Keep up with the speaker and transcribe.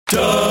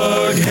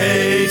Doug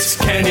hates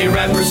candy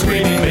wrappers,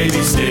 screaming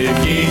baby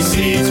sticky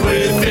seeds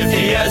with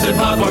 50 acid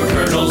popcorn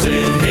kernels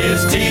in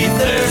his teeth.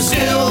 There's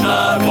still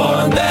not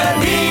one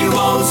that he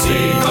won't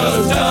see,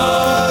 'cause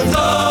Doug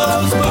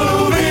loves movies.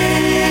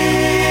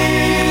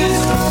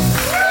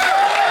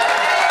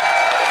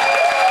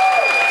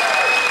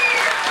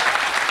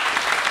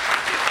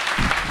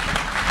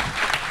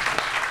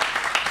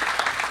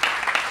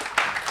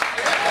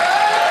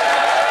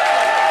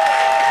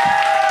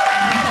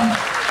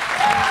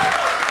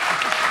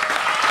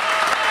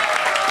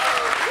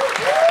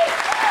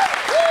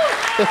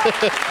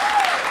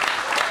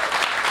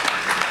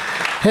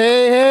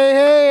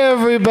 Hey,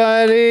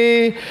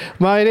 everybody.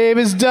 My name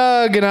is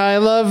Doug, and I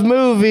love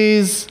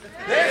movies.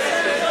 This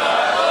is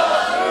Doug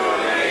Loves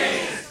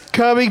Movies.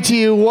 Coming to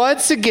you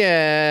once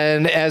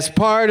again as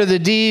part of the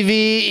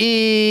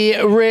DVE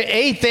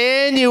 8th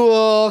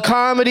Annual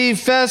Comedy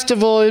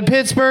Festival in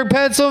Pittsburgh,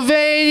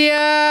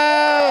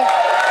 Pennsylvania.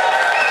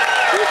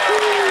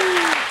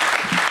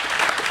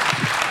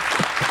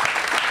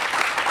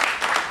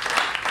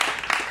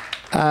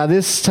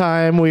 This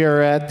time we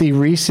are at the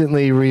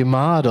recently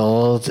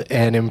remodeled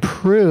and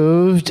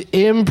improved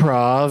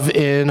Improv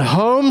in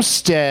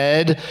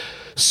Homestead,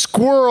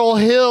 Squirrel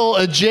Hill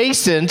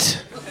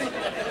adjacent.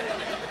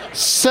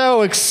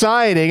 So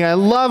exciting. I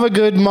love a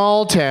good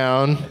mall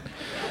town.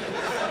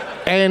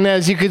 And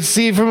as you can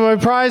see from my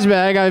prize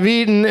bag, I've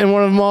eaten in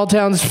one of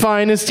Malltown's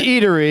finest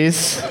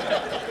eateries.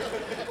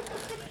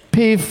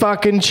 P.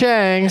 fucking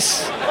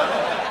Chang's.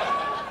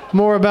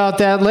 More about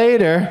that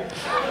later.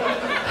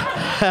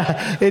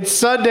 It's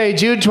Sunday,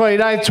 June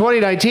 29th,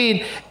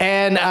 2019,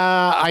 and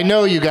I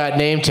know you got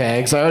name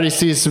tags. I already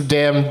see some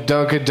damn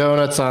Dunkin'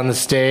 Donuts on the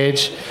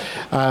stage.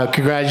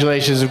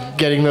 Congratulations on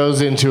getting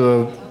those into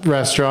a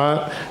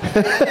restaurant.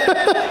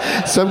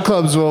 Some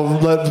clubs will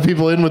let the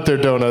people in with their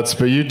donuts,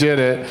 but you did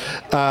it.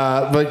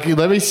 But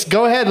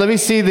go ahead. Let me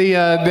see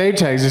the name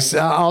tags.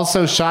 You're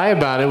also shy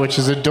about it, which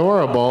is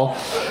adorable.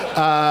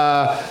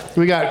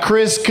 We got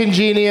Chris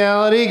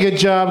Congeniality. Good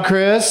job,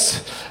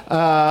 Chris.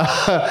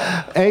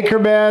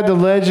 Anchorman, the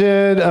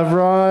Legend of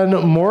Ron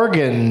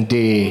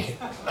Morgandy.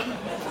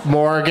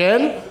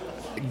 Morgan?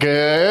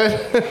 Good.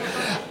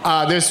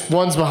 There's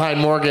ones behind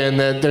Morgan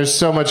that there's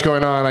so much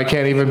going on I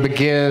can't even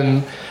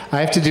begin. I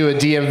have to do a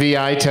DMV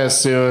eye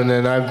test soon,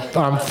 and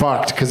I'm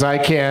fucked because I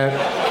can't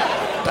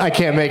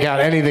make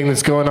out anything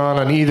that's going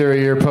on either of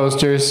your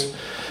posters.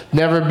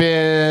 Never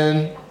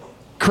been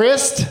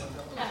Chris?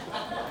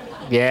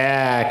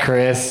 Yeah,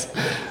 Chris.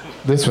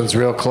 This one's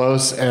real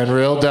close and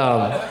real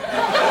dumb.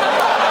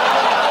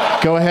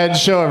 Go ahead and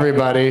show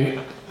everybody.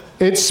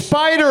 It's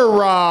Spider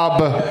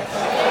Rob.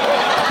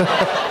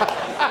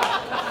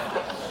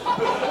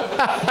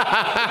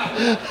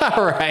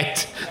 All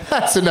right,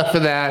 that's enough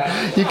of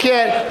that. You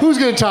can't. Who's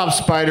going to top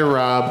Spider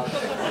Rob?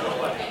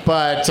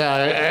 But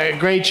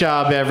great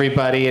job,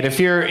 everybody. And if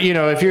you're a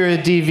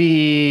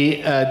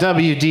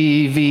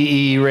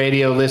WDVE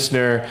radio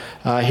listener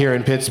here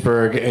in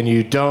Pittsburgh, and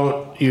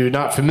you're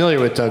not familiar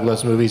with Doug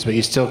Loves Movies, but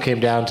you still came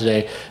down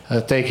today,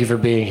 thank you for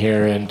being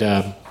here.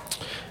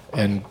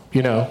 And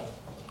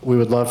we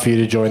would love for you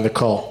to join the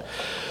cult.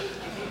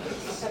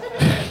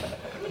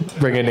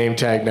 Bring a name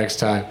tag next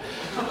time.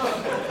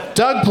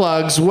 Doug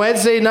Plugs,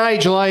 Wednesday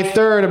night, July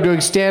 3rd, I'm doing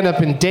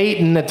stand-up in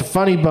Dayton at the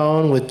Funny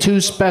Bone with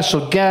 2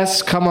 special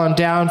guests. Come on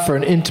down for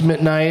an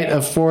intimate night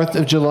of 4th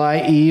of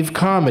July Eve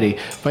comedy.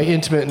 By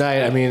intimate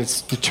night, I mean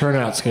the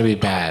turnout's going to be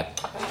bad.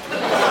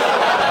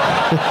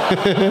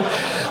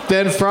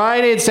 Then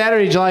Friday and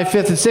Saturday, July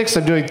 5th and 6th,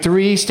 I'm doing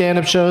 3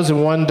 stand-up shows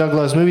and 1 Doug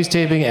Loves Movies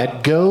taping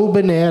at Go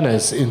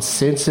Bananas in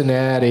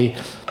Cincinnati.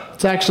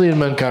 It's actually in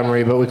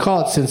Montgomery, but we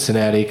call it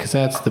Cincinnati because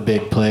that's the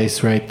big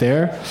place right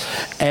there.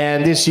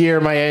 And this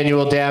year, my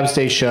annual Dabs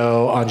Day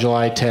show on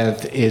July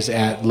 10th is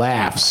at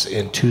Laughs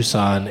in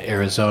Tucson,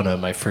 Arizona,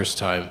 my first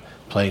time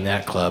playing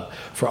that club.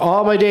 For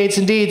all my dates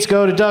and deets,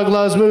 go to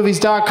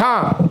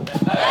DougLovesMovies.com.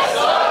 That's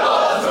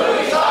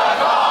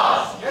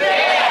DougLovesMovies.com.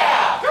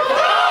 Yeah!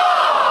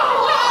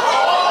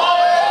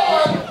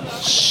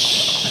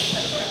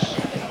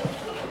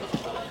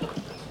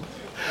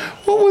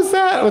 What was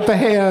that with the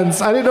hands?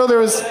 I didn't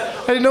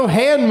know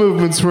hand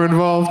movements were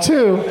involved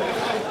too.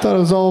 Thought it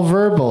was all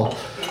verbal.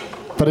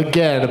 But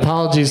again,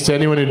 apologies to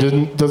anyone who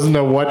doesn't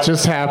know what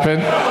just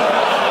happened.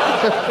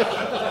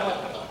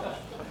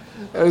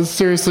 That was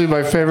seriously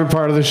my favorite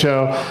part of the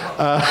show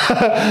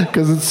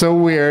because it's so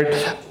weird.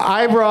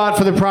 I brought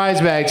for the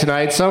prize bag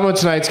tonight, someone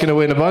tonight's going to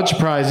win a bunch of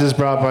prizes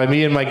brought by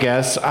me and my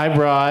guests. I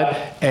brought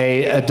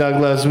a Doug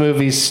Loves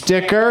Movies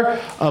sticker,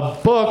 a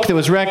book that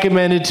was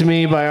recommended to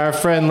me by our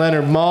friend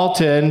Leonard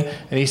Malton,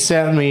 and he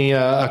sent me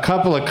a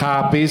couple of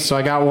copies, so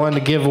I got one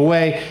to give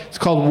away. It's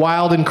called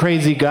Wild and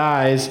Crazy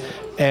Guys,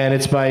 and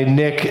it's by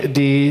Nick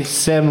D.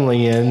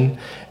 Semlian,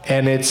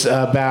 and it's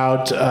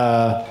about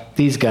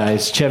these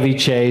guys, Chevy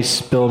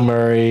Chase, Bill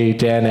Murray,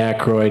 Dan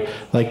Aykroyd,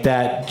 like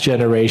that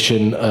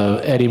generation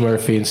of Eddie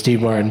Murphy and Steve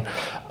Martin,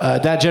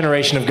 that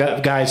generation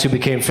of guys who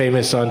became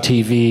famous on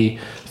TV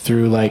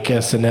through like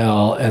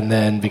SNL and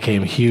then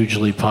became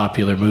hugely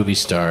popular movie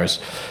stars.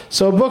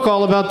 So a book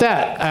all about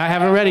that. I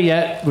haven't read it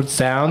yet, but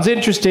sounds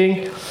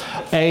interesting.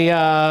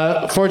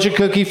 A fortune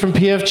cookie from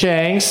P.F.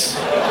 Chang's,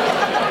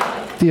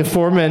 the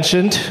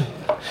aforementioned.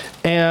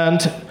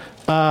 And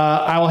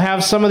I will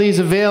have some of these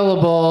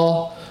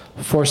available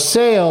for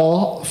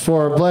sale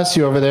for, bless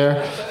you over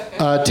there,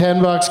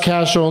 $10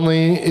 cash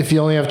only. If you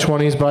only have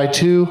 20s, buy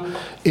two.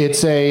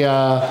 It's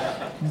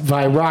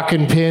by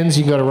Rockin' Pins.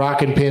 You can go to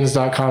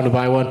rockinpins.com to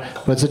buy one.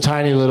 But it's a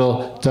tiny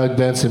little Doug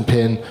Benson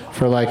pin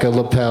for like a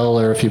lapel,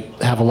 or if you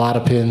have a lot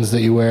of pins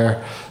that you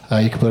wear,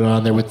 you can put it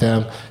on there with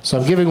them. So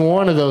I'm giving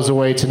one of those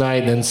away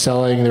tonight and then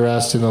selling the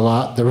rest in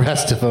the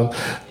rest of them.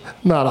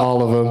 Not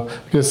all of them.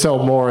 I'm going to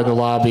sell more in the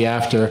lobby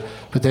after.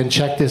 But then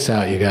check this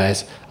out, you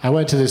guys. I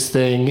went to this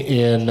thing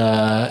in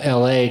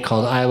L.A.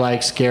 called I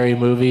Like Scary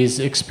Movies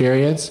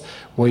Experience,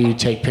 where you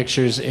take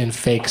pictures in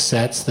fake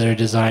sets that are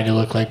designed to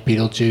look like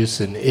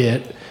Beetlejuice and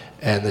It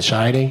and The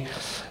Shining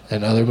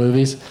and other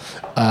movies.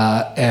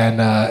 And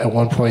at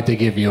one point they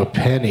give you a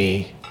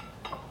penny,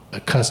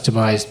 a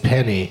customized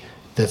penny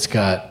that's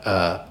got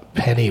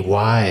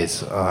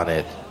Pennywise on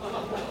it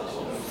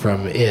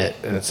from It.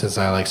 And it says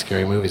I Like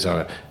Scary Movies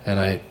on it.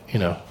 And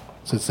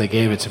since they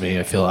gave it to me,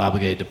 I feel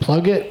obligated to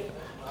plug it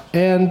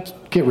and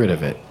get rid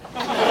of it.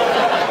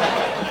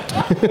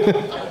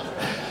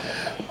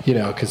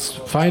 Because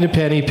find a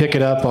penny, pick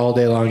it up all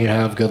day long, you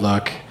have good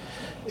luck.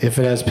 If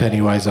it has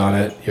Pennywise on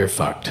it, you're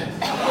fucked.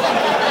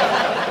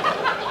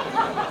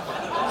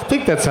 I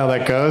think that's how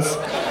that goes.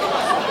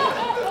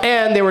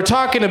 And they were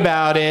talking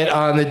about it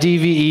on the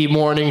DVE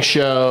morning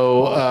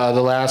show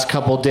the last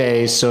couple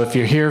days. So if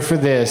you're here for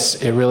this,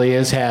 it really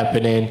is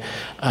happening.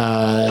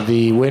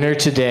 The winner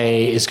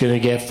today is going to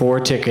get 4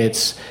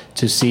 tickets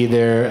to see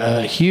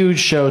their huge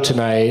show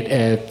tonight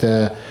at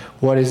the,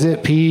 what is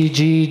it,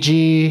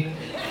 PGG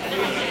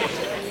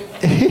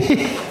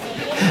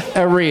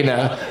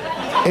Arena.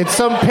 It's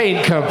some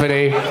paint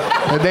company.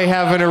 They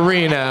have an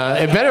arena.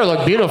 It better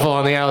look beautiful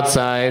on the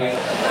outside.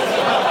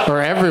 Or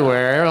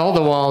everywhere. All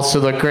the walls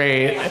should look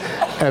great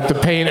at the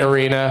paint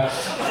arena.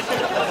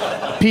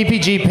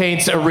 PPG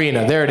Paints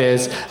Arena. There it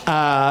is.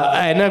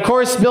 And of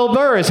course, Bill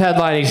Burr is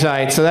headlining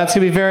tonight, so that's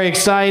going to be very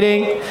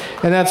exciting.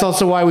 And that's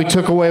also why we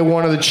took away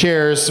one of the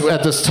chairs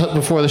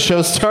before the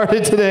show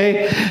started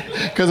today,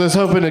 because I was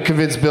hoping to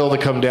convince Bill to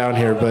come down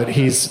here, but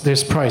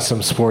there's probably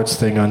some sports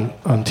thing on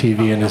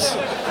TV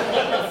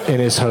in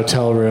his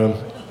hotel room.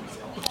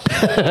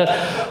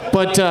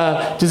 But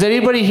does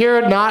anybody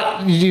here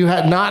not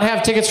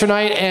have tickets for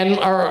tonight and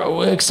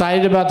are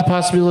excited about the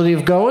possibility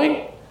of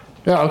going?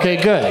 Yeah,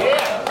 okay, good.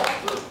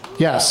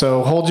 Yeah,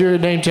 so hold your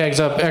name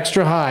tags up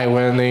extra high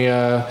when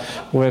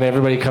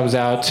everybody comes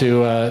out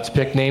to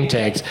pick name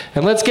tags.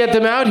 And let's get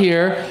them out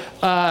here.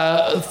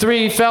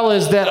 3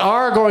 fellas that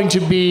are going to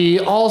be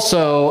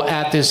also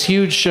at this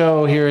huge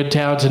show here in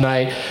town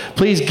tonight.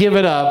 Please give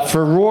it up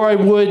for Roy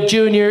Wood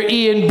Jr.,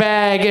 Ian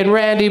Bagg, and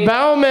Randy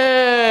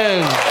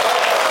Baumann.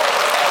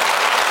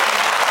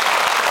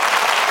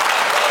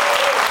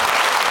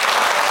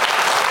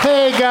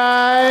 Hey,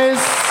 guys.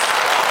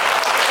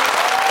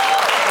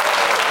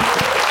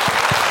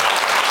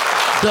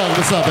 Doug,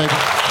 what's up, baby?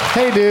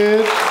 Hey,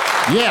 dude.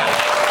 Yeah.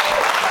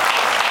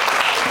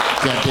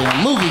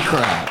 Goddamn movie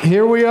crowd.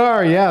 Here we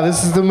are. Yeah,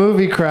 this is the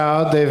movie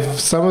crowd.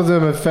 Some of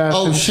them have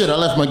fashioned. Oh, shit, I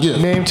left my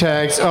gift. Name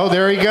tags. Oh,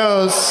 there he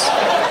goes.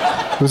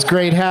 It was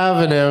great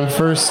having him.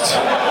 First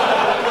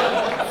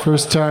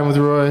time with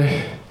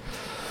Roy.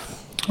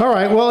 All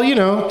right, well,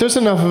 there's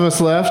enough of us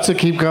left to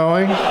keep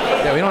going.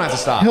 Yeah, we don't have to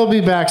stop. He'll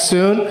be back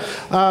soon.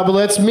 But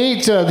let's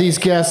meet these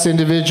guests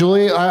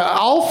individually.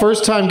 All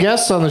first-time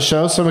guests on the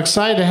show, so I'm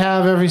excited to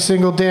have every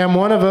single damn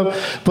one of them.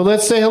 But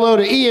let's say hello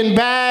to Ian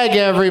Bagg,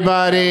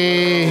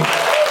 everybody.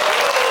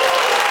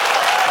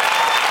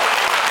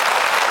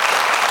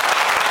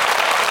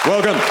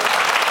 Welcome.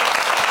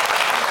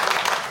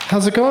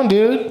 How's it going,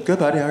 dude? Good,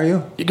 buddy. How are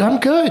you? I'm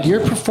good.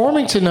 You're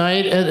performing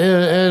tonight at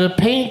a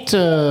paint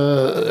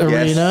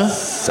arena.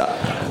 Yes.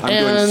 I'm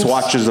doing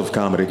swatches of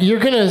comedy.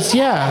 You're gonna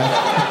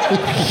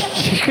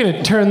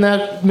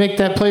make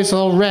that place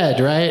all red,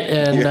 right?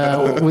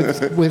 And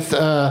with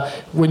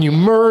when you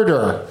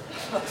murder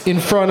in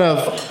front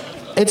of,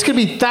 it's gonna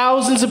be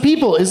thousands of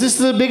people. Is this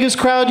the biggest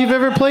crowd you've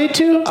ever played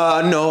to?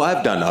 No,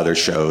 I've done other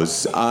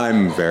shows.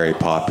 I'm very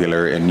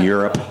popular in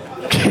Europe.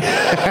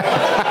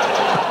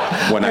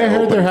 When I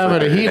heard they're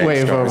having a heat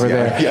wave over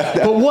there. Yeah.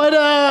 But what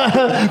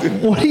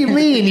do you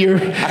mean?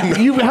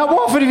 How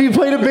often have you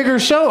played a bigger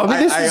show? I mean,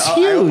 this is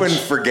huge. I opened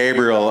for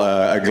Gabriel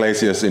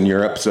Iglesias in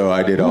Europe, so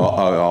I did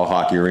all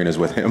hockey arenas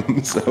with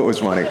him. So it was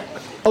funny.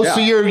 Oh, yeah.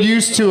 So you're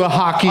used to a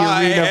hockey arena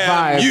vibe.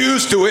 I am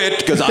used to it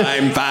because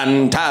I'm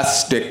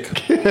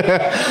fantastic.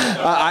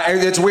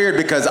 It's weird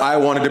because I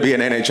wanted to be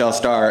an NHL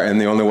star, and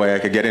the only way I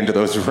could get into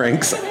those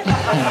rinks,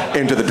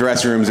 into the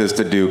dressing rooms, is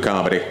to do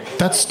comedy.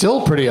 That's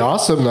still pretty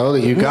awesome, though,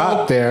 that you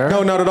got there.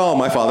 No, not at all.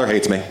 My father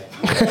hates me.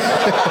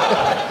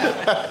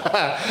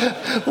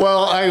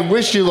 Well, I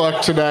wish you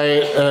luck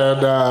tonight,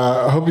 and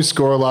I hope you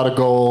score a lot of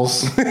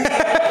goals.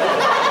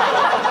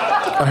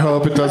 I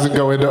hope it doesn't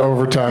go into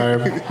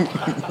overtime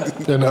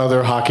and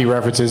other hockey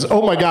references.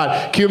 Oh my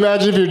God. Can you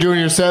imagine if you're doing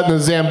your set and the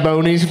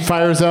Zamboni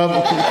fires up?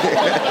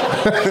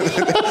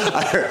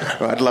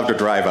 I'd love to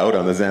drive out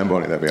on the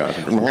Zamboni. That'd be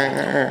awesome.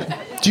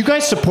 Do you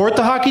guys support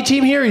the hockey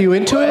team here? Are you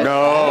into it?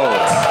 No.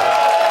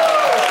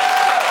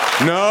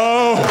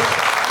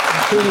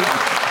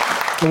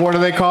 What are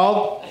they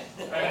called?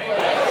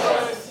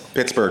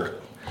 Pittsburgh.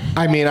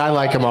 I mean, I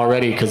like them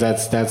already because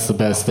that's the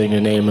best thing to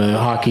name a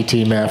hockey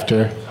team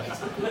after.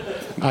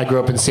 I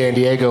grew up in San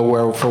Diego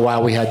where for a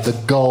while we had the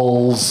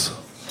Gulls.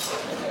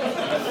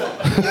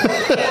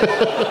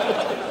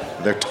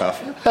 They're tough.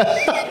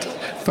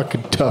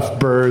 Fucking tough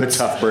birds.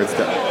 They're tough birds.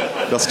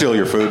 They'll steal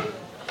your food.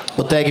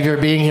 Well, thank you for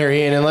being here,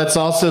 Ian. And let's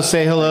also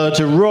say hello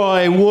to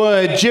Roy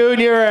Wood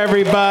Jr.,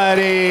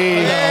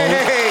 everybody.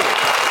 Hey!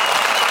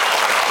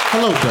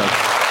 Hello, Doug.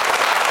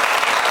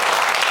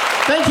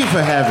 Thank you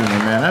for having me,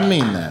 man. I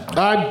mean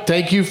that.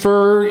 Thank you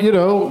for,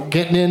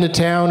 getting into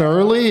town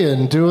early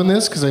and doing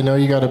this, because I know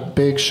you got a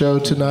big show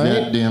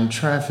tonight. Goddamn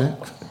traffic.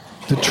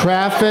 The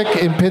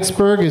traffic in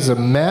Pittsburgh is a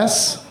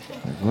mess.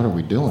 What are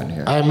we doing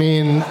here? I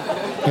mean,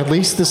 at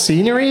least the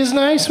scenery is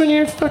nice when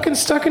you're fucking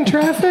stuck in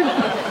traffic.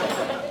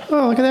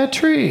 Oh, look at that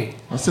tree.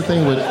 That's the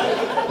thing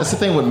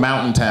with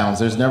mountain towns.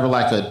 There's never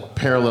like a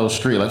parallel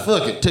street. Like,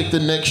 fuck it, take the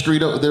next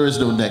street over. There is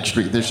no next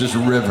street. There's just a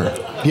river.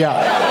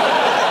 Yeah.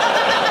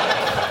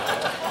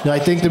 No, I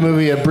think the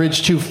movie A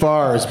Bridge Too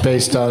Far is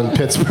based on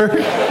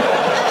Pittsburgh.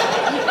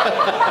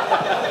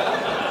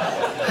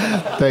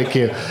 Thank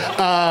you.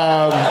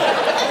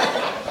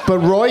 But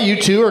Roy, you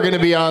two are going to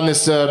be on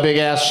this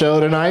big-ass show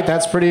tonight.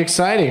 That's pretty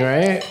exciting,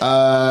 right?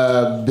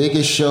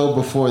 Biggest show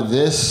before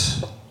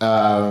this.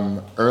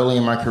 Early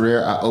in my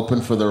career, I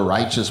opened for the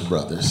Righteous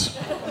Brothers.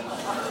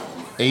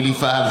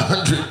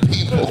 8,500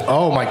 people.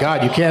 Oh, my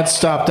God. You can't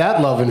stop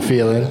that love and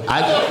feeling.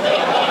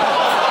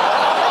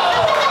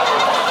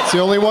 It's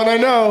the only one I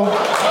know.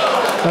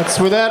 That's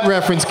where that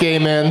reference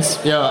game ends.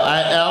 Yo,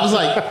 I was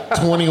like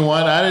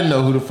 21. I didn't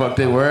know who the fuck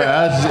they were.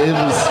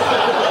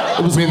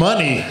 It was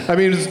money. I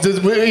mean,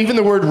 even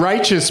the word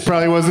righteous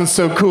probably wasn't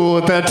so cool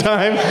at that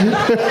time.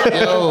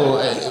 Yo,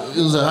 it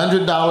was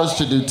 $100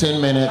 to do 10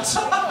 minutes.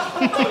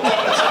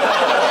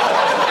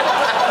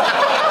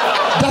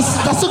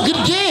 That's a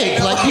good gig.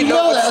 Like,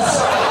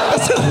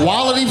 that's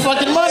quality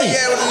fucking money.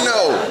 Yeah,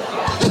 no.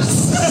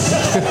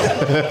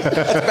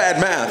 That's bad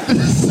math.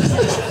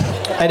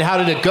 And how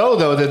did it go,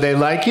 though? Did they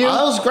like you?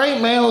 Oh, it was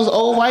great, man. It was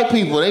old white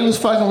people. They was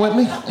fucking with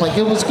me. Like,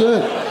 it was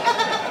good.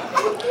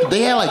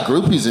 They had, like,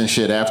 groupies and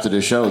shit after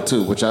the show,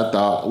 too, which I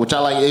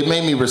like. It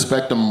made me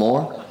respect them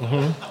more.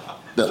 Mm-hmm.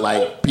 That,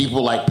 like,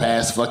 people, like,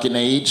 past fucking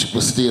age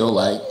was still,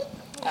 like,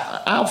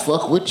 I'll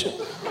fuck with you.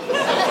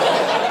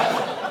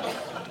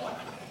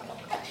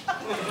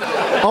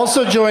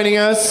 Also joining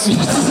us.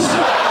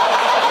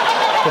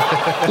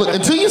 Look,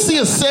 until you see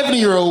a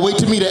 70-year-old wait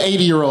to meet an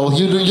 80-year-old,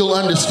 you'll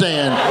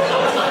understand.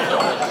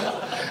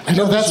 I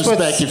know that's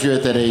respect if you're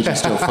at that age and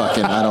still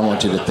fucking. I don't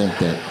want you to think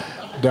that.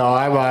 No,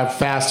 I'm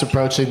fast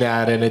approaching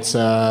that, and it's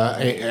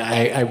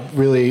I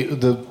really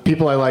the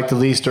people I like the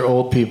least are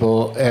old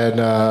people, and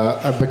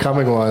I'm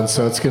becoming one.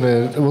 So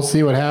we'll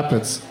see what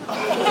happens.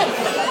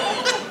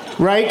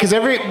 Right? Because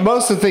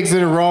most of the things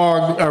that are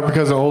wrong are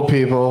because of old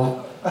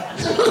people.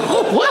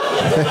 What?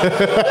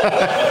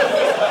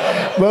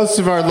 Most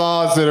of our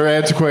laws that are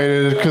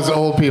antiquated because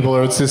old people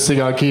are insisting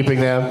on keeping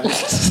them.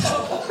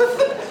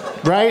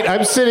 Right?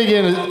 I'm sitting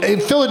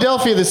in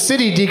Philadelphia, the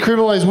city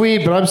decriminalized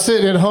weed, but I'm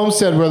sitting in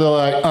Homestead where they're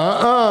like,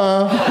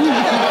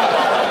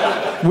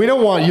 we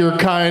don't want your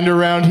kind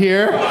around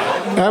here.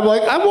 And I'm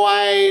like, I'm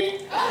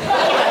white.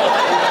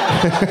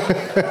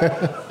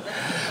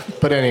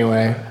 But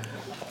anyway.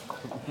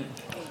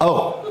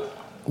 Oh,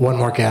 one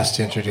more guest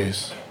to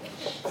introduce.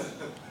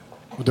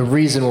 The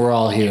reason we're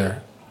all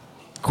here.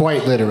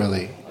 Quite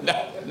literally.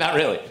 No, not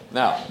really.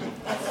 No.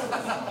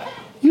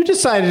 You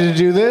decided to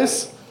do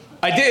this.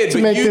 I did,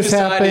 but you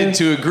decided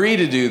to agree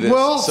to do this.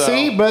 Well,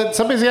 see, but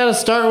somebody's got to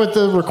start with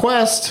the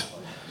request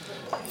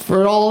for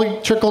it all to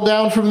trickle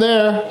down from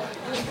there.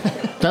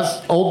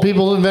 That's old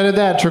people invented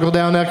that, trickle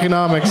down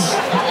economics.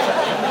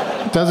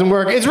 Doesn't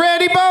work. It's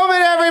Randy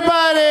Baumann,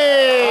 everybody!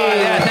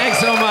 Yeah, thanks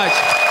so much.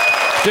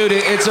 Dude,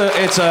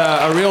 it's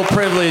a real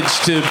privilege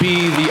to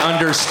be the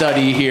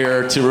understudy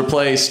here to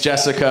replace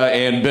Jessica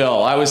and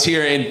Bill. I was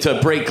here to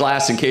break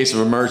glass in case of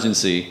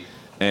emergency.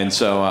 And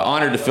so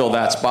honored to fill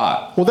that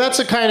spot. Well, that's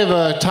a kind of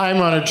a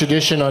time-honored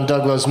tradition on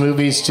Doug Loves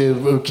Movies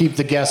to keep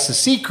the guests a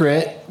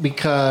secret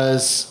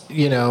because,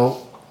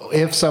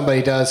 if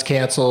somebody does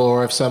cancel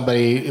or if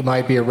somebody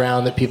might be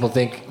around that people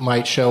think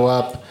might show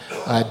up,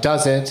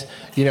 doesn't,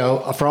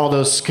 for all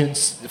those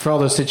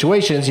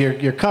situations,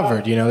 you're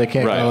covered. They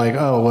can't go like,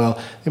 oh, well,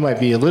 they might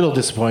be a little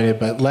disappointed,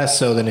 but less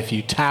so than if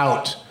you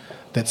tout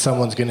that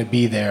someone's going to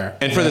be there.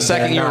 And for the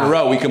second year in a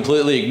row, we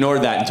completely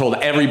ignored that and told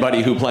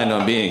everybody who planned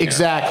on being here.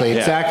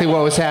 Exactly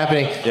what was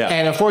happening. Yeah.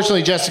 And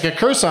unfortunately, Jessica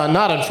Curson,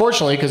 not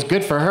unfortunately, because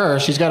good for her,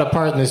 she's got a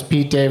part in this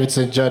Pete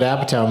Davidson, Judd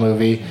Apatow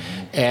movie.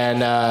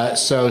 And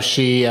so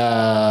she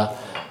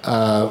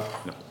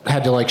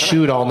had to like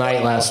shoot all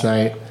night last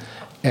night.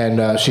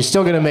 And she's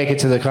still going to make it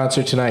to the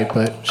concert tonight,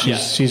 but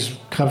she's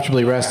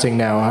comfortably resting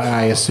now,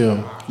 I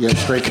assume. Yeah,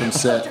 straight from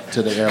set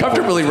to the airport.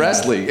 Comfortably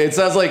resting. It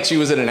sounds like she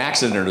was in an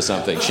accident or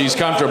something. She's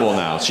comfortable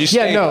now. She's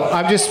no,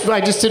 I just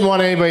didn't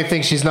want anybody to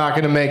think she's not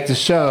going to make the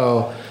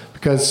show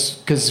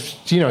because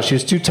she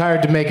was too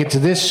tired to make it to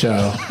this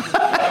show.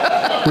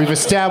 We've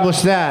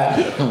established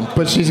that,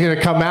 but she's going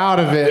to come out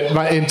of it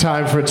in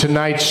time for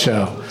tonight's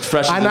show.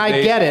 And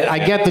I get it. I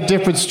get the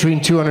difference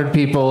between 200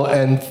 people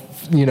and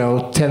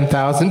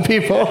 10,000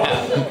 people.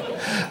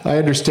 I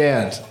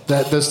understand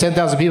that those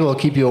 10,000 people will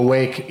keep you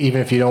awake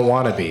even if you don't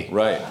want to be.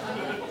 Right.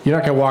 You're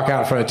not going to walk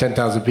out in front of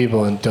 10,000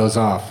 people and doze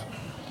off.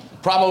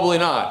 Probably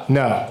not.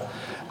 No.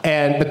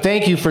 But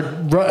thank you for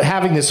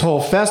having this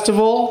whole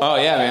festival. Oh,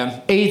 yeah,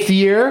 man. 8th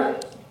year.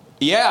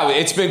 Yeah,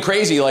 it's been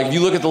crazy. Like, if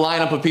you look at the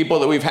lineup of people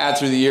that we've had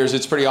through the years,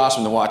 it's pretty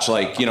awesome to watch.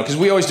 Like, because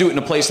we always do it in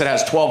a place that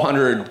has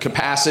 1,200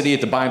 capacity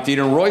at the Baumann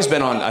Theater. And Roy's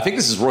been on, I think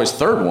this is Roy's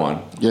third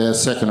one. Yeah,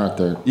 second or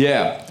third.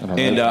 Yeah.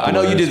 I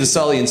know you did the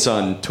Sully and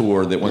Son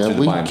tour that went through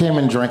the Baumann. We came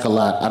and drank a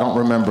lot. I don't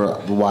remember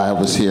why I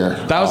was here.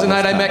 That was the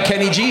night I met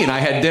Kenny G, and I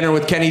had dinner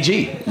with Kenny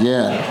G.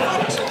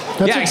 Yeah.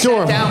 I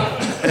sat down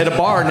at a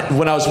bar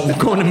when I was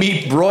going to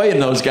meet Roy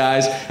and those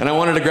guys, and I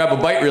wanted to grab a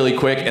bite really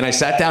quick, and I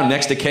sat down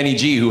next to Kenny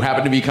G, who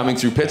happened to be coming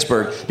through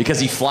Pittsburgh, because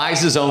he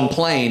flies his own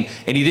plane,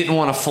 and he didn't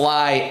want to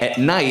fly at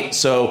night,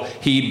 so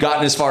he'd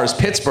gotten as far as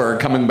Pittsburgh,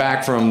 coming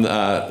back from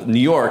New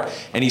York,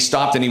 and he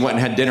stopped and he went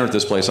and had dinner at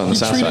this place on the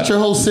south side. You treated your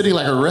whole city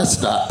like a rest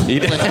stop. He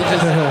did.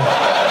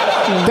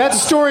 That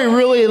story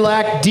really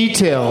lacked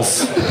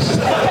details.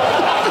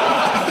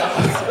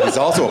 He's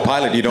also a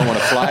pilot you don't want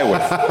to fly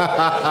with.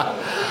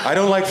 I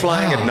don't like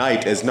flying at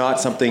night is not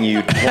something you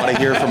want to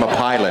hear from a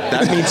pilot.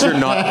 That means you're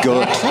not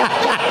good.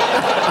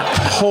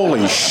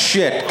 Holy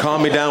shit,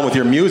 calm me down with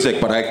your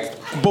music, but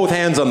both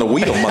hands on the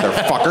wheel,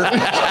 motherfucker.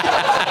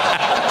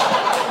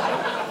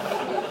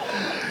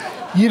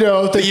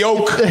 The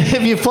yoke.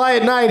 If you fly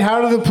at night,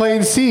 how do the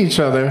planes see each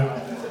other?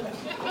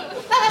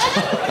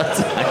 I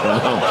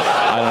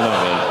don't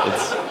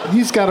know, man.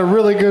 He's got a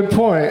really good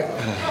point.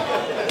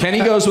 Kenny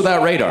goes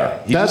without radar.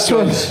 It's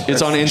on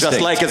instinct.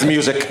 Just like his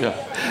music. Yeah.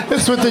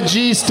 That's what the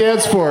G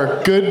stands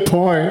for. Good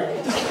point.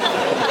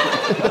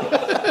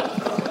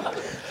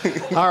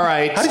 All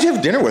right. How did you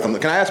have dinner with him?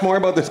 Can I ask more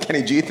about this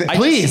Kenny G thing?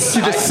 Please.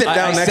 You just sit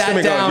down next to him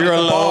and go, you're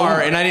alone.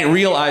 Bar, and I didn't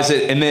realize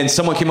it, and then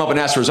someone came up and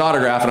asked for his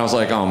autograph, and I was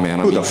like, oh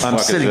man, I'm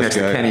sitting next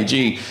to Kenny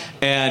G.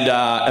 And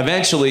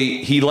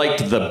eventually, he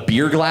liked the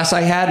beer glass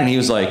I had, and he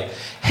was like,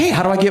 hey,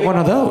 how do I get one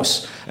of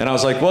those? And I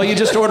was like, well, you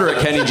just order it,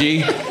 Kenny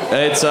G.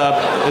 It's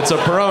a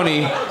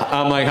Peroni.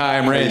 I'm like, hi,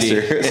 I'm Randy.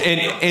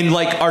 And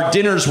like our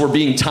dinners were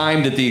being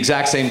timed at the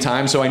exact same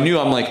time, so I knew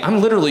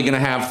I'm literally gonna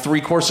have 3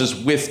 courses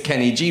with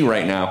Kenny G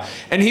right now.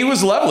 And he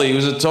was lovely. He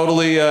was he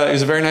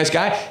was a very nice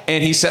guy.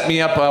 And he set me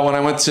up when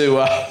I went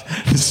to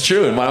it's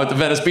true. And when I went to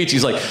Venice Beach,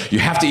 he's like, you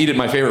have to eat at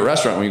my favorite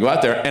restaurant when you go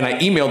out there. And I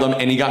emailed him,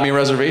 and he got me a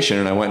reservation,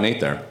 and I went and ate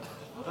there.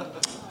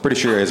 Pretty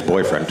sure his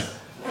boyfriend.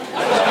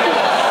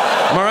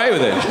 I'm all right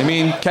with it. I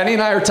mean, Kenny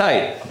and I are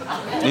tight.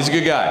 He's a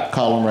good guy.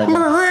 Call him right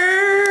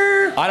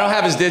now. I don't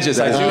have his digits.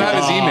 I do have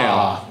his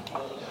email.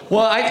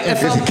 Well,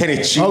 Kenny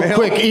Gmail? Oh,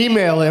 quick,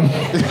 email him.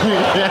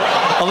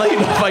 I'll let you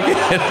know if I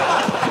get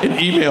an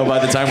email by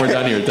the time we're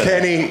done here.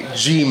 Kenny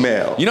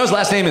Gmail. You know his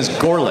last name is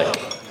Gorlick.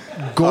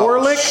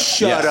 Gorlick?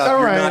 Shut up. All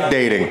You're right. not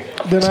dating.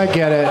 Then I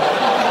get it.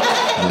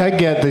 I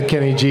get the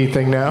Kenny G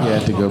thing now. You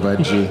had to go by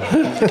G.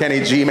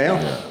 Kenny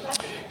Gmail?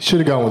 Should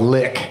have gone with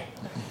Lick.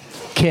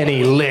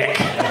 Kenny Lick.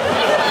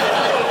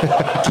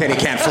 Kenny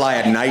can't fly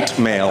at night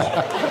mail.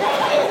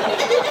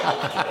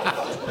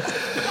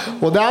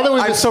 Well, now that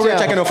we've I'm so rich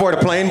I can afford a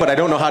plane, but I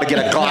don't know how to get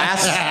a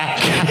glass.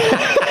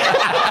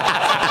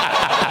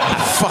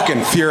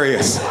 Fucking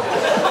furious.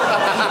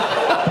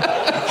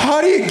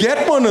 How do you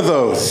get one of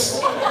those?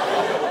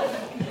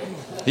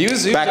 He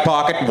was Back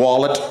pocket,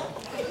 wallet.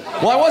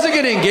 Well, I wasn't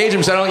going to engage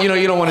him, so you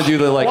don't want to do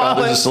the like, oh,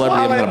 there's a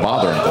celebrity, I'm going to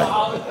bother him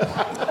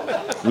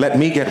thing. Let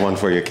me get one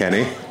for you,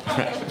 Kenny.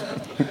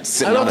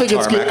 I don't think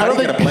it's good. I don't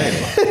think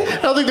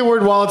I don't think the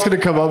word wallet's going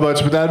to come up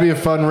much, but that'd be a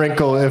fun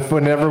wrinkle if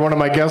whenever one of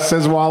my guests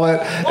says wallet,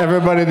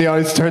 everybody in the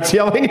audience starts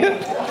yelling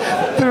it.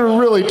 It'll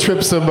really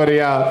trip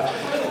somebody out.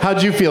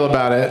 How'd you feel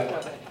about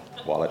it?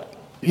 Wallet.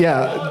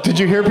 Yeah. Did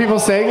you hear people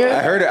saying it?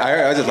 I heard it.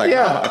 I was just like,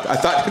 yeah. I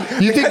thought.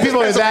 You think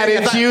people are that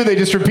into you? They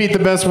just repeat the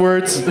best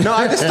words? No,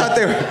 I just thought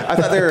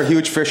they were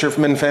huge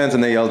Fisherman fans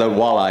and they yelled out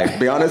walleye. To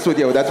be honest with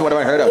you, that's what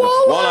I heard of.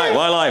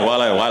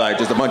 Walleye.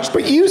 Just a bunch.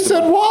 But you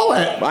said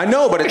wallet. I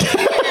know, but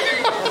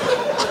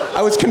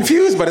I was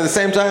confused, but at the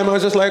same time, I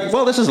was just like,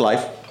 well, this is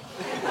life.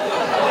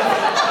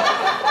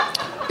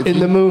 In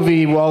the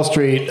movie Wall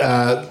Street,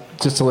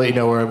 just to let you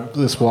know where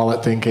this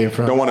wallet thing came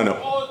from. Don't want to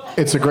know.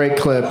 It's a great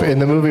clip. In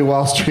the movie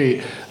Wall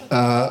Street,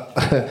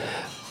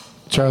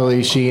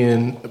 Charlie Sheen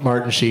and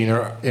Martin Sheen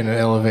are in an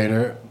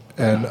elevator,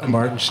 and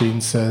Martin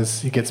Sheen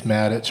says, he gets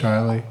mad at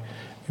Charlie,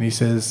 and he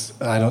says,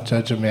 I don't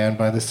judge a man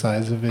by the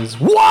size of his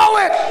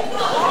wallet!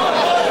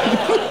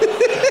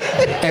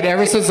 And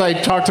ever since I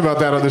talked about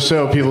that on the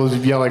show, people have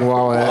been yelling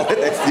wallet.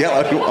 It's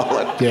yellow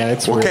wallet. Yeah,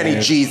 it's well, weird, Kenny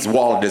man. G's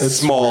wallet is It's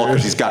small weird.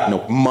 because he's got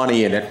no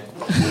money in it.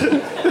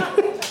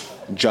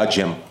 Judge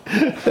him.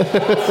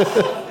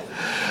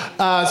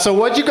 So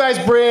what'd you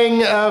guys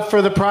bring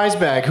for the prize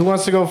bag? Who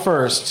wants to go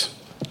first?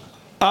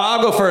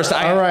 I'll go first.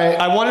 All right.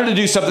 I wanted to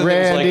do something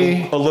that was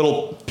Randy. like a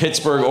little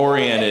Pittsburgh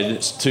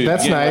oriented.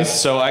 That's nice.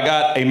 So I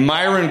got a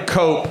Myron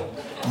Cope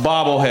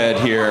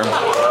bobblehead here,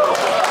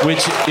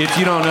 which, if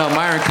you don't know,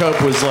 Myron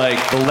Cope was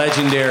like the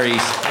legendary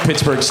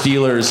Pittsburgh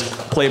Steelers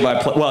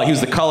play-by-play. Well, he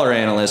was the color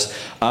analyst,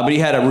 but he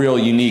had a real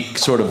unique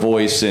sort of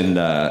voice and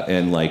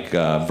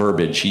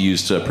verbiage. He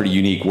used a pretty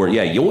unique word.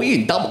 Yeah,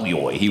 yoy, double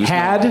yoy. He was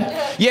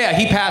Yeah,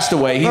 he passed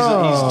away.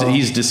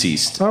 He's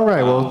deceased. All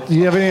right. Well, do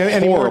you have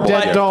any more Horrible.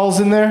 dead dolls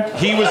in there?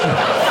 He was.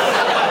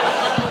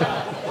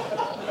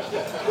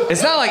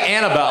 It's not like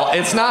Annabelle.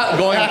 It's not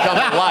going to come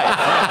to life.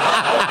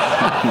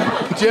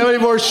 Do you have any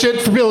more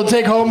shit for people to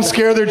take home and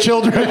scare their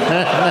children?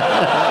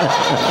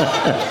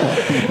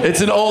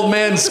 It's an old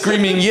man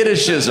screaming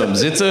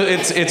Yiddishisms.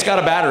 It's got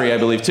a battery, I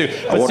believe, too.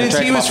 But since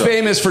he was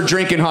famous for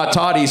drinking hot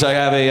toddies, I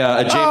have a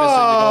Jameson to go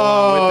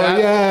along with that.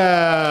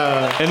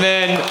 Yeah. And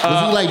then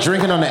Was he like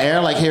drinking on the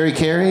air like Harry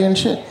Carey and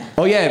shit?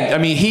 oh yeah, I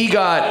mean he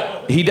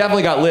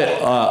definitely got lit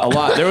a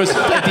lot. There was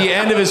at the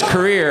end of his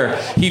career,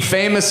 he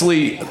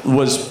famously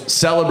was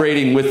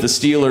celebrating with the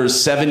Steelers'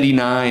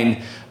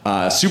 '79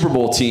 Super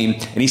Bowl team,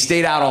 and he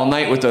stayed out all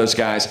night with those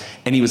guys,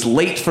 and he was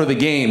late for the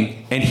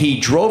game, and he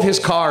drove his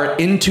car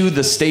into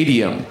the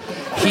stadium.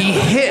 He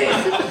hit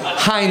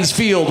Heinz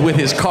Field with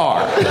his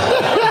car,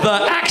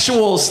 the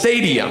actual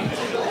stadium,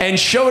 and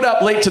showed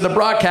up late to the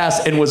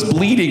broadcast and was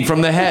bleeding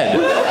from the head,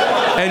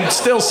 and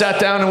still sat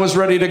down and was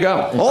ready to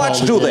go. Well,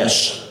 let's do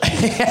this.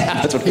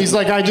 Yeah, that's what He's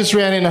like, I just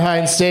ran into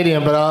Heinz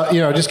Stadium, but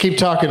I'll, just keep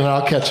talking and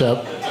I'll catch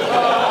up.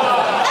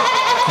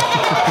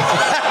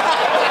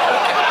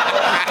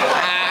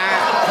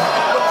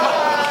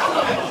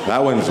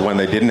 That was when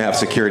they didn't have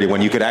security,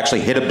 when you could actually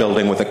hit a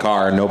building with a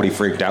car and nobody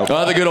freaked out.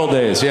 Oh, the good old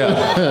days,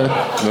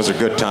 yeah. Those are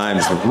good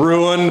times.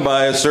 Ruined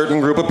by a certain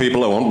group of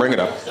people. I won't bring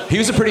it up. He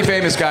was a pretty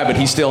famous guy, but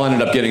he still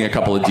ended up getting a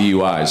couple of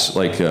DUIs.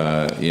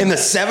 In the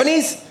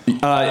 70s?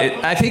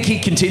 I think he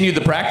continued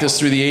the practice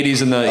through the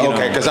 80s and the.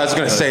 Okay, because I was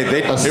going to say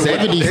they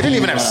didn't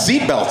even have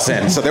seatbelts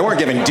in, so they weren't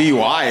giving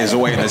DUIs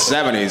away in the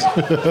 70s.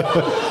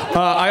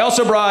 I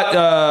also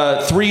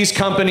brought Three's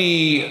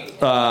Company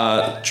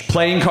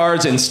playing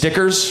cards and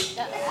stickers.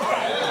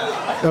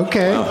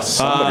 Okay.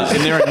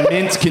 And they're in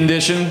mint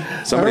condition.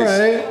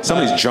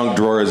 Somebody's junk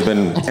drawer has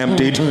been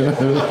emptied.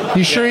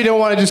 You sure you don't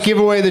want to just give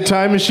away the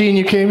time machine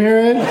you came here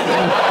in?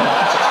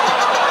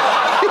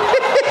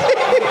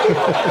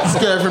 This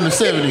guy from the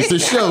 70s, the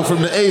show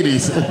from the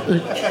 80s.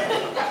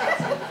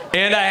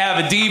 And I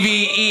have a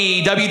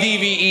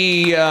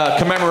WDVE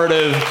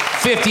commemorative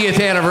 50th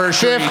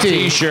anniversary 50.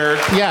 T-shirt.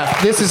 Yeah,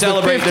 this is the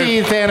Celebrate their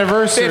 50th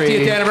anniversary.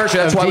 50th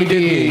anniversary. That's of why we DVE.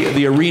 did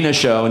the arena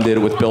show and did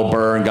it with Bill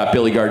Burr and got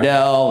Billy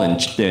Gardell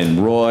and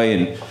Roy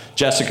and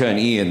Jessica and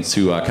Ian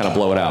to kind of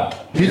blow it out.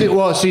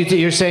 So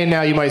you're saying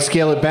now you might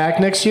scale it back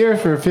next year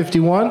for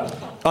 51?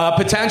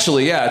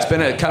 Potentially, yeah. It's been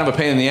kind of a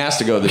pain in the ass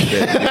to go this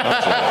big.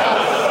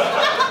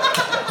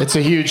 It's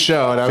a huge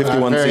show, and I'm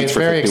 51 very, seats for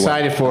very 51.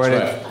 excited for it.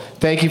 That's right.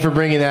 Thank you for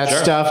bringing that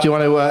stuff. Do you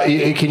want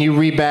to? Can you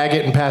rebag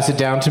it and pass it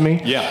down to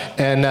me? Yeah.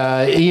 And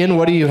Ian,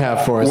 what do you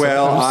have for us?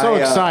 Well, I'm so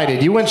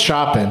excited. You went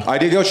shopping. I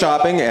did go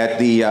shopping at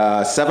the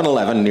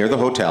 7-Eleven near the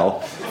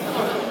hotel.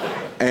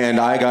 And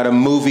I got a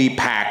movie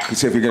pack.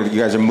 So if you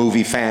guys are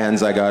movie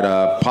fans, I got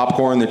a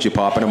popcorn that you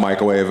pop in a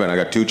microwave, and I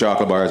got 2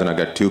 chocolate bars, and I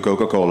got 2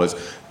 Coca-Colas,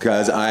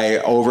 because I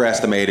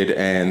overestimated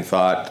and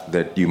thought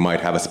that you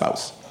might have a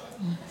spouse.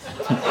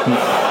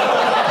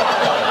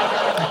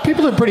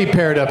 People are pretty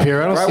paired up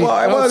here. I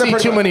don't see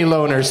too many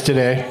loners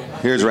today.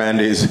 Here's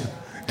Randy's.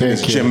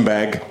 His gym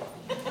bag.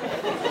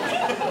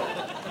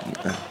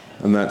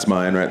 And that's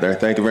mine right there.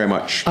 Thank you very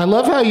much. I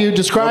love how you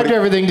described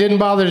everything, didn't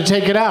bother to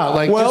take it out.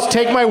 Just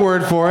take my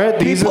word for it.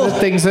 These are the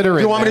things that are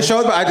in You want me to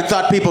show it? I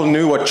thought people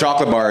knew what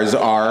chocolate bars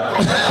are.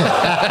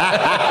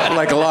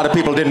 Like a lot of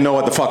people didn't know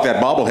what the fuck that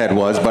bobblehead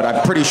was, but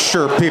I'm pretty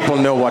sure people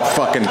know what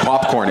fucking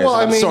popcorn is. Well,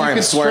 I'm sorry,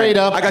 I'm swearing.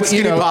 Up, I got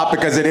skinny pop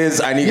because it is.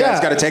 You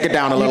guys got to take it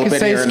down a little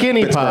bit here. You can say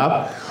skinny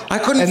pop. I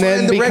couldn't and find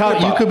then the regular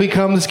pop. You could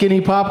become the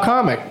skinny pop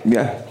comic.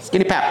 Yeah,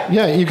 skinny pop.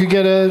 Yeah, you could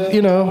get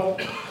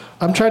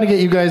I'm trying to get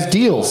you guys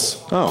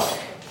deals. Oh.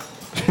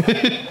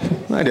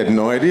 I had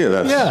no idea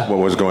that's what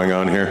was going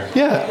on here.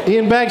 Yeah,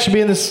 Ian Bagg should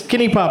be in the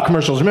skinny pop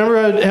commercials.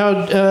 Remember how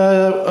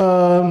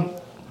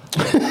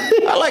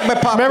I like my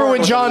popcorn. Remember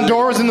when John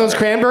Doerr was in those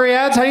cranberry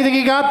ads? How do you think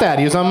he got that?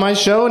 He was on my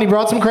show and he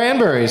brought some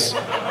cranberries.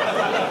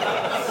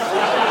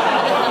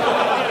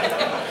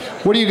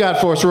 What do you got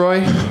for us,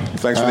 Roy?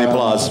 Thanks for the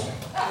applause.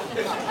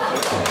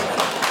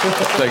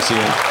 Thanks,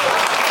 Ian.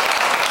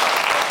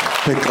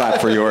 Big clap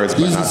for yours,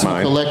 but These are not some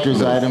mine.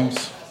 collector's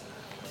items.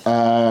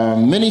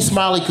 Mini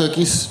Smiley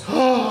cookies,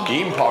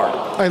 Game part.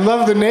 I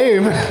love the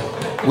name.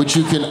 which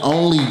you can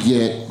only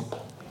get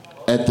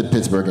at the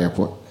Pittsburgh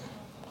airport.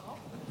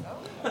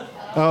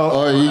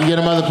 Or you can get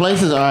them other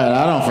places? All right,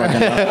 I don't fucking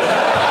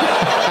know.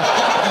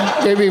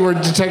 Maybe we're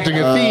detecting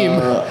a theme.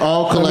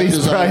 All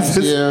collector's items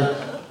prizes. here.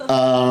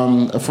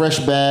 A fresh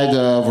bag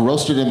of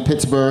roasted in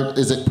Pittsburgh.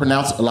 Is it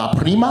pronounced La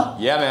Prima?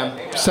 Yeah,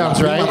 man.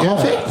 Sounds right. Prima Yeah.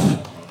 coffee?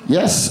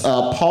 Yes.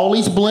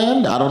 Paulie's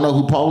blend. I don't know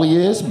who Paulie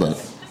is, but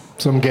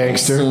Some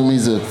gangster. assume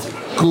he's a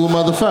cool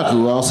motherfucker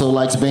who also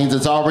likes beans.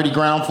 It's already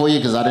ground for you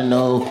because I didn't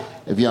know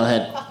if y'all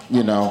had,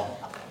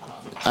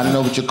 I don't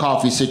know what your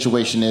coffee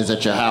situation is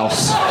at your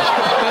house.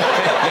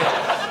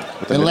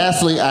 And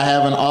lastly, I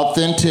have an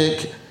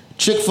authentic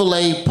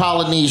Chick-fil-A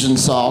Polynesian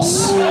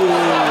sauce.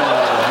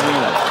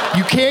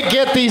 You can't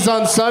get these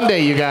on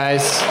Sunday, you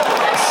guys.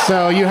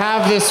 So you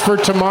have this for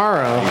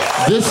tomorrow.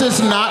 This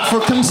is not for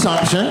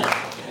consumption.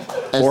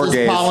 As Or this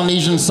gays.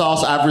 Polynesian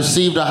sauce, I've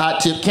received a hot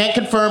tip. Can't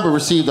confirm, but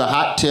received a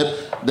hot tip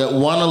that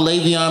one of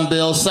Le'Veon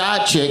Bell's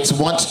side chicks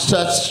once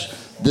touched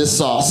this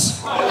sauce.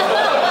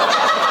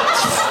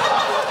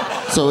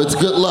 So it's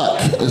good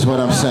luck, is what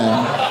I'm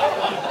saying.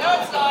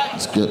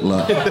 It's good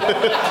luck. Did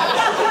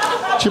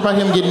you hear about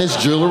him getting his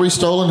jewelry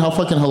stolen? How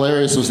fucking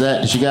hilarious was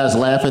that? Did you guys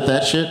laugh at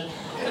that shit?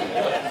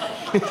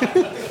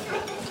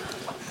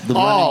 The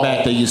running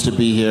back that used to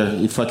be here,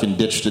 he fucking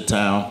ditched the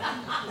town.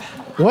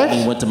 What?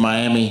 He went to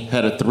Miami,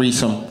 had a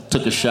threesome,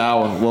 took a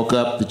shower, woke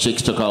up, the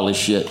chicks took all his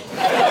shit.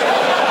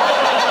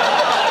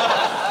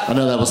 I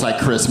know that was like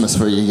Christmas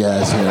for you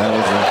guys here. That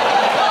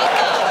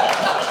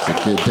was a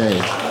good day.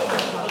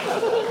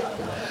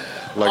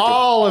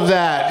 All of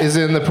that is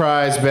in the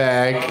prize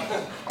bag.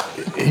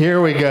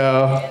 Here we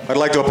go. I'd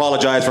like to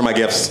apologize for my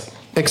gifts.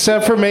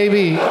 Except for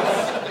maybe,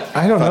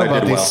 I don't know Thought I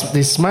about did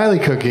these smiley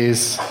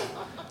cookies.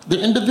 They're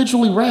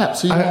individually wrapped,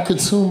 so you don't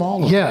consume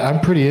all of them. Yeah, I'm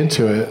pretty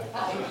into it.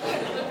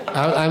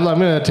 I'm going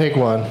to take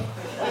one.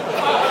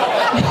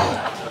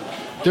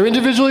 They're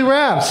individually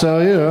wrapped, so,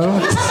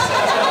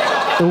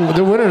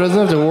 the winner doesn't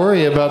have to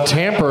worry about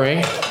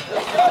tampering.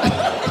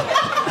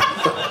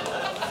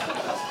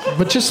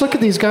 But just look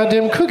at these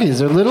goddamn cookies.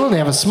 They're little and they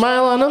have a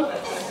smile on them.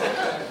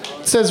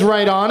 It says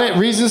right on it,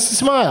 reasons to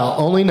smile.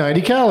 Only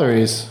 90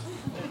 calories.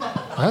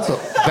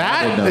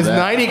 That is that.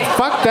 90.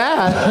 Fuck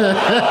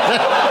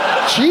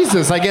that.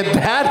 Jesus, I get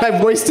that.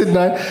 I've wasted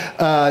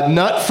 9.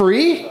 Nut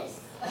free.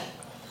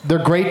 They're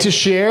great to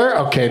share.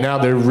 Okay, now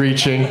they're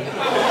reaching.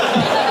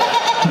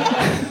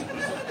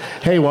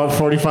 Hey, want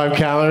 45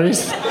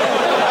 calories?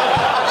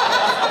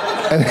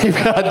 And they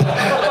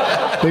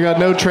got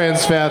no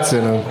trans fats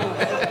in them.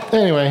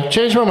 Anyway,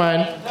 changed my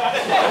mind.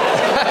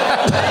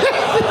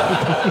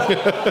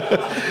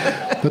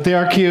 But they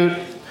are cute.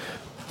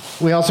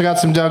 We also got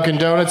some Dunkin'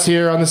 Donuts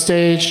here on the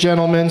stage,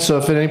 gentlemen. So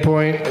if at any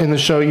point in the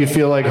show you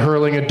feel like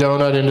hurling a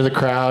donut into the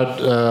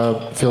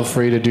crowd, feel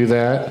free to do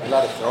that. You're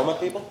allowed to throw them at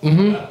people?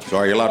 Mm-hmm. So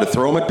are you allowed to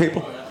throw them at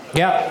people?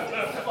 Yeah.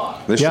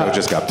 This show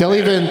just got... They'll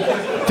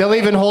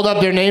even hold up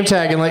their name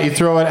tag and let you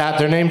throw it at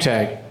their name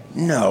tag.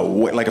 No,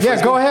 like a Yeah,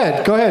 frisbee?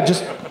 go ahead.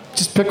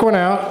 Just pick one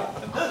out.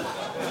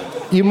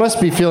 You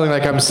must be feeling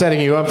like I'm setting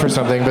you up for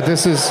something, but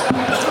this is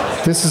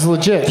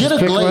legit. Get a Just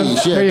pick one.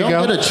 glaze, yeah. There you Don't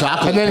go. get a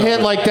chocolate and then hit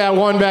cover. like that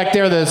one back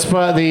there, the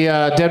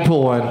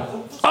Deadpool one.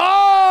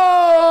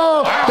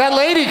 Oh! That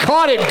lady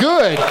caught it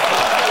good.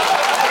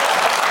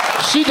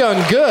 She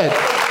done good.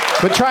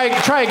 But try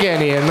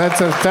again, Ian.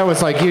 That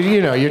was like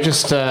you're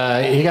just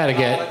you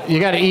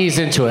gotta ease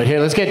into it. Here,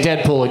 let's get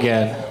Deadpool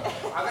again.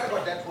 I gotta go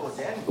Deadpool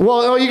again.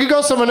 Well, you could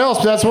go someone else,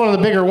 but that's one of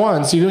the bigger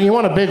ones. You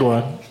want a big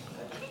one.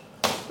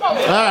 All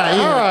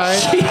right.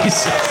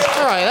 Jesus.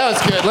 All right, that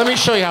was good. Let me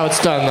show you how it's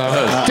done, though.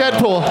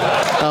 Deadpool.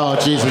 Oh,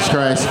 Jesus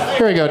Christ.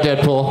 Here we go,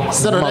 Deadpool.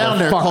 Settle down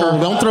there, Motherfucker. Cole.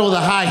 Don't throw the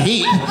high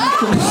heat.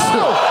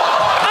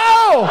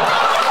 Oh!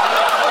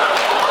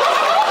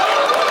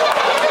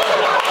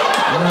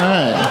 All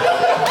right.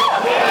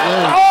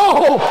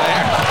 Oh!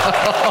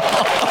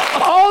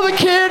 All the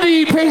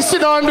candy he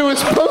pasted onto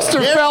his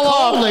poster fell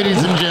off.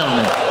 ladies and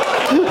gentlemen.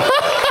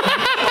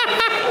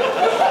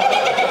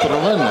 Put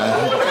them in there.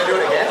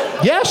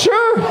 Yeah,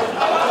 sure.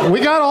 We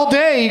got all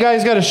day. You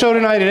guys got a show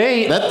tonight at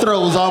 8. That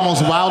throw was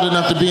almost wild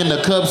enough to be in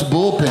the Cubs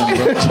bullpen,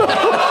 bro.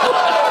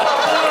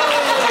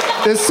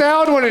 The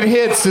sound when it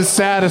hits is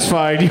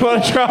satisfying. You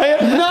want to try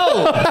it?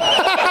 No.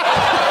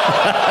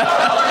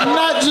 I'm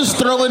not just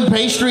throwing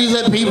pastries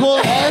at people.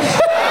 What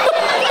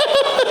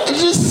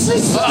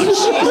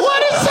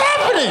is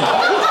happening?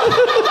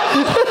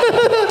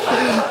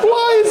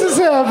 Why is this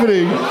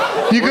happening?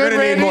 You We're good, gonna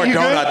Randy? need more You good?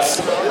 donuts.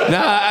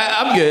 Nah,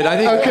 I'm good. I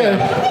think. Okay.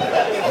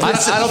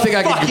 I don't think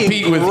I can fucking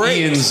compete with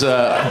great. Ian's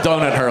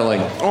donut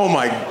hurling. Oh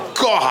my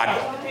God.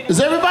 Is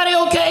everybody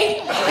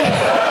okay?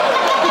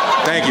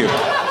 Thank you.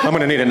 I'm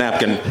gonna need a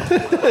napkin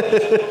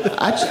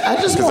I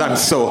just because want I'm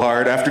so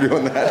hard after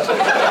doing that.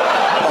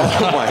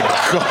 Oh my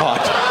God.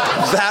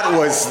 That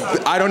was.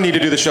 I don't need to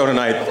do the show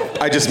tonight.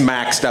 I just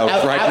maxed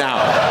out right now.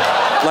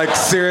 Like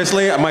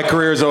seriously, my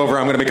career's over.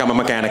 I'm gonna become a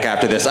mechanic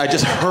after this. I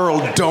just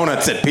hurled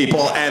donuts at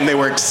people and they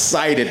were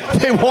excited.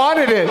 They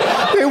wanted it.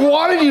 They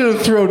wanted you to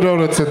throw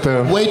donuts at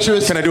them.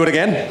 waitress. Can I do it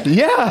again?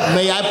 Yeah.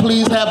 May I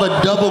please have a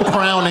double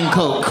crown and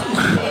Coke?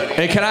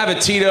 Hey, can I have a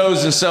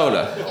Tito's and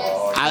soda?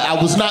 I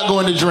was not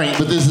going to drink,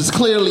 but this is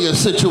clearly a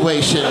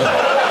situation.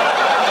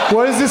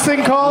 What is this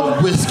thing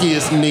called? Whiskey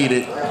is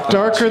needed.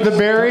 Darker the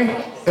berry?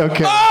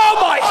 Okay. Oh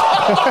my!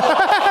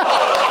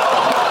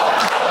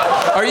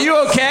 Are you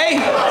okay?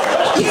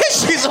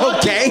 She's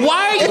okay.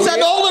 Why? It's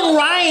an Olin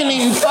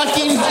Ryan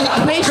fucking.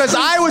 Because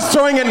I was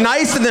throwing it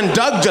nice, and then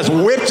Doug just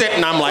whipped it,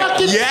 and I'm like,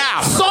 Fucking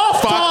yeah,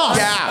 soft fuck toss.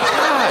 yeah.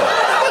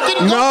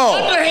 Fucking No.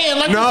 underhand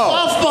like No.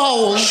 a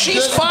softball.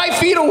 She's 5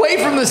 feet away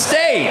from the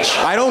stage.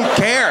 I don't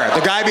care.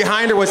 The guy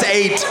behind her was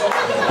 8.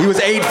 He was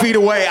 8 feet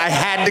away. I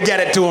had to get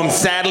it to him.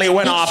 Sadly, it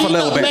went off a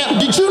little bit. Ma'am,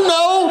 did you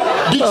know,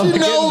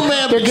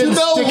 ma'am, they're did you getting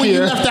know when you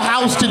stickier. left the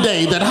house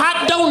today that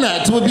hot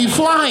donuts would be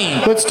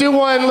flying? Let's do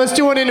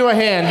one into a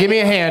hand. Give me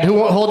a hand.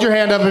 Hold your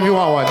hand up if you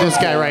want one. This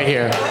guy right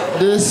here.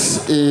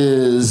 This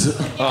is.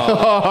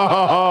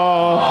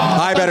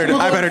 I better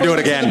do it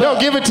again. No,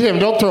 give it to him.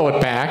 Don't throw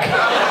it back.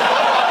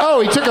 Oh,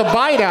 he took a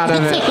bite out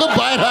of it. Take a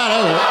bite out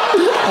of it.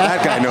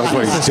 That guy knows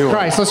what he's doing.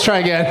 Christ, let's try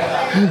again.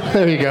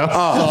 There you go.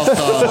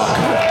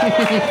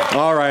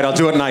 All right, I'll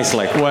do it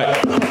nicely.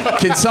 What?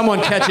 Can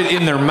someone catch it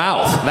in their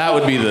mouth? That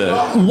would be the.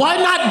 Why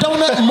not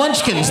donut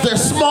munchkins? They're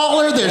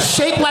smaller. They're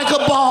shaped like a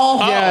ball.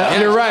 Yeah,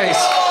 you're right.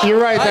 You're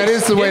right. That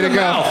is the way to In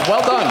go. mouth.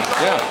 Well done.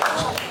 Yeah.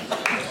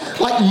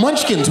 Like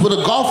munchkins with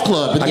a golf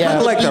club. And Yeah.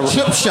 like the-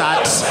 chip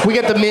shots. We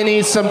get the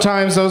minis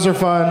sometimes. Those are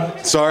fun.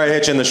 Sorry, I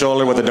hit you in the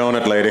shoulder with a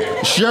donut, lady.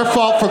 It's your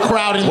fault for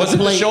crowding Was the it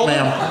the plate, shoulder?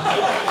 ma'am.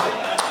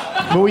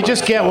 But we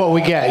just get what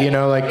we get,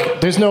 like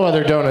there's no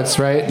other donuts,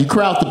 right? You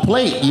crowd the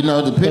plate,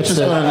 the picture's That's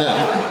it. going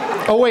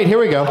to. Oh, wait, here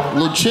we go.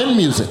 Little chin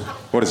music.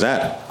 What is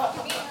that?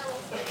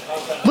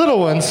 Little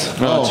ones.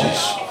 Oh,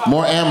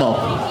 more ammo.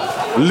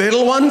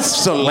 Little ones?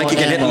 So like you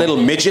can hit ammo. little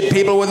midget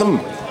people with them?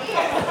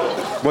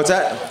 What's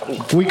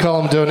that? We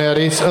call them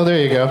donutties. Oh, there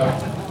you go.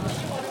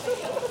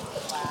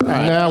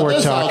 Now we're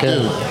This I'll talking.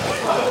 do.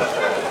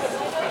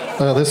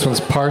 Oh, this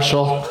one's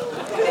partial.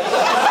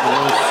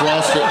 Little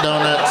frosted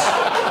donuts.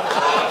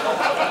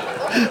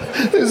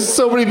 There's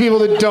so many people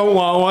that don't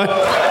want one.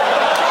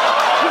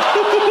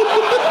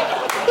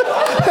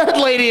 That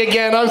lady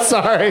again, I'm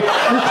sorry.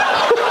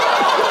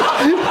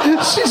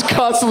 She's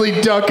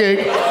constantly ducking.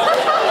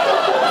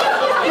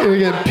 You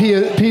get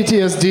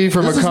PTSD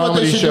from This a is what they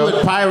comedy should show. do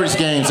at Pirates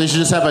games. They should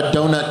just have a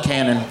donut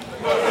cannon.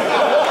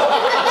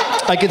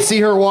 I could see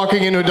her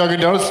walking into a Dunkin'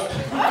 Donuts.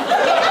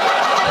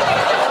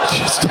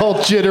 Just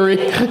all jittery.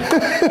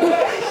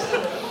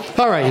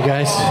 All right, you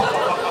guys.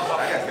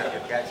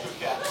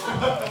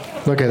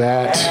 Look at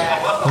that.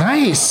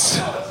 Nice.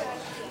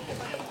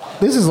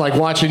 This is like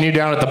watching you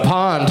down at the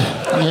pond.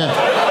 Yeah.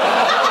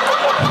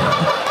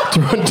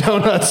 Throwing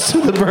donuts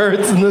to the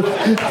birds and the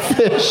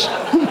fish.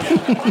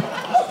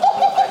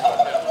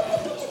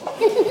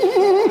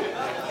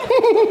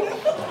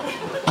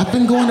 I've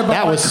been going about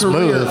That was my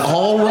career smooth.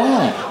 all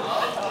wrong.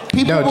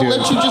 People No, will dude.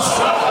 let you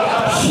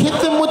just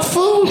hit them with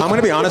food. I'm going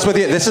to be honest with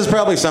you. This is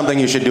probably something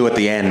you should do at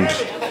the end.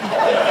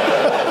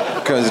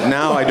 Because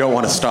now I don't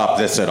want to stop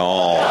this at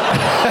all.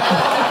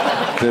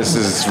 This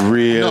is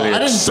really No, I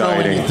didn't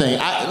exciting. throw anything.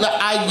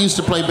 I used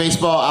to play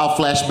baseball. I'll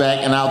flash back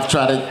and I'll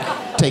try to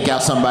take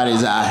out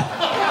somebody's eye.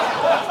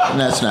 And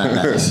that's not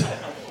nice.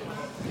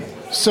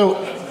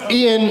 So,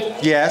 Ian,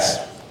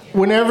 Yes.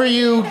 whenever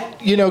you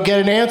get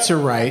an answer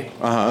right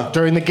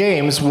during the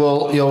games,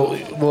 we'll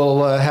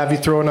have you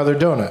throw another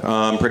donut.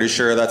 I'm pretty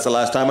sure that's the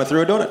last time I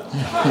threw a donut.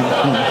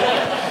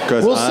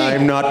 Because We'll see.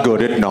 I'm not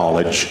good at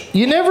knowledge.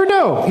 You never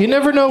know. You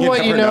never know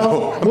what you never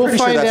know. I'm We'll pretty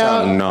find sure that's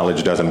out. how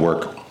knowledge doesn't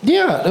work.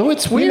 Yeah, oh,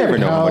 it's You weird. never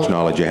know how much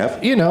knowledge you have.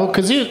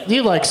 Because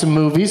you like some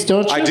movies,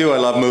 don't you? I do. I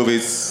love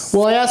movies.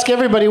 Well, I ask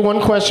everybody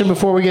one question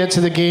before we get to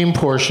the game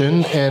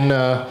portion, and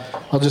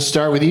I'll just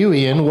start with you,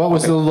 Ian. What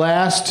was the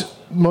last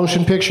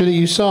motion picture that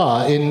you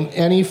saw in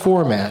any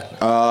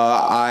format?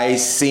 I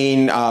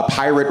seen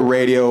Pirate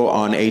Radio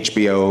on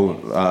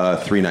HBO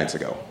 3 nights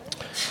ago.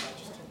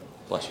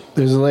 Bless you.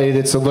 There's a lady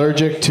that's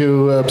allergic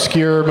to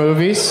obscure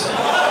movies.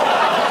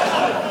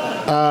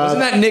 Wasn't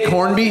that Nick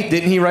Hornby?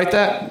 Didn't he write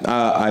that?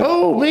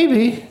 Oh,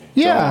 maybe.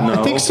 Yeah, Don't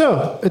know. I think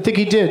so. I think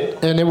he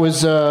did. And it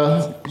was...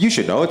 You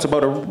should know. It's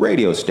about a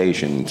radio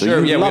station. So Sure,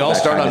 you yeah, we love all that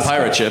start kind on of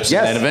pirate stuff. ships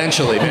Yes. and then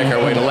eventually make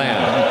our way to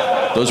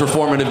land. Those were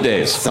formative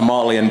days.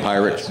 Somalian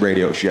pirate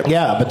radio ship.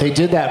 Yeah, but they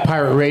did that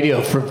pirate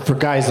radio for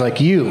guys like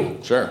you.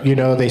 Sure.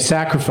 They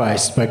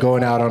sacrificed by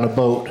going out on a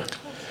boat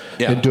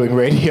Yeah. and doing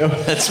radio.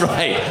 That's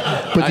right.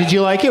 But did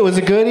you like it? Was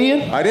it good,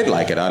 Ian? I did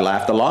like it. I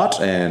laughed a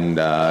lot, and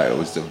it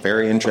was a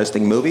very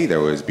interesting movie. There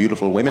was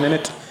beautiful women in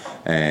it,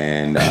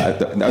 and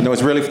there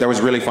was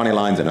really funny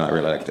lines in it. I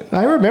really liked it.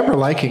 I remember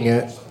liking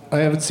it. I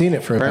haven't seen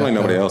it for Apparently, a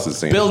bit, nobody though. else has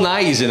seen Bill it.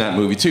 Nighy's in that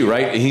movie too,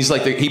 right? He's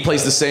like he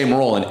plays the same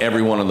role in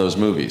every one of those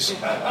movies.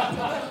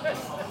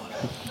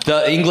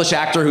 The English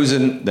actor who's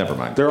in... Never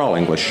mind. They're all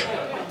English.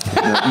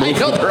 I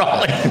know they're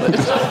all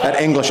English.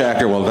 That English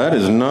actor, well, that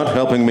is not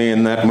helping me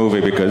in that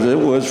movie because it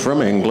was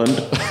from England.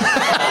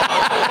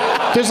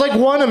 There's like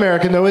one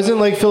American, though, isn't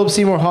like Philip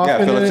Seymour Hoffman?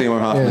 Yeah, Philip in it? Seymour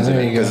Hoffman's Yeah, in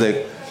there it you go.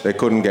 because they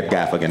couldn't get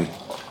Gaffigan.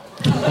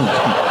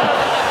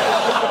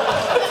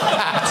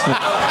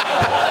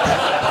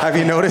 Have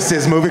you noticed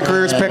his movie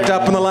career's picked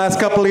up in the last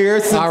couple of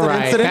years since All the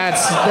right, incident?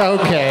 that's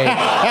okay.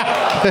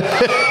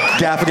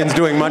 Gaffigan's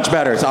doing much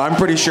better, so I'm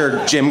pretty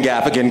sure Jim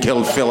Gaffigan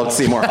killed Philip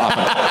Seymour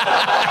Hoffman.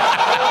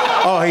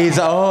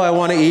 I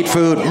want to eat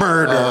food.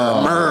 Murder.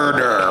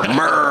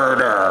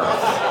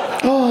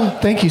 Oh,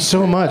 thank you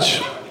so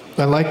much.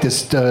 I like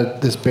this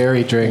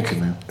berry drink.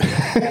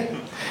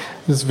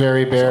 This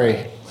very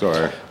berry.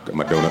 Sorry, got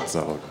my donut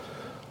salad.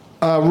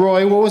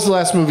 Roy, what was the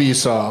last movie you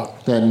saw?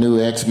 That new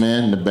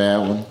X-Men, the bad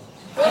one.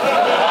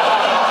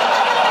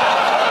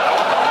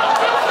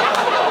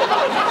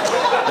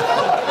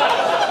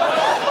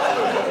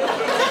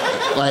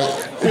 Like,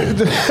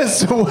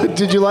 So, what,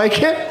 did you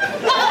like it?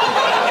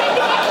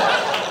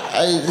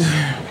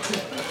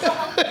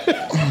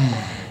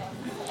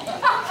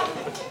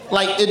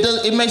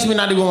 It makes me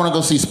not even want to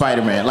go see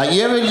Spider-Man. Like,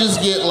 you ever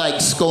just get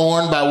like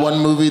scorned by one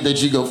movie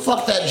that you go,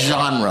 fuck that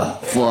genre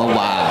for a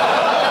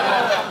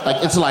while?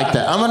 Like, it's like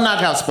that. I'm gonna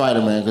knock out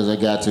Spider-Man because I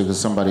got to, because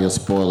somebody will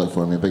spoil it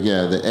for me. But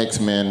yeah, the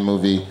X-Men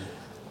movie,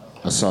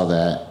 I saw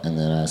that, and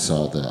then I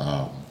saw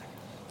the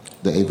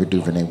Ava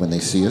DuVernay When They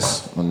See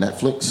Us on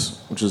Netflix,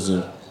 which is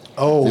a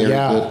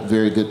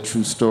very good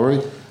true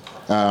story.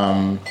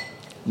 And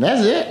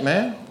that's it,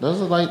 man. Those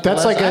are like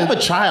I have a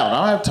child. I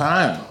don't have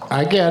time.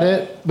 I get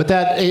it, but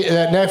that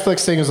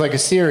Netflix thing is like a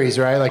series,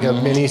 right? Like a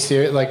mini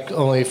series, like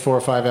only 4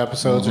 or 5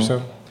 episodes or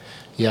something.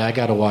 Yeah, I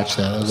got to watch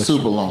that. It looks,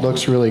 super long.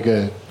 Looks really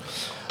good.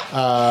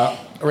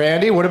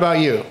 Randy, what about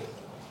you?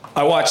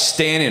 I watched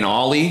Stan and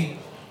Ollie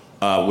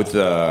with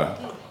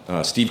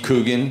Steve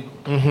Coogan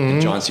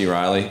and John C.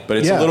 Reilly, but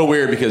it's a little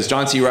weird because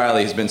John C.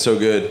 Reilly has been so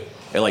good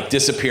at like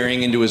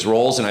disappearing into his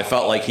roles, and I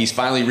felt like he's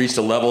finally reached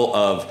a level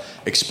of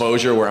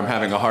exposure where I'm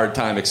having a hard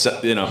time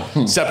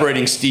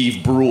separating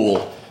Steve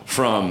Brule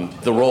from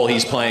the role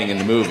he's playing in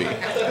the movie.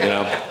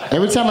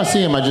 Every time I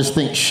see him, I just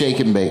think Shake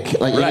and Bake.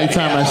 Like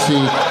anytime I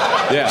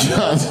see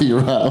John C.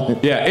 Reilly.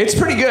 Yeah, it's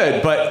pretty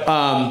good, but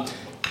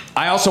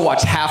I also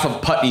watched half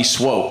of Putney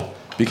Swope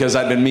because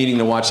I've been meaning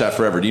to watch that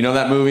forever. Do you know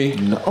that movie?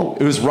 No.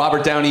 It was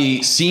Robert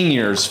Downey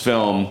Sr.'s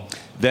film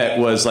that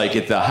was like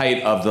at the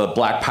height of the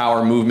Black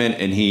Power movement,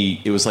 and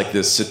it was like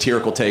this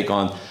satirical take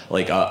on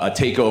like a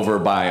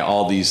takeover by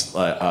all these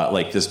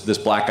like this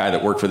black guy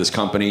that worked for this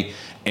company,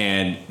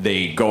 and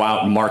they go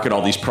out and market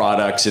all these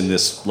products in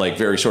this like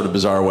very sort of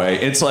bizarre way.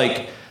 It's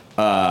like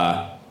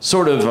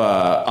sort of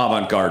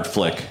avant-garde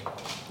flick.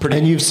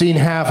 And you've seen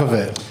half of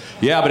it.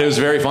 Yeah, but it was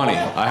very funny.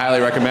 I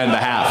highly recommend the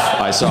half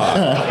I saw.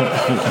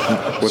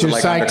 So you're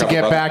psyched to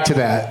get back to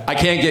that. I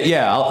can't get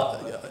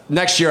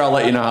next year I'll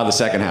let you know how the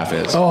second half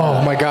is.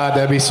 Oh my God,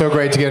 that'd be so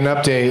great to get an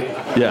update.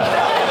 Yeah.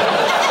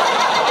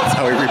 That's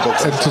how he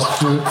rebooks it. Just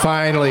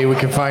finally we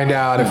can find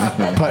out if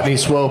Putney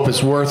Swope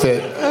is worth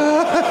it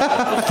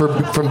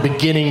from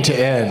beginning to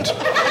end.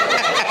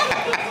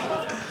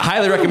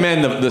 Highly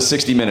recommend the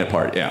 60-minute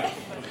part, yeah.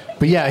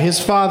 But yeah, his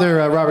father,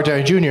 Robert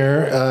Downey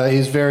Jr.,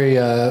 he's very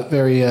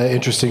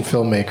interesting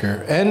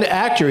filmmaker and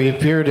actor. He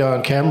appeared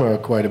on camera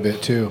quite a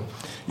bit too.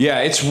 Yeah,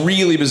 it's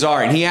really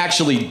bizarre. And he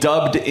actually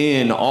dubbed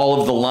in all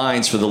of the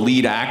lines for the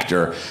lead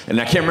actor.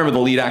 And I can't remember the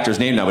lead actor's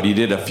name now, but he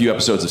did a few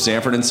episodes of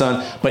Sanford and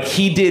Son. But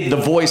he did the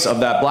voice of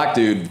that black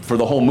dude for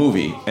the whole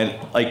movie. And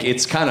like,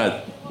 it's kind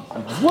of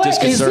What?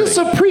 Is this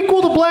a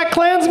prequel to Black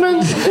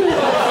Klansman?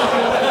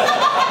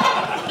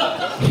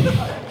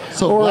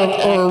 So or a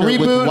reboot?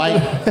 with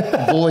white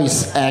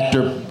voice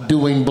actor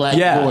doing black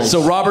voice.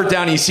 So Robert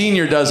Downey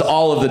Sr. does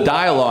all of the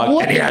dialogue,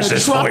 What and he in has the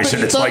this voice,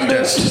 and it's like thunder?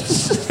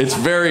 this. It's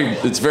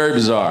very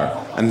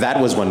bizarre. And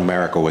that was when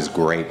America was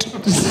great.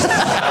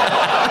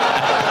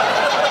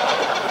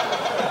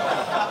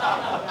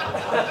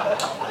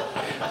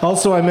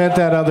 Also, I meant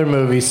that other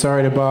movie.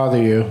 Sorry to bother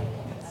you.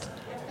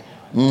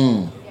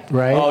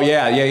 Right? Oh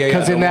yeah.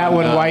 Because in that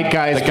one, white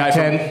guys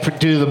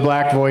do the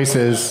black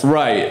voices.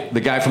 Right.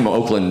 The guy from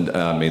Oakland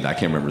made that. I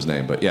can't remember his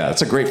name, but yeah,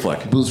 it's a great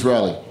flick. Bruce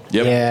Riley.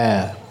 Yep.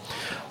 Yeah.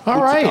 All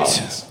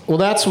right. Well,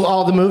 that's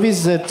all the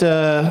movies that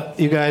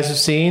you guys have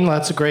seen.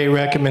 Lots of great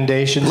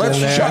recommendations Let's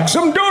in there. chuck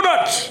some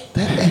donuts.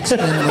 That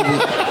X-Men movie.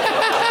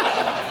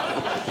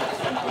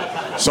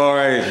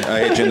 Sorry,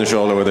 I hit you in the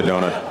shoulder with a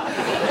donut.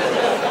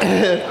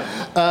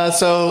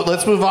 So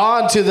let's move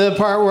on to the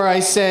part where I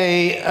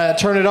say,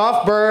 turn it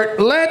off, Bert.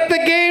 Let the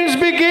games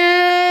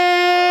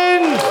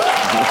begin!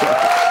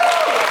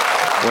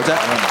 What's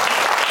that?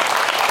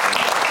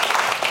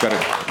 Got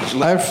it.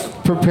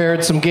 I've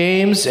prepared some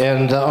games,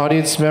 and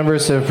audience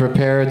members have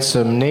prepared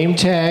some name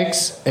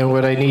tags. And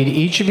what I need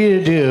each of you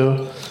to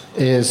do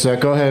is,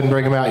 go ahead and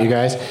bring them out, you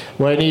guys.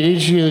 What I need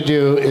each of you to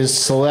do is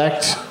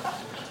select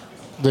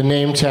the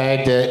name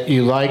tag that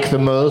you like the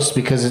most,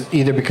 because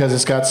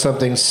it's got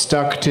something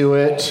stuck to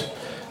it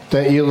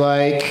that you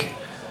like.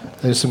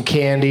 There's some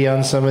candy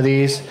on some of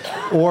these,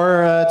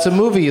 or it's a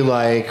movie you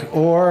like,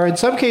 or in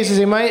some cases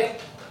they might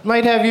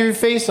might have your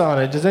face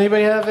on it. Does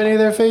anybody have any of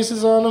their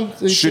faces on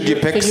them? Should you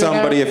pick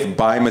somebody if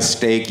by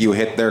mistake you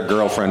hit their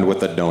girlfriend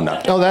with a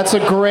donut? Oh, that's a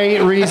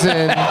great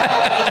reason.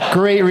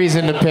 Great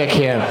reason to pick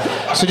him.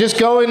 So just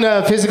go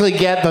and physically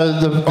get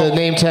the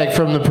name tag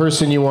from the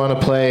person you want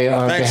to play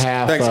on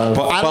behalf of.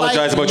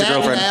 Apologize about your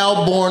girlfriend.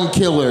 Natural-born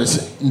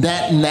killers.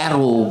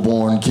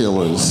 Natural-born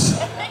killers.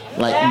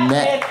 Like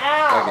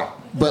Okay.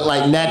 But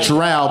like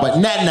natural, but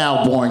not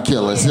now-born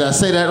killers. Did I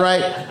say that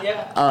right?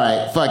 Yep. All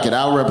right, fuck it.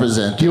 I'll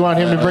represent. Do you want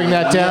him to bring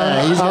that down?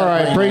 Yeah, he's all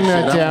gotta right, bring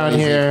that shit. down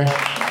here.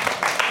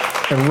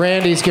 And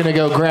Randy's going to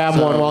go grab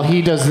one while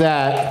he does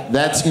that.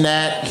 That's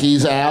Nat.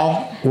 He's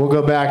Al. We'll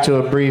go back to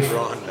a brief.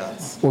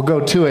 We'll go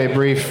to a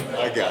brief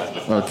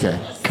Okay.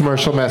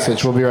 commercial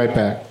message. We'll be right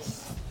back.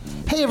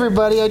 Hey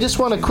everybody, I just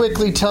want to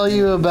quickly tell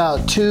you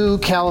about 2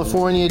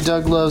 California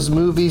Doug Loves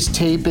Movies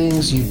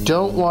tapings you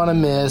don't want to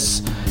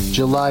miss.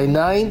 July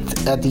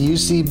 9th at the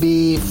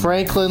UCB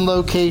Franklin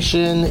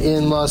location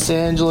in Los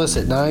Angeles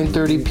at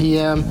 9:30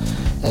 p.m.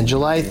 and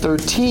July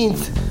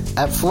 13th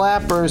at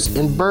Flappers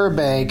in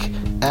Burbank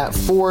at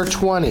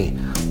 4:20.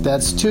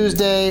 That's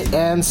Tuesday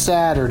and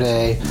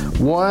Saturday.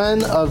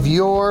 One of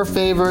your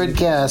favorite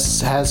guests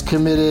has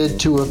committed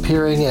to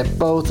appearing at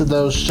both of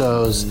those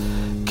shows.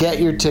 Get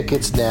your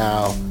tickets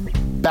now.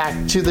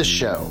 Back to the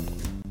show.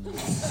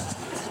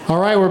 All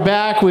right, we're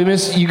back.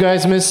 You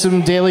guys missed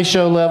some Daily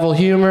Show level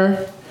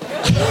humor.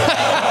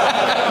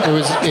 It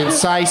was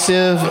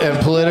incisive and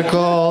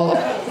political.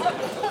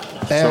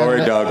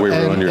 Sorry, Doug, we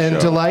ruined your show. And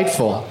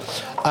delightful.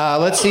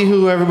 Let's see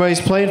who everybody's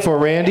playing for.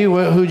 Randy,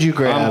 who'd you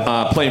grab?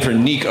 I'm playing for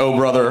Nico,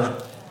 brother.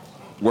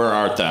 Where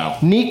art thou?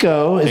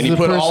 Nico is the And he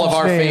put all of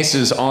our person's name.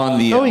 faces on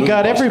the. Oh, he movie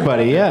got poster.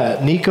 everybody.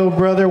 Yeah, Nico,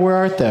 brother, where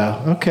art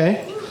thou?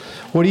 Okay.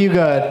 What do you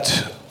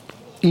got,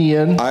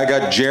 Ian? I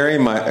got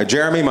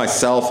Jeremy,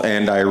 myself,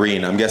 and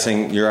Irene. I'm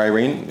guessing you're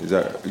Irene? Is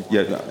that,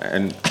 yeah,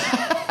 and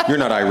you're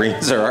not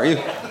Irene, sir, are you?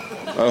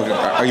 Oh,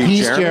 are you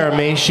He's Jeremy?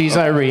 Jeremy. She's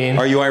Irene.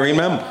 Are you Irene,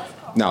 ma'am?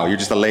 No, you're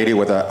just a lady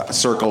with a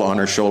circle on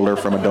her shoulder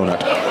from a donut.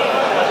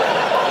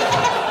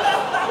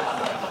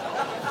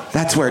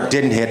 That's where it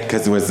didn't hit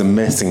because it was the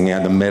missing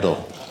in the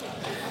middle.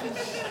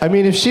 I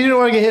mean, if she didn't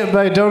want to get hit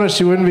by a donut,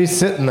 she wouldn't be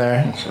sitting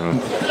there.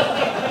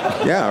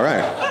 Yeah,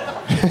 right.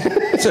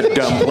 It's a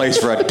dumb place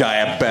for a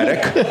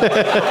diabetic.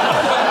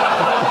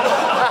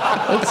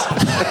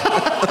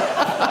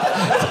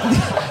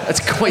 That's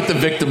quite the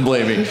victim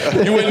blaming.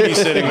 You wouldn't be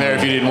sitting there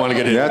if you didn't want to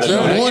get hit. That's with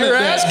a right. donut. You're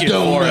asking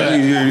for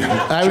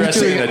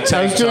it.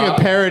 I was doing a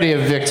parody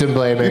of victim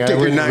blaming. You take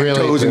your 9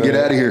 toes and get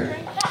out of here.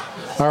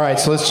 All right,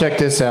 so let's check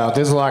this out.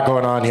 There's a lot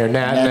going on here.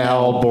 Nat and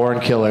Al, Born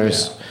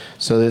Killers.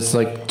 So it's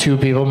like 2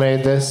 people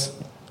made this.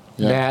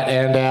 Yeah. Nat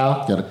and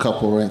Al. Got a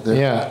couple right there.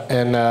 Yeah,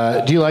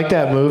 and do you like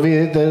that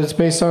movie that it's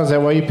based on? Is that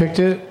why you picked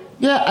it?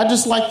 Yeah, I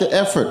just like the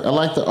effort. I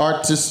like the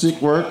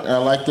artistic work. I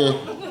like the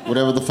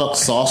whatever the fuck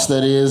sauce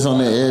that is on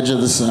the edge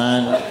of the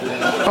sign.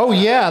 Oh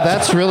yeah,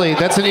 that's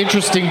an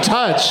interesting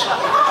touch.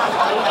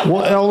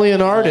 Well, only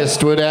an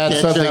artist would add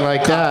Ketchup, something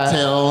like that.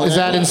 cocktail. Is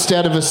that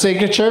instead of a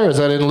signature? Is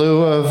that in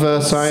lieu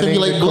of signing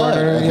Simulate the blood,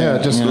 corner? I think, Yeah,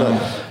 just you know.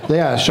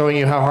 yeah, showing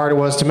you how hard it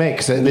was to make.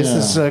 'Cause this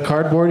is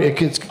cardboard. It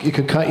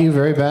could cut you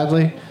very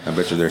badly. I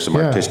bet you there's some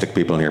artistic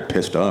people in here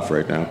pissed off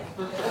right now.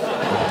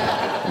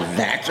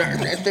 That's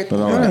artistic.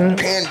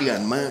 Candy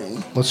on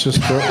mine. Let's just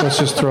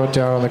throw it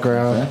down on the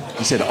ground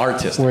He said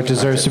artist. where it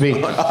deserves to be.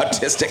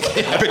 Autistic.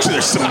 I bet you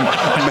there's some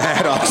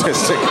mad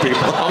autistic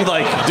people. I'm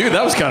like, dude,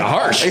 that was kind of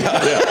harsh.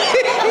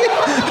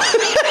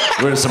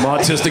 There's some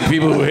autistic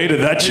people who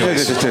hated that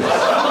choice.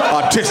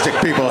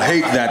 Autistic people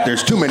hate that.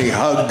 There's too many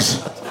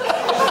hugs.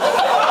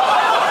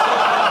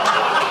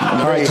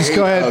 All right, just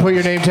go ahead and put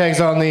your name tags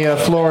on the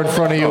floor in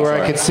front of you where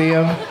I can see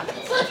them.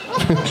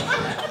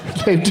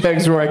 Name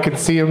tags where I can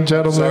see them,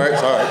 gentlemen.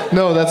 Sorry.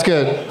 No, that's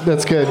good.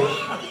 That's good.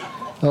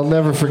 I'll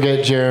never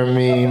forget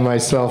Jeremy,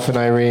 myself, and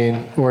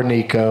Irene, or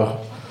Nico,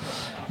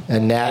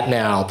 and Nat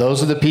now.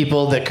 Those are the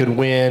people that could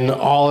win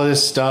all of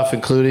this stuff,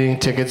 including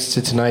tickets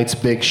to tonight's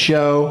big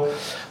show.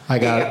 I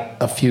got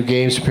a few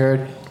games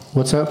prepared.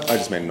 What's up? I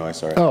just made a noise,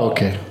 sorry. Oh,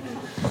 okay.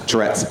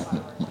 Tourette's.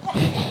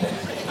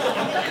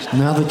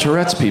 Now the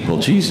Tourette's people,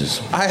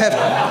 Jesus. I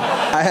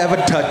have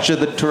a touch of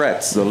the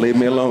Tourette's, so leave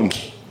me alone.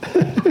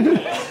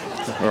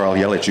 Or I'll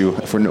yell at you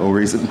for no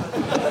reason.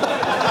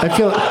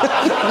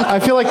 I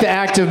feel like the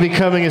act of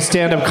becoming a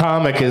stand-up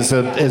comic is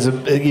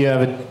you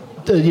have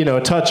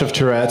a touch of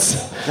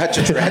Tourette's. Touch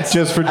of Tourette's.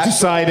 Just for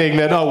deciding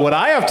that what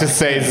I have to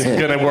say is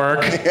going to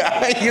work.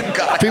 You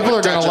got People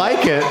are going to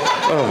like it.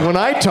 When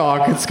I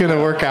talk, it's going to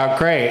work out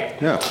great.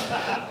 Yeah.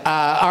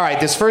 All right,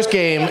 this first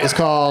game is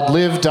called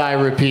Live, Die,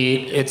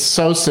 Repeat. It's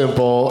so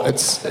simple.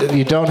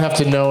 You don't have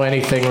to know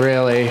anything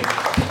really.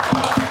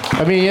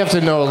 I mean, you have to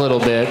know a little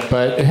bit,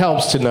 but it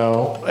helps to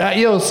know.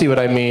 You'll see what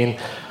I mean.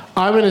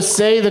 I'm going to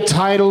say the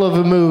title of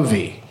a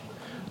movie.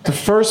 The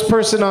first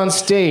person on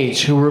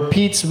stage who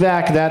repeats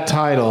back that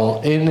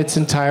title in its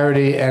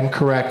entirety and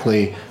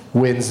correctly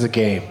wins the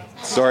game.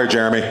 Sorry,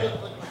 Jeremy.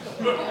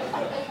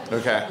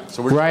 Okay.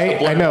 So we're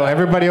Right? I know.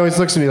 Everybody always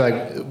looks at me like,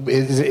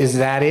 is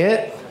that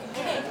it?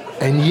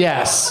 And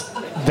yes,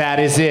 That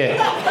is it.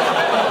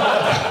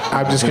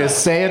 I'm just going to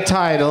say a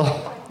title.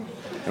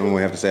 And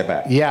we have to say it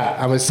back. Yeah,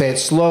 I'm going to say it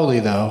slowly,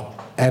 though.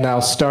 And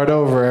I'll start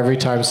over every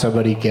time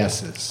somebody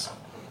guesses.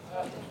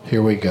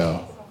 Here we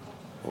go.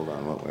 Hold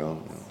on, what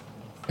will?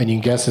 And you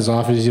can guess as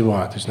often as you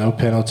want. There's no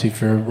penalty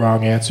for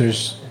wrong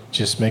answers.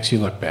 Just makes you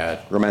look bad.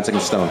 Romancing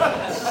the Stone.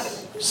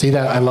 See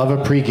that? I love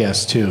a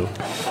pre-guess, too.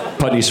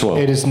 Putney Swope.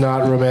 It is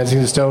not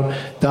Romancing the Stone.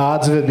 The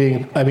odds of it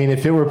being... I mean,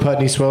 if it were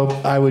Putney Swope,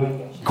 I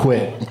would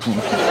quit.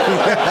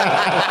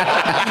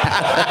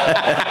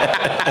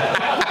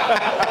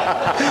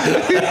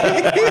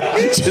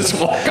 Just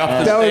walk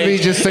off. That would be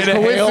just a in a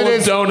hail of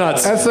coincidence.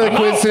 donuts. That's a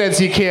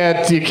coincidence you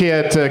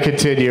can't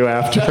continue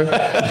after.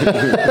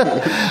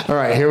 All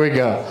right, here we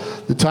go.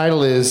 The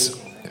title is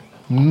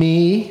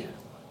Me,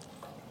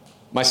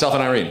 Myself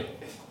and Irene.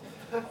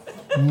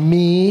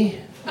 Me,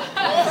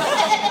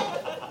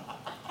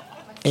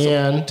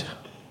 and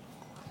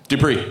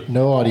Dupree.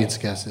 no audience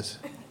guesses.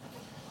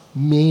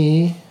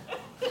 Me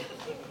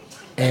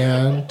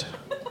and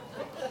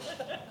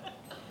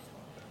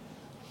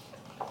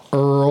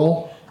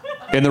Earl.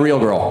 And the real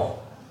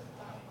girl.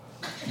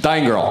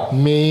 Dying girl.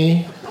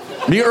 Me.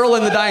 Me, Earl,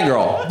 and the dying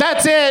girl.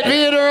 That's it.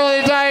 Me and Earl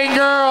and the dying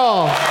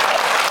girl.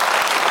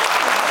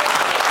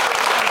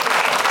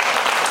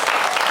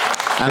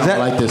 I don't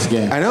like this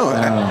game. I know.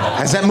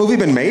 Has that movie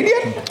been made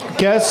yet?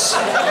 Guess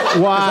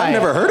why? I've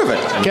never heard of it.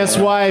 Guess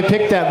why I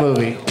picked that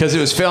movie? Because it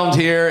was filmed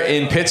here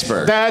in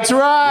Pittsburgh. That's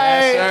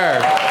right.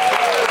 Yes,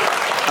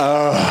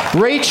 sir.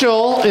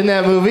 Rachel in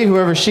that movie,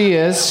 whoever she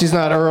is, she's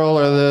not Earl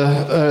or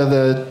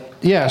the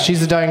yeah, she's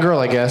the dying girl,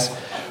 I guess.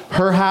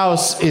 Her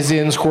house is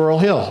in Squirrel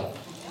Hill.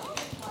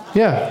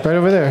 Yeah, right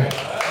over there.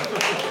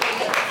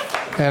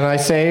 And I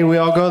say we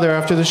all go there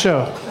after the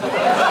show.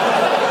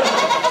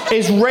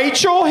 Is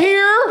Rachel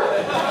here?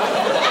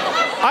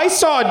 I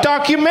saw a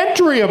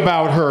documentary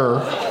about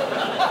her.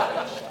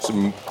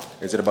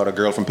 Is it about a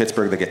girl from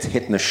Pittsburgh that gets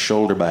hit in the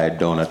shoulder by a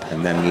donut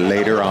and then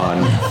later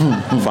on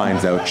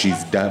finds out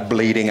she's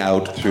bleeding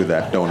out through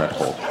that donut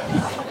hole?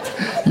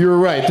 You were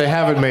right. They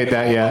haven't made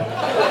that yet.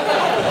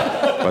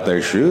 But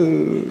they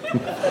should.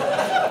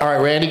 All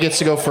right, Randy gets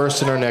to go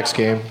first in our next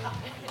game.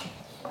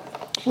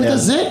 Wait,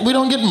 that's it? We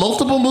don't get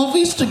multiple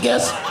movies to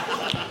guess?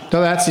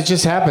 No, it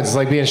just happens. It's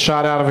like being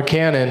shot out of a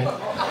cannon.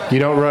 You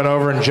don't run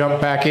over and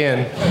jump back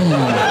in.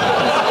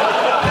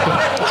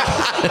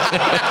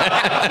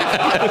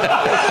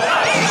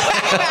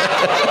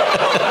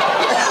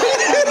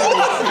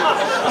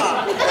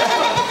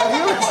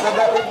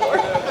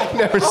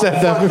 Never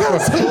said that before.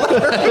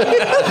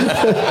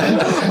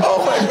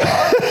 Oh my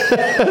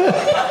God.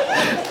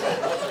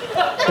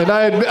 And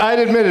I'd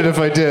admit it if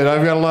I did.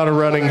 I've got a lot of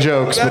running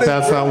jokes, but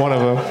that's not one of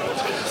them.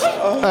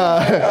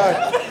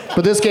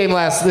 But each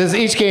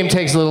game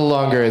takes a little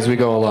longer as we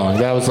go along.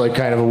 That was like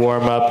kind of a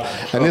warm up.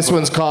 And this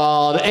one's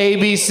called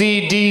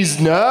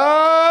ABCD's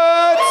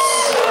Nuts.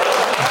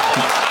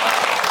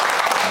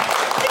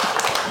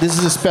 This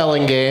is a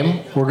spelling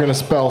game. We're going to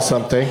spell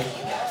something.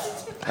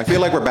 I feel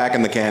like we're back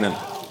in the canon.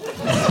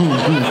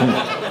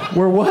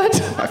 We're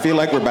what? I feel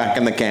like we're back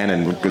in the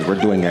canon because we're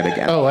doing it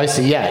again. Oh, I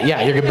see.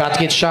 Yeah, you're about to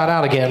get shot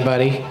out again,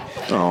 buddy.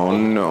 Oh,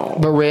 no.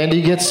 But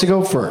Randy gets to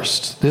go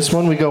first. This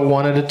one we go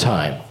one at a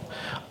time.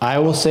 I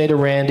will say to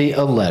Randy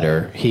a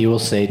letter. He will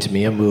say to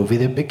me a movie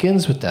that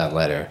begins with that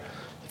letter.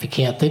 If he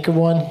can't think of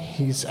one,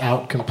 he's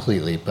out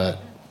completely. But,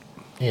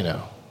 there's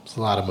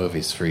a lot of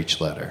movies for each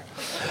letter.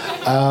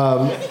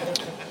 But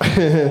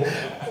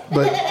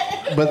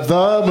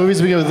the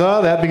movies begin with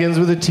that begins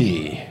with a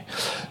T.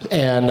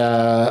 And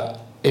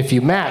if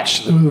you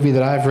match the movie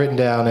that I've written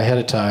down ahead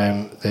of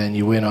time, then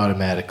you win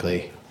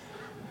automatically.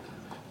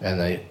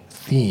 And a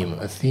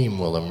theme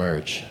will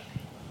emerge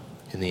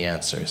in the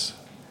answers.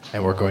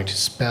 And we're going to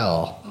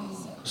spell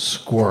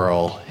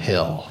Squirrel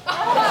Hill.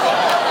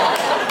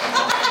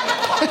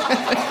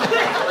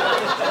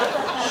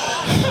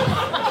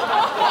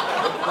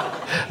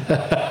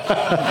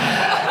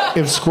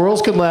 If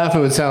squirrels could laugh, it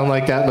would sound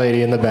like that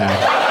lady in the back.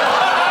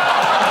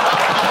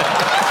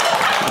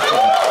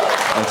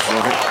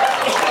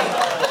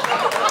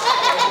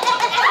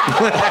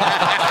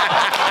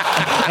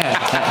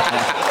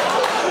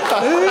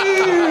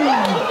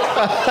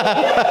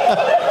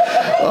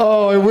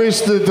 Oh, I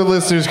wish that the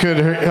listeners could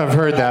have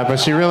heard that, but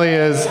she really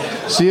is.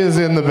 She is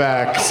in the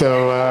back,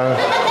 so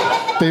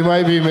they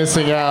might be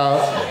missing out.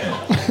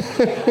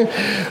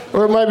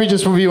 Or it might be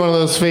just be one of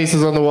those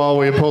faces on the wall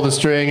where you pull the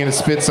string and it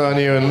spits on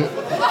you and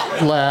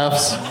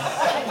laughs.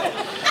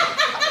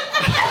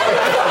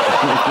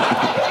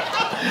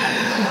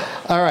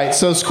 All right,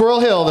 so Squirrel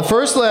Hill. The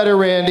first letter,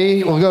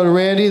 Randy. We'll go to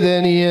Randy,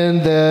 then Ian,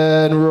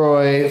 then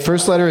Roy.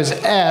 First letter is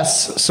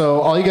S, so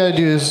all you got to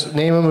do is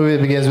name a movie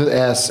that begins with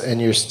S, and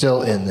you're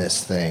still in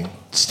this thing.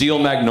 Steel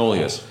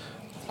Magnolias.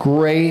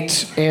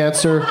 Great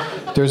answer.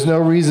 There's no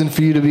reason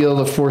for you to be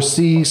able to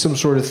foresee some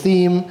sort of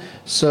theme,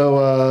 so,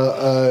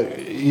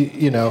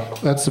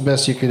 that's the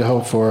best you could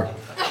hope for.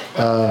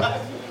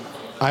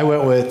 I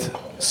went with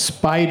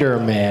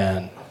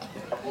Spider-Man.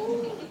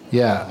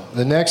 Yeah.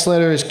 The next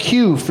letter is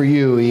Q for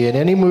you, Ian.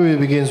 Any movie that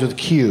begins with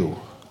Q.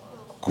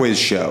 Quiz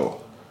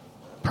show.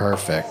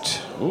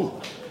 Perfect. Ooh.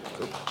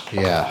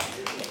 Yeah.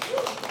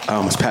 I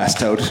almost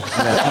passed out.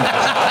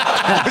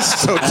 I was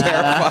so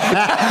terrified.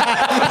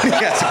 He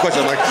asked a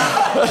question, I'm like,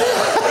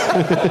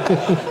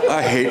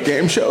 I hate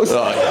game shows.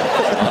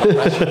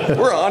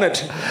 We're on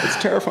it. It's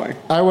terrifying.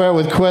 I went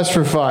with Quest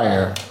for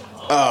Fire.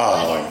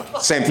 Oh,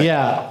 same thing.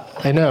 Yeah,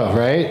 I know,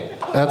 right?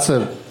 That's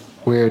a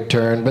weird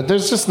turn, but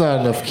there's just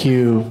not enough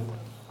Q.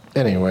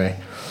 Anyway,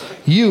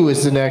 U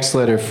is the next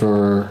letter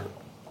for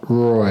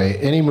Roy.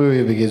 Any movie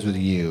that begins with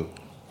U.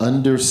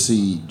 Under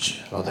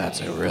Siege. Oh, that's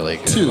a really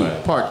good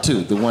one. Part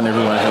 2, the one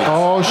everyone hates.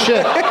 Oh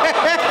shit!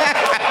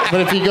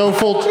 But if you go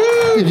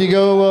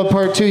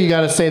part 2, you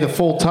got to say the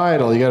full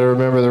title. You got to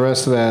remember the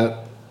rest of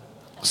that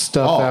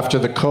stuff after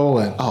the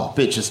colon. Oh,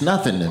 bitch, it's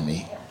nothing to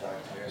me.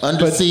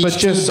 Under Siege but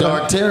just 2,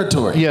 Dark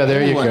Territory. Yeah,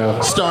 there you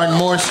go. Starring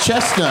Morris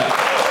Chestnut.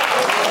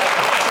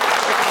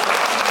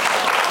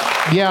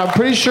 Yeah, I'm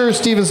pretty sure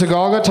Steven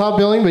Seagal got top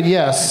billing, but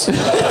yes.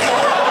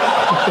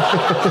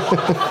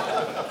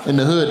 In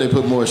the hood, they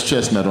put Morris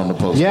Chestnut on the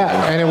poster.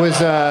 Yeah, and it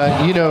was,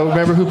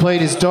 remember who played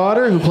his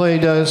daughter? Who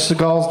played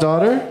Seagal's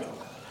daughter?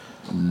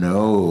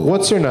 No.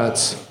 What's her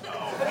nuts?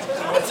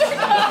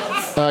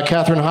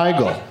 Katherine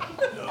Heigl.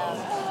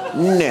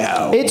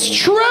 No. It's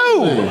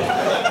true!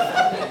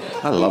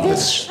 I love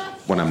this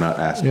when I'm not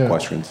asked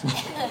questions.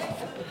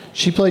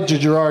 She played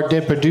Gerard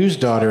Depardieu's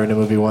daughter in a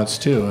movie once,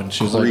 too, and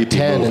she was like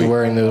 10 and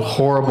wearing the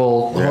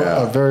horrible,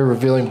 very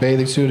revealing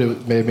bathing suit.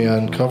 It made me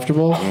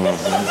uncomfortable.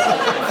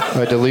 I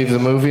had to leave the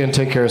movie and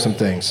take care of some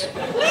things.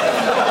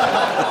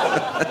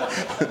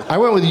 I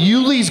went with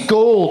Yuli's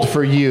Gold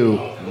for you.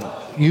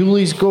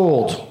 Yuli's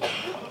Gold.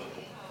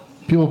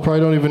 People probably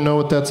don't even know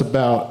what that's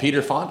about.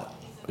 Peter Fonda.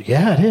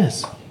 Yeah, it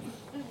is.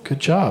 Good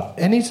job.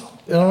 And he's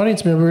an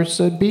audience member,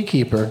 said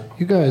beekeeper.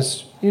 You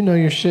guys, you know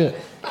your shit.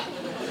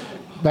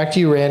 Back to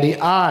you, Randy.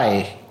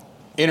 I.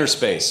 Inner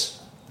Space.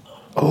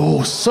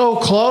 Oh, so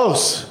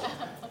close.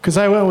 Because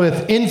I went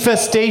with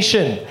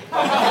Infestation.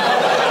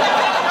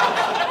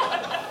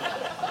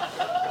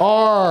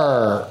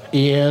 R.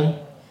 Ian.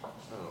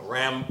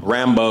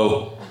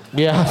 Rambo.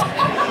 Yeah.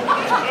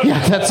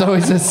 Yeah, that's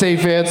always a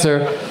safe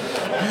answer.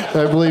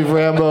 I believe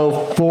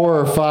Rambo 4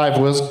 or 5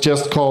 was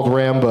just called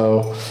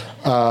Rambo.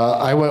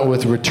 I went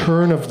with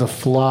Return of the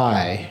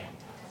Fly.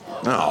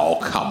 Oh,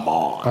 come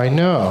on. I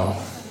know.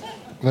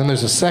 Then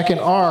there's a second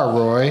R,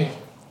 Roy.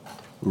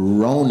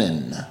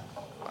 Ronin.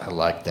 I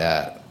like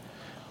that.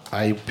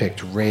 I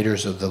picked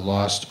Raiders of the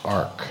Lost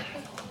Ark.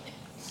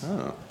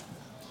 Oh.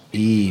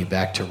 E,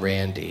 back to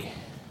Randy.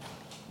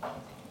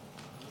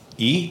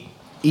 E?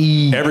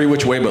 E. Every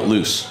Which Way But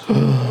Loose.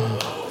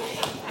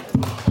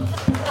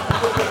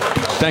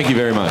 Thank you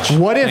very much.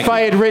 What if I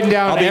had written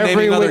down I'll be every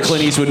naming other which...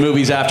 Clint Eastwood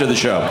movies after the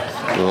show.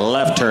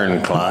 Left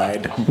turn,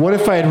 Clyde. What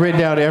if I had written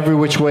down Every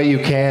Which Way You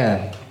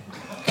Can?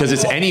 Because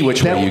it's any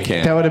which way you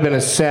can. That would have been a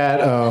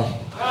sad...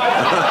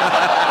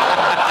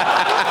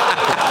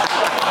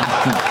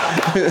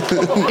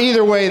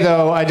 Either way,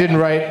 though, I didn't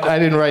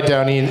write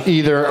down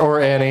either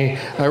or any.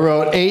 I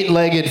wrote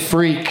Eight-Legged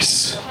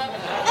Freaks.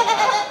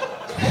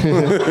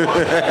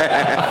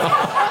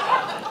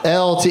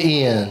 L to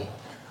Ian.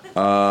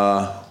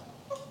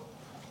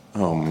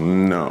 Oh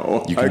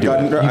no! You can do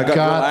it. I got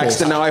got relaxed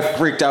this. and now I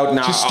freaked out.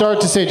 Now Just start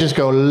to say, just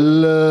go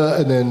L,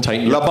 and then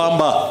Tighten La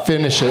Bamba.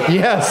 finish it.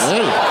 Yes.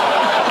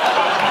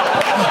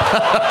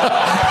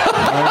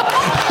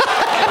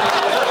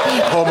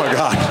 Oh my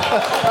God!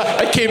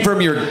 That came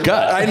from your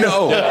gut. I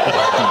know.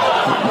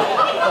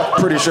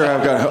 Pretty sure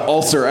I've got an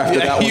ulcer after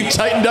that one. You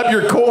tightened up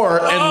your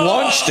core and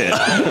launched it.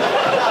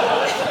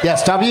 Yeah,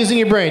 stop using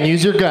your brain.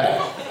 Use your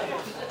gut.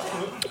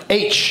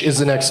 H is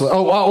the next one.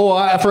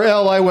 For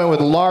L, I went with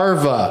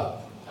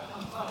larva.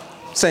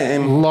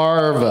 Same.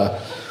 Larva.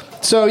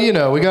 So,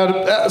 we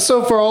got...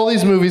 so far, all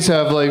these movies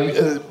have,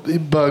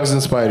 bugs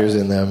and spiders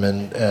in them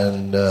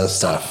and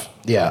stuff.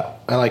 Yeah,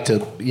 I like to,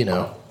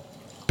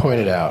 point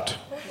it out.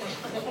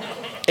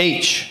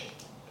 H.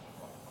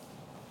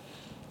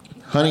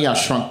 Honey, I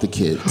Shrunk the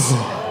Kids.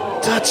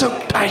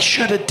 I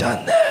should have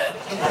done that.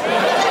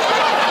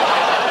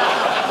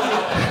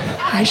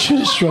 I should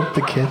have shrunk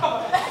the kid.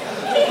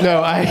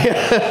 No,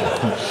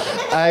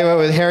 I went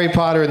with Harry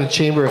Potter and the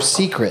Chamber of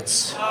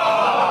Secrets.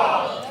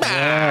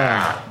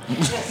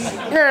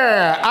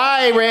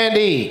 I,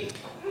 Randy.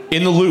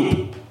 In the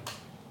Loop.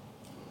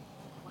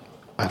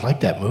 I like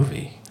that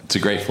movie. It's a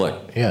great flick.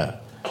 Yeah.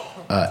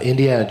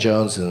 Indiana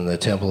Jones and the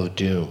Temple of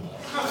Doom.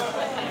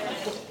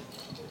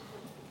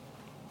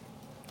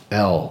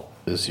 L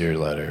is your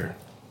letter.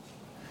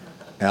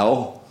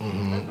 L.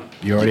 Mm-hmm.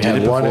 You already did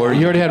had it one. before,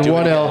 You already had do it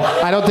one L.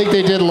 again. I don't think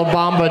they did La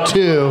Bamba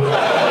 2.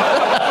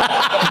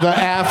 The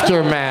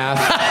aftermath.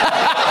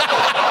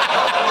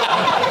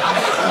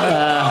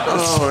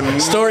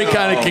 Story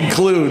kind of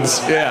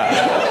concludes. Yeah.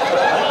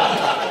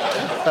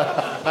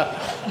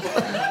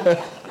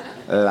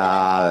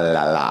 La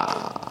la la.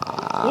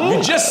 la.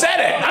 You just said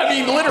it. I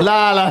mean, literally.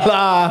 La la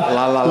la.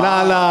 La la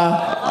La la.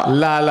 la.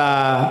 La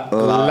la.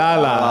 La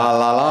la.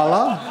 La la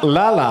la.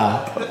 La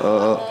la.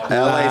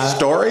 L.A.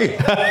 Story?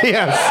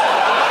 Yes.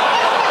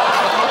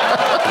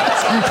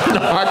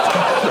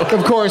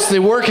 Of course, the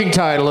working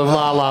title of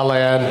La La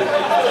Land,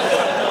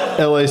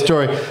 L.A.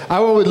 Story. I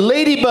went with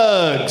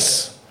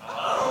Ladybugs.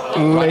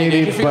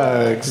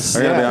 Ladybugs.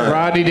 Yeah,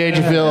 Rodney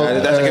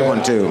Dangerfield. That's a good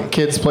one, too.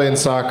 Kids playing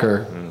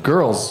soccer.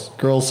 Girls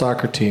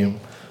soccer team.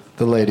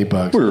 The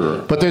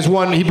Ladybugs. But there's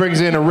one, he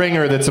brings in a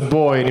ringer that's a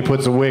boy and he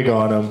puts a wig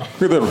on him.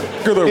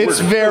 It's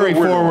very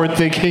forward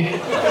thinking.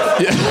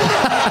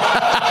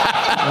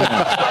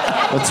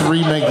 Let's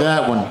remake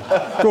that one.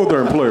 Go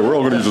there and play. We're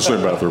all going to use the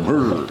same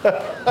bathroom.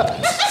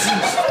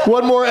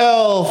 One more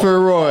L for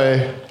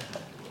Roy.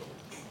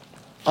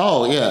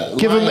 Oh, yeah.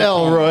 Give him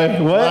L,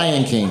 Roy. What?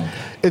 Lion King.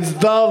 It's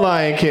The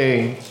Lion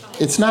King.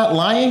 It's not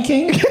Lion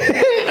King?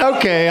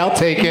 Okay, I'll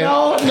take it.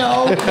 No,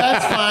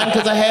 that's fine,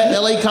 because I had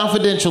L.A.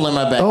 Confidential in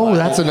my back. Oh,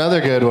 that's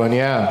another good one,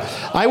 yeah.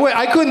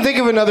 I couldn't think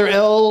of another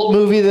L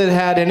movie that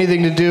had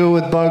anything to do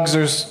with bugs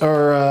or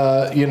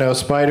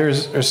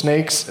spiders or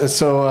snakes,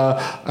 so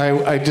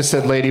I just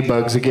said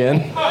Ladybugs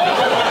again.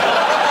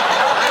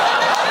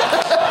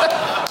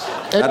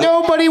 And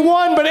nobody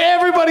won, but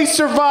everybody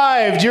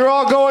survived. You're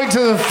all going to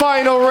the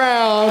final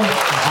round.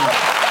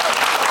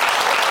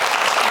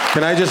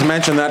 Can I just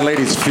mention that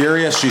lady's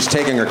furious? She's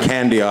taking her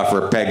candy off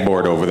her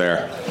pegboard over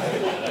there.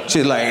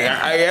 She's like,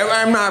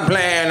 I'm not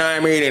playing,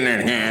 I'm eating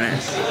it.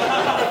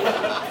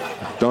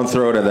 Don't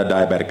throw it at that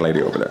diabetic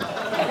lady over there.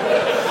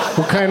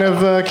 What kind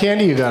of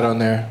candy you got on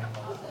there?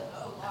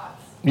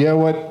 Yeah,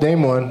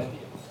 name one.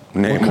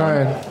 Name what one.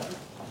 kind?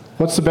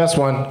 What's the best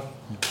one?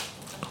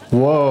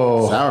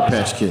 Whoa. Sour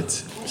Patch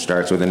Kids.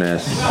 Starts with an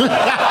S.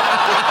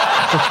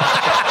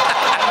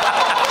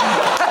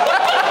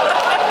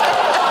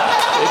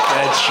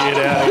 Shit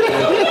out of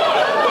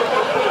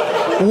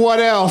here. What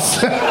else?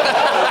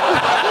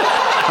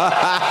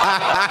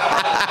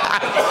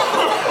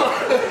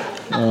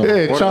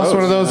 Hey, toss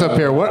one of those up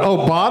here. What?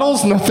 Oh,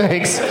 bottles? No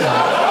thanks.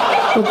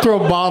 Don't throw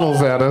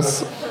bottles at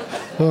us.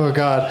 Oh,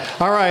 God.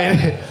 All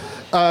right.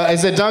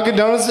 Is the Dunkin'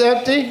 Donuts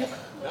empty?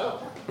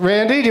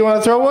 Randy, do you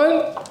want to throw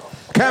one?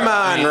 Come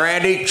on,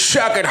 Randy.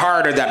 Chuck it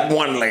harder, that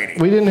one lady.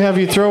 We didn't have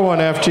you throw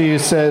one after you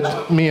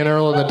said me and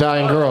Earl and the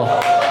Dying Girl.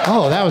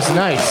 Oh, that was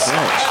nice.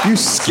 You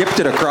skipped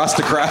it across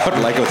the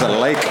crowd like it was a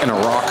lake and a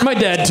rock. My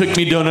dad took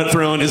me donut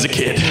throwing as a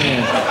kid.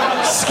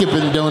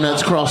 Skipping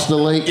donuts across the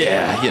lake.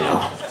 Yeah, you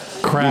know.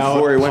 Crowd,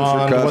 Before he went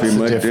pond, for coffee, what's the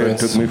my dad difference?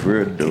 took me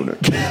for a donut.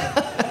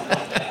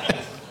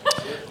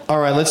 All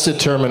right, let's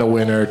determine a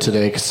winner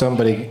today because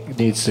somebody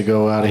needs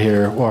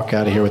to walk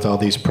out of here with all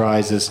these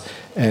prizes.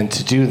 And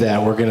to do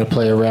that, we're going to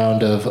play a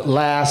round of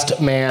Last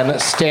Man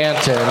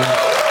Stanton.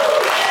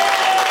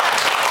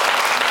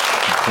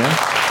 Okay.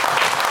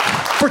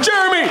 For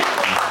Jeremy!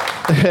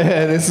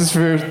 This is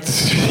for,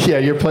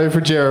 you're playing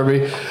for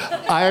Jeremy.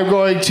 I am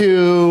going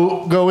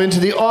to go into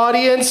the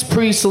audience.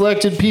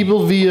 Pre-selected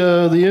people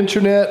via the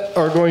internet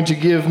are going to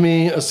give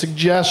me a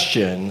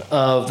suggestion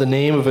of the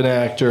name of an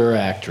actor or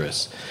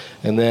actress.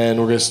 And then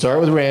we're going to start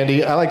with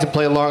Randy. I like to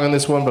play along on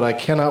this one, but I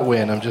cannot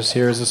win. I'm just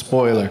here as a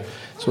spoiler.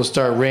 So we'll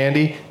start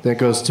Randy, then it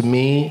goes to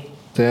me,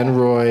 then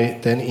Roy,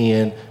 then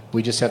Ian.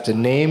 We just have to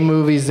name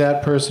movies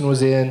that person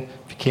was in.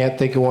 If you can't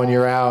think of one,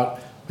 you're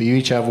out. But you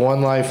each have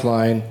one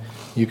lifeline.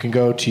 You can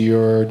go to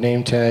your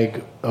name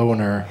tag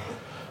owner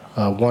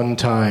one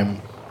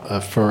time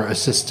for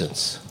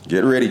assistance.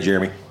 Get ready,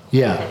 Jeremy.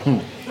 Yeah.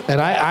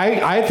 And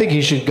I think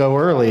you should go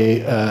early.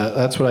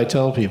 That's what I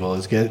tell people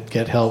is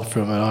get help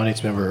from an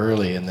audience member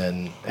early and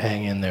then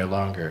hang in there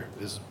longer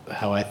is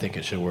how I think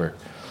it should work.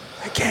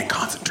 I can't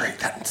concentrate.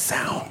 That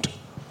sound.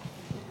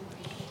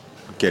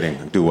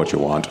 Kidding. Do what you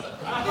want.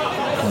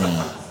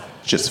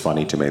 It's just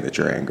funny to me that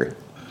you're angry.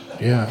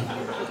 Yeah.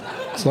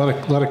 It's a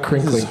lot of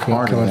crinkling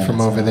coming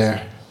from over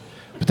there.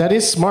 But that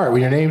is smart.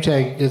 When your name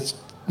tag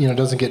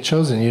doesn't get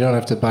chosen, you don't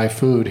have to buy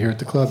food here at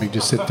the club. You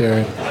just sit there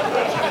and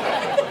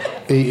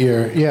eat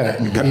your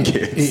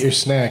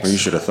snacks. Well, you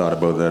should have thought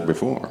about that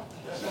before.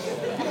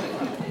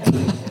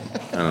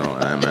 I don't know.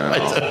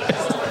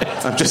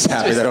 I'm just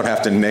happy that I don't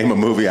have to name a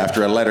movie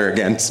after a letter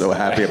again. So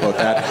happy about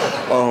that.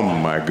 Oh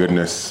my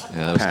goodness.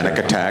 Yeah, Panic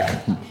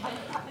attack.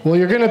 Well,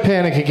 you're going to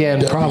panic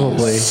again,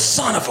 probably.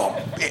 Son of a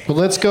bitch. But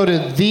let's go to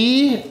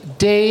the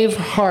Dave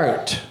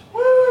Hart.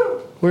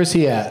 Where's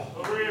he at?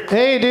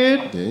 Hey,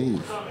 dude. Dave.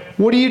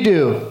 What do you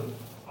do?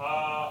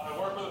 I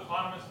work with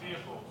autonomous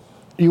vehicles.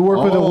 You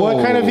work with a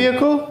what kind of Oh.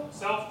 vehicle?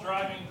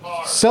 Self-driving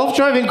cars.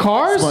 Self-driving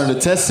cars? One of the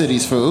test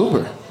cities for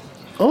Uber.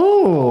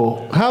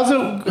 Oh, how's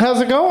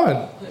it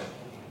going?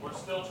 We're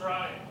still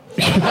trying.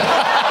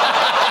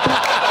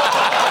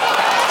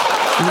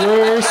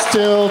 We're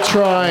still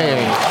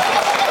trying.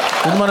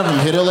 Didn't one of them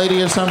hit a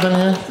lady or something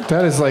here?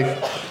 That is like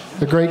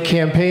a great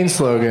campaign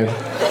slogan.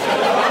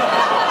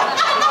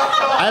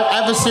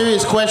 I have a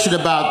serious question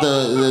about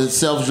the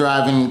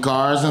self-driving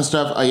cars and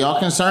stuff. Are y'all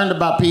concerned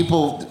about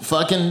people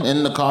fucking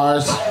in the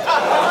cars?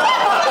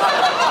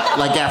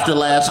 Like after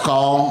last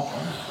call?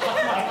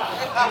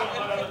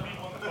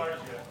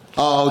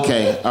 Oh,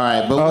 okay. All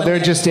right. But Oh, they're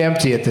just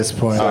empty at this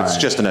point. So it's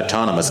just an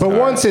autonomous But car.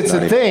 once it's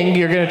not a even- thing,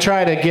 you're going to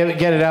try to get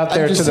it out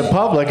there to just the saying.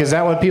 public. Is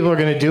that what people are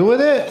going to do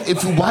with it?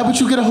 why would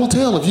you get a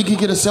hotel if you could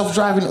get a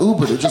self-driving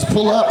Uber to just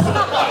pull up?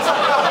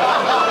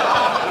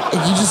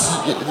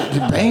 And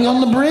you bang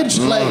on the bridge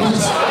like.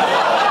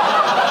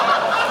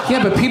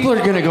 Yeah, but people are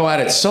going to go at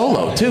it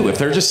solo too. If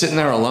they're just sitting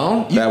there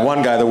alone. That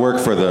one guy that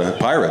worked for the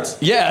Pirates,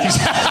 Yeah,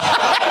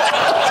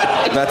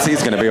 exactly. he's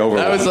going to be over.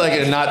 That was like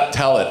a not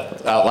tell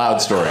it out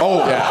loud story. Oh,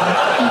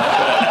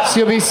 yeah. So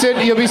you'll be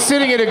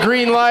sitting at a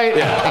green light.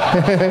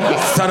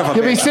 son of a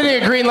You'll be bitch. sitting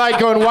at a green light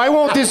going, why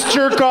won't this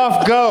jerk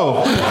off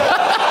go?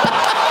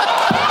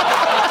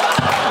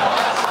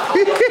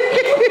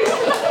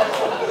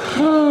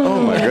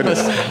 Oh my goodness.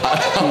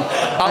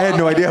 I had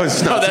no idea I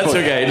was No, not that's supposed-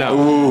 okay. No,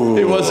 Ooh.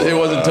 it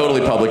wasn't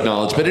totally public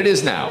knowledge, but it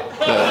is now.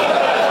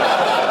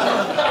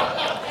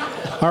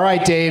 All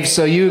right, Dave,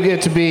 so you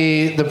get to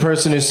be the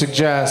person who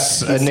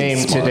suggests a name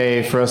smart.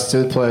 today for us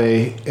to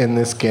play in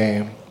this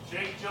game.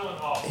 Jake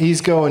Gyllenhaal.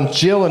 He's going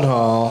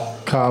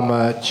Gyllenhaal,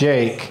 comma,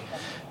 Jake.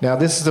 Now,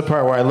 this is the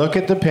part where I look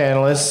at the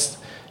panelists.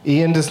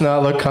 Ian does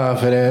not look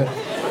confident.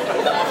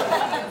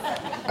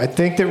 I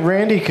think that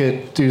Randy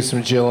could do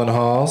some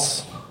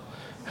Gyllenhaals.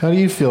 How do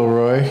you feel,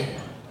 Roy?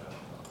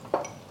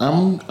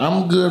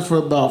 I'm good for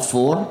about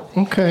 4.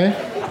 Okay.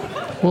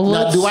 Well,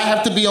 Now, let's... do I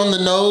have to be on the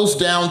nose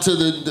down to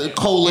the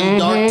colon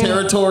dark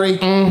territory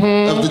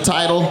of the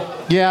title?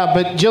 Yeah,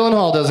 but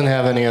Gyllenhaal doesn't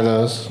have any of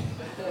those.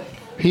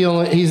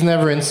 He's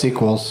never in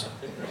sequels.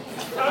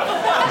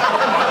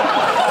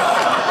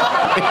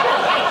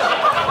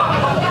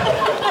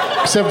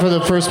 Except for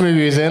the first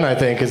movie he's in, I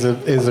think, is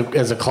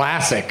a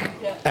classic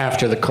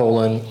after the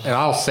colon, and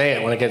I'll say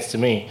it when it gets to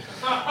me.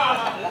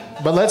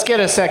 But let's get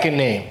a second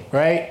name,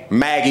 right?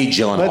 Maggie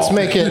Gyllenhaal. Let's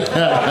make it.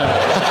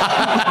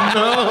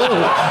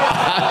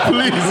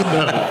 Please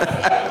no.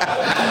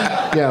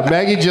 Yeah,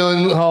 Maggie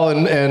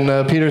Gyllenhaal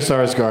and Peter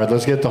Sarsgaard.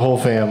 Let's get the whole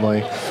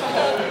family.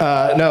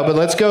 No, but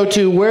let's go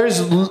to,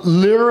 where's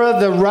Lyra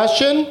the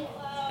Russian?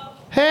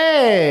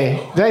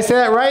 Hey, did I say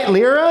that right?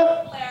 Lyra?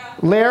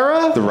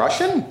 Lara? The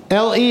Russian?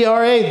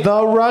 Lera,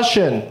 the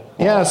Russian.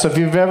 Yeah, so if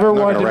you've ever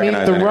not wanted to gonna meet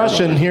recognize the any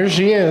Russian, Russian. here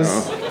she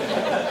is.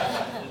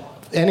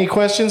 Any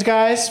questions,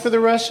 guys, for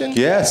the Russian?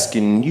 Yes,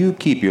 can you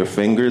keep your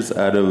fingers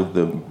out of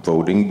the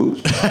voting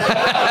booth?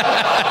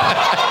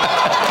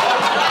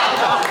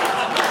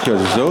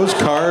 Because those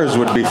cars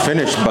would be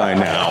finished by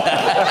now.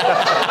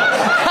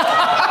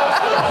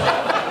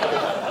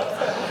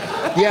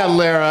 Yeah,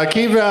 Lara,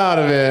 keep out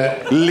of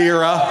it.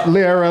 Lyra,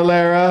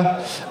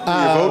 Lara. who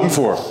are you voting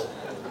for?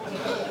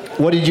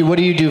 What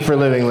do you do for a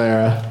living,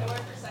 Lara? I work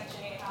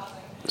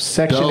for Section 8 housing.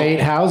 Section Dope. 8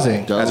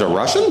 housing. Dope. As a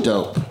Russian?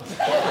 Dope.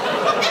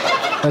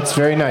 That's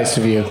very nice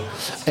of you.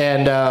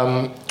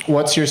 And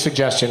what's your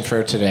suggestion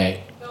for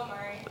today? Bill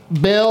Murray.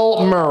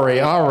 Bill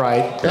Murray. All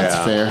right. That's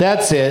Yeah. fair.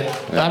 That's it.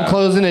 I'm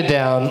closing it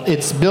down.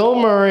 It's Bill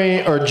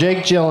Murray or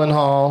Jake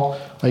Gyllenhaal.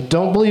 I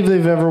don't believe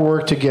they've ever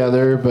worked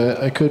together,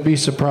 but I could be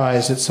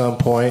surprised at some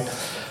point.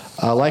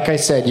 Like I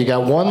said, you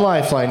got one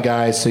lifeline,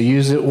 guys, so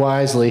use it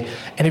wisely.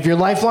 And if your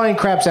lifeline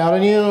craps out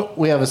on you,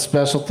 we have a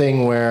special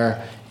thing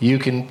where you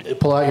can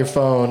pull out your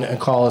phone and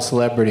call a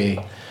celebrity.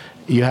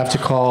 You have to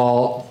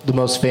call the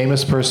most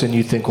famous person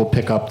you think will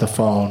pick up the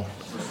phone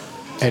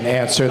and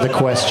answer the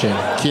question.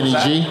 Kenny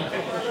G.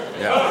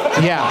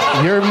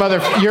 Yeah,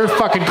 you're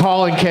fucking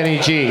calling Kenny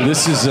G.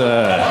 This is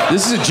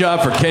a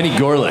job for Kenny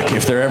Gorlick,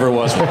 if there ever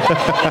was one.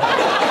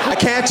 I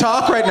can't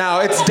talk right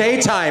now. It's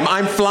daytime.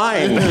 I'm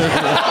flying.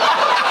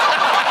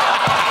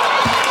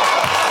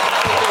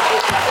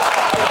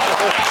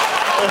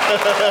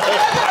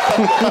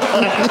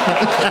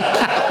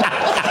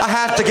 I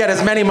have to get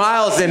as many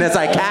miles in as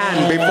I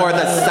can before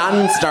the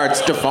sun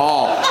starts to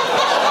fall.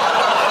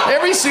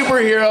 Every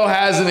superhero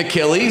has an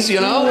Achilles, you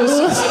know?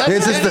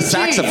 This is the Kenny G's.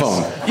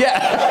 saxophone.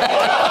 Yeah.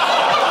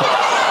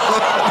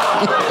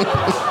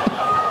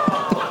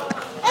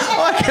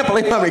 Oh, I can't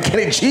believe how many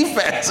Kenny G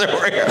fans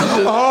are here.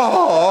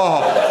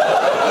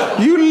 Oh,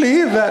 you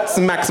leave that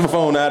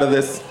saxophone out of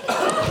this.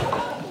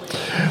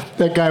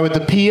 That guy with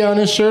the P on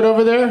his shirt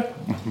over there?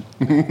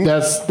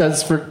 That's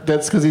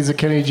because he's a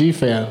Kenny G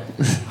fan.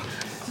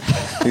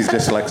 He's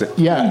dyslexic.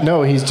 Yeah,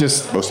 no, he's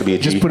just Supposed to be a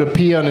G. just put a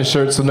P on his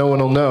shirt so no one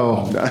will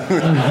know.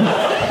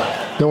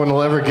 No one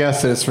will ever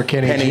guess that it's for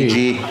Kenny, Kenny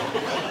G.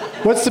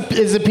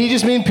 Is the P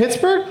just mean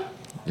Pittsburgh?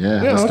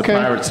 Yeah, Yeah, that's okay. the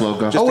Pirates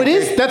logo. Oh, it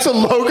is? That's a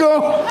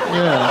logo?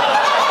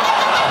 Yeah.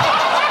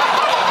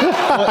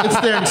 Well, it's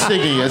their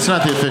insignia. It's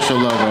not the official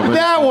logo. But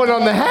That one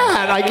on the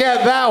hat. I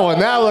get that one.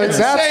 It's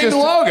the That's same just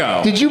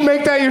logo. Did you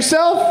make that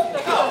yourself?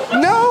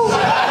 No.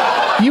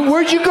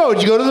 Where'd you go?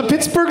 Did you go to the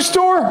Pittsburgh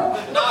store?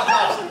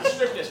 Knockoffs in the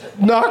strip district.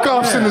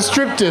 Knockoffs in the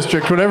strip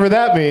district, whatever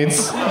that means.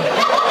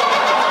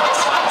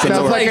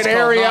 Sounds like an place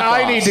area called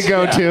I need to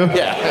go to.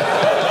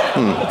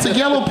 Yeah. it's a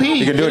yellow pea.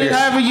 You can do Get it it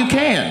however you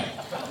can.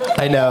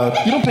 I know.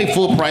 You don't pay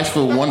full price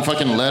for one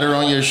fucking letter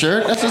on your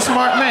shirt. That's a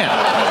smart man.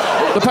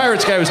 The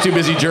Pirates guy was too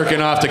busy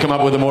jerking off to come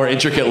up with a more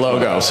intricate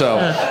logo. So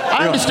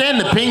I understand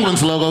the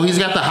Penguins logo. He's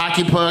got the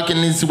hockey puck and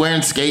he's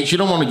wearing skates. You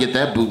don't want to get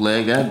that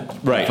bootleg. That'd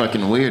be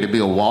fucking weird. It'd be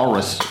a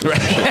walrus.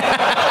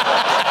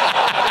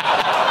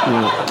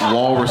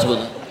 Walrus with.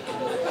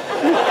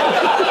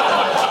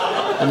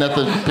 Isn't that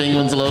the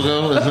Penguins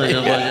logo? It's like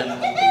a fucking.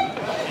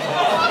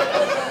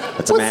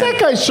 What's that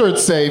guy's shirt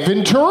say?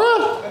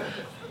 Ventura?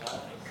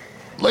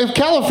 Like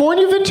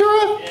California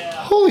Ventura? Yeah.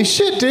 Holy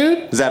shit,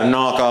 dude. Is that a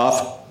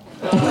knockoff?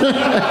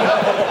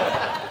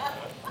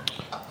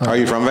 Are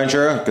you from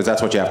Ventura? Because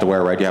that's what you have to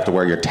wear, right? You have to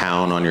wear your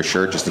town on your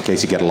shirt just in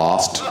case you get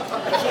lost.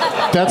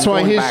 That's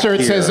why his shirt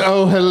says,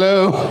 "Oh,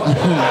 hello."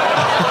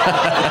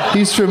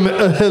 He's from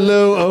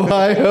hello,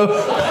 Ohio.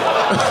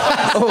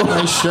 Oh,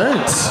 nice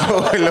shirts.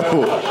 Oh,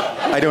 hello.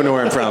 I don't know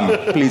where I'm from.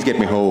 Please get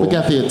me home. We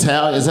got the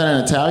Italian. Is that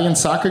an Italian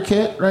soccer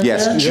kit right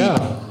yes, there? cheap.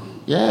 Yeah.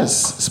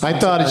 Yes. I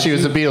thought she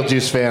was a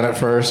Beetlejuice fan at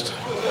first.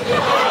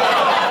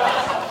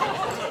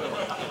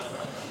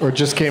 Or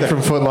just came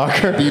from Foot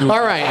Locker.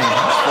 All right.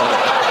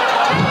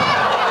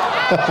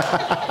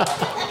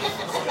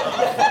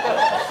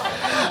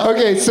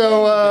 Okay,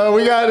 so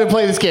we got to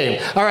play this game.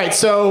 All right,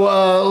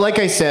 so like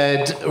I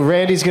said,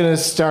 Randy's going to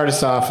start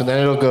us off, and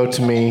then it'll go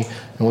to me,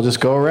 and we'll just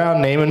go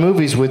around naming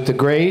movies with the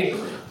great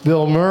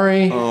Bill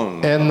Murray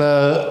and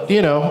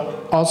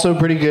the, also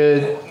pretty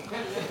good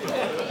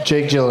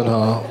Jake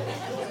Gyllenhaal.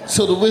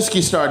 So the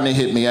whiskey's starting to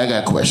hit me. I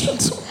got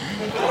questions.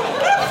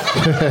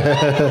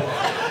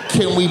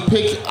 Can we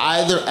pick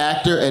either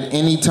actor at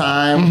any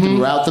time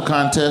throughout the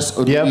contest,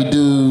 or do we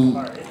do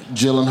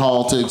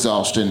Gyllenhaal to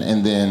exhaustion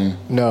and then?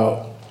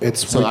 No,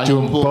 it's so I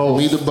can pull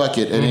from either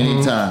bucket at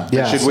any time.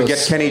 Yeah. Should we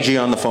get Kenny G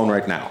on the phone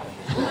right now?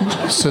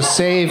 So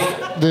save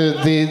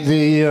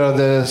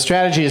the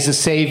strategy is to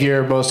save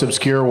your most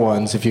obscure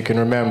ones if you can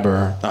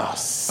remember. Oh,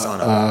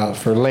 son of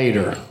for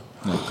later.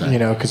 Okay.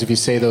 Because if you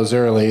say those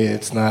early,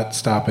 it's not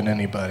stopping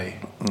anybody.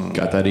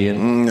 Got that,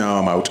 Ian? No,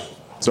 I'm out.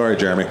 Sorry,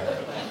 Jeremy.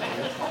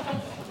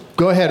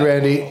 Go ahead,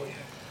 Randy.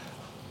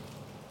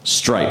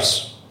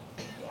 Stripes.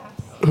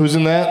 Who's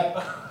in that?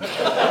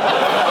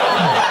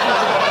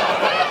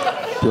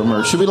 Bill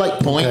Murray. Should we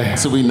point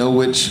so we know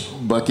which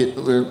bucket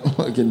we're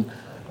looking?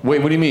 Wait,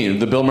 what do you mean?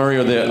 The Bill Murray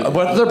or the...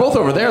 But they're both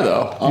over there,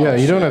 though. Yeah,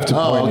 you don't have to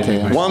point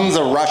anywhere. One's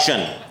a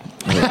Russian.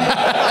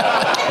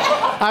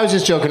 I was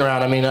just joking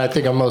around. I mean, I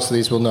think on most of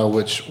these we'll know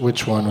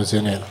which one was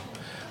in it.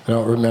 I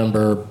don't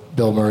remember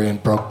Bill Murray in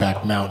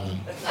Brokeback Mountain.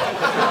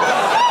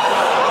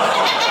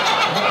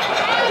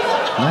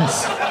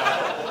 Nice.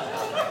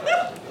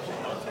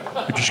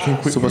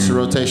 So what's the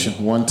rotation?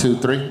 1, 2,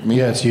 3? Me?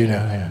 Yeah, it's you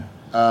now, yeah.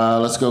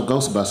 Let's go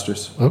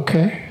Ghostbusters.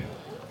 Okay.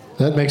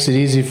 That makes it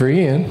easy for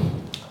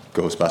Ian.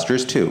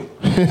 Ghostbusters 2.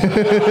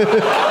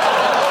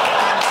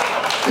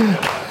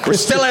 We're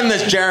still in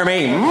this,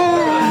 Jeremy.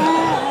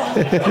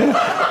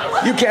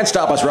 You can't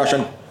stop us,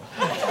 Russian.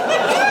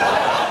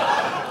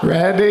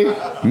 Randy?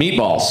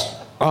 Meatballs.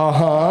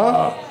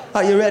 Uh-huh.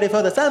 Are you ready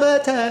for the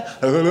summertime?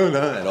 And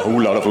a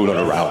whole lot of food on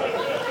the route.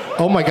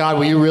 Oh my God,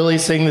 will you really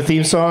sing the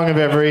theme song of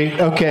every...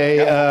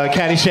 Okay,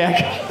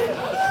 Caddyshack.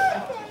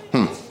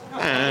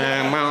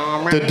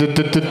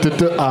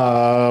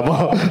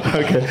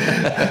 Okay.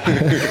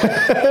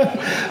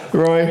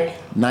 Roy?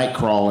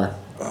 Nightcrawler.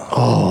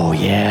 Oh,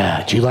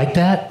 yeah. Do you like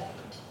that?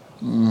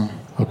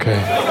 Okay.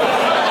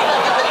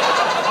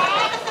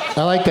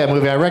 I like that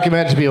movie. I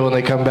recommend it to people when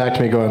they come back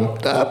to me going,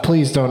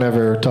 please don't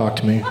ever talk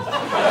to me.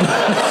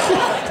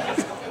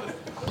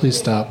 Please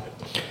stop.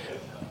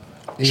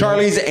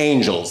 Charlie's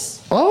Angels.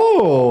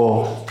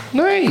 Oh,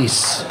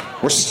 nice.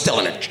 We're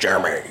still in it,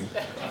 Jeremy.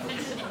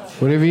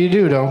 Whatever you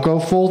do, don't go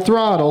full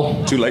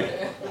throttle. Too late.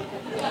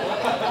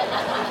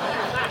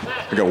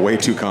 I got way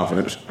too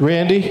confident.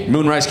 Randy?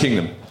 Moonrise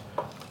Kingdom.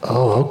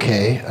 Oh,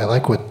 okay. I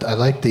like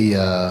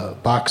the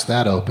box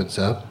that opens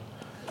up.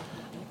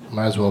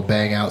 Might as well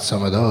bang out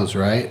some of those,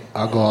 right?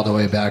 I'll go all the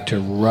way back to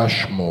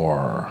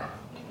Rushmore.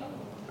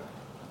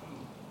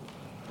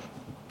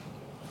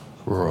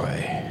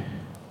 Roy.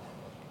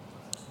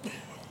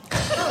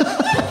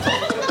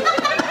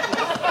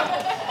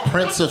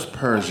 Prince of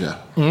Persia.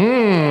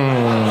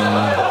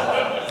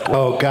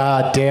 Oh,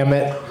 God damn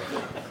it.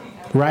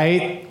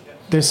 Right?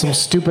 There's some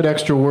stupid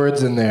extra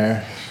words in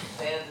there.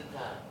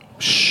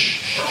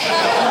 Shh.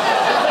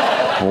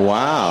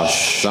 Wow.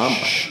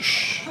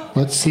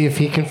 Let's see if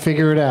he can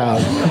figure it out.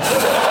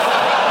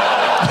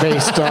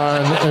 Based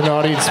on an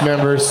audience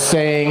member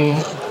saying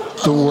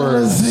the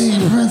words. See,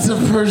 Prince of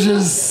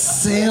Persia's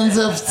Sands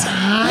of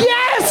Time.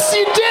 Yes,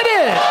 you did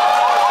it!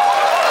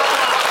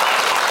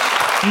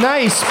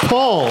 Nice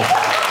pull.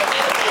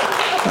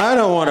 I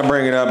don't want to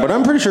bring it up, but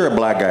I'm pretty sure a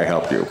black guy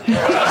helped you.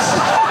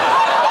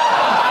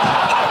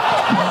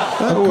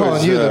 I'm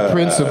calling you the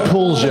Prince of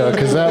Pulja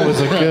because that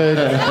was a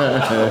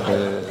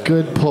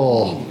good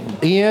pull.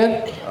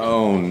 Ian?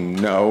 Oh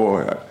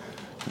no.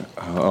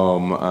 I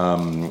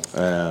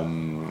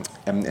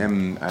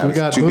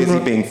was too busy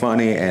being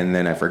funny, and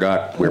then I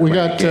forgot. We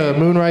got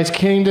Moonrise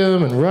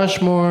Kingdom and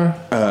Rushmore.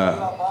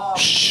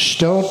 Shh,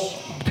 don't.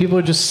 People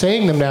are just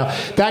saying them now.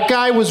 That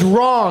guy was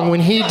wrong when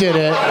he did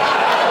it.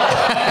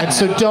 And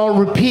so don't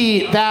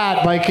repeat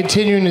that by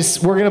continuing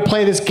this. We're going to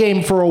play this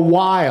game for a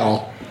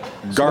while.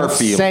 So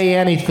Garfield. don't say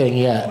anything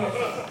yet.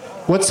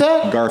 What's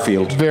that?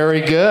 Garfield.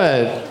 Very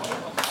good.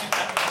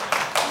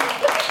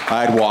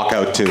 I'd walk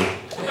out too.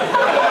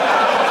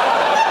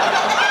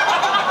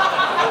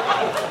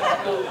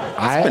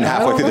 It's been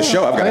halfway through the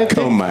show. I've got to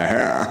comb my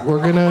hair. We're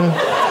going to...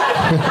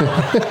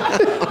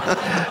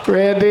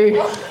 Randy?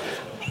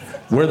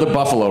 We're the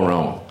Buffalo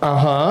Roam.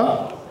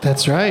 Uh-huh.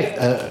 That's right.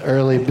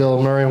 Early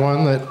Bill Murray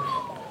one that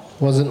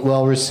wasn't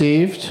well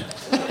received.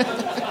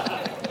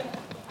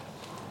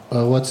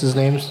 What's his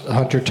name?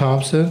 Hunter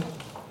Thompson.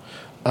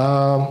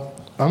 I'm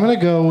going to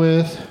go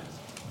with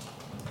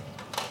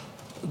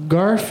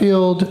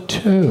Garfield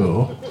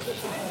 2,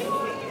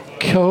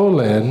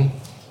 colon,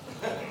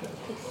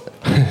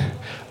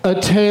 A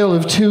Tale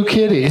of Two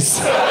Kitties.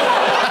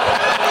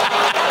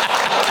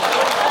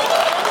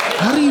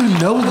 How do you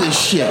know this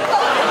shit?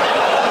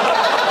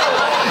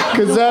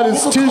 Because that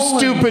is too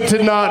stupid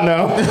to not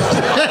know.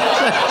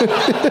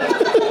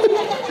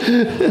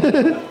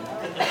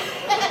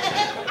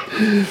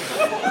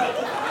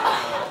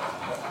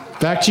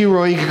 Back to you,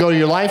 Roy. You could go to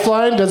your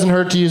lifeline. Doesn't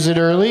hurt to use it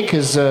early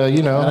because,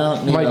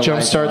 might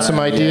jumpstart some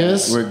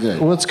ideas. Yeah, we're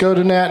good. Let's go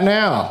to Nat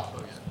now.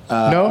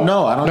 No?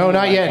 No, I don't No, need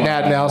not a yet,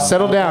 Nat now.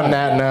 Settle down,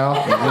 Nat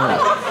now.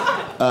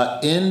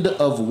 End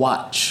of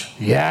Watch.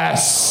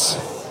 Yes.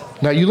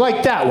 Now, you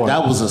like that one.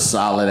 That was a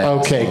solid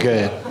ass Okay, movie.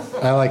 good.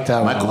 I like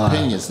that one a Michael lot.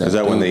 Pena's Is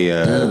that when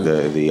dude.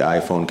 the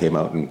iPhone came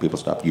out and people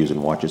stopped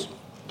using watches?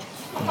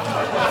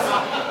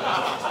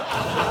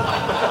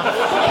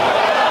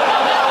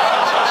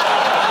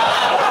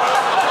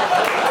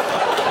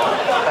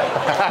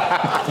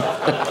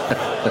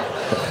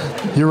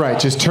 You're right.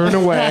 Just turn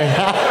away.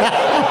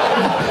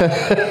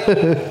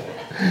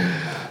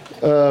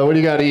 What do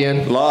you got,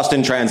 Ian? Lost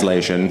in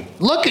translation.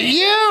 Look at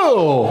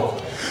you!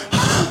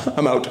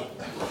 I'm out.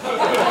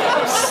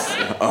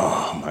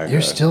 Oh my God.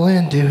 You're still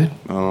in, dude.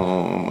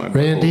 Oh my God.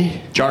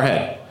 Randy?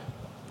 Jarhead.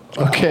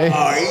 Okay.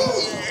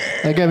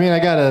 I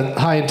got a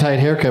high and tight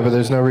haircut, but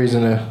there's no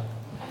reason to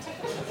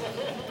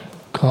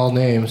call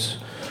names.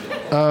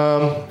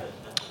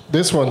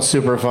 This one's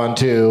super fun,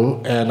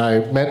 too, and I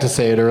meant to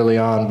say it early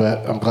on,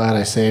 but I'm glad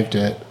I saved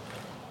it.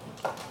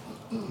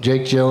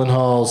 Jake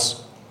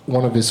Gyllenhaal's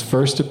one of his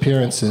first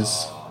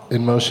appearances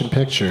in motion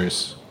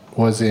pictures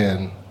was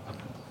in...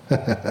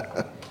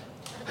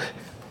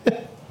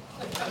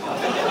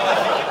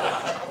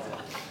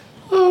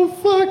 Oh,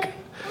 fuck.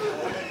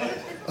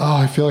 Oh,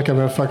 I feel like I'm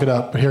going to fuck it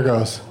up, but here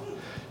goes.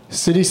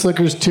 City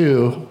Slickers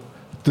 2,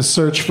 The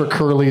Search for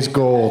Curly's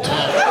Gold.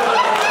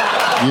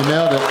 You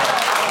nailed it.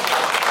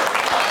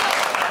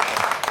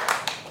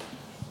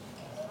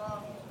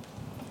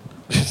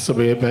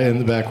 Somebody in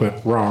the back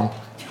went, wrong.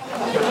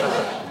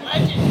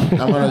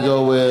 I'm gonna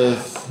go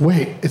with.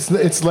 Wait,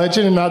 it's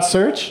Legend and not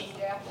Search?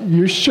 Yeah.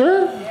 You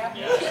sure?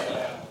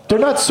 Yeah. They're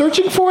not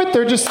searching for it?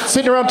 They're just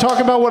sitting around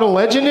talking about what a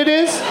legend it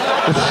is?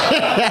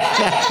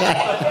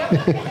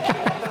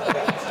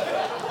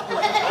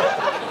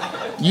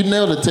 You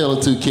nailed A Tale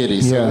of Two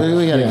Kitties. So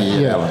we gotta get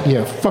you that one.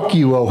 Yeah, fuck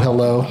you, oh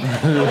hello.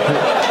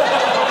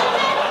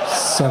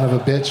 Son of a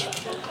bitch.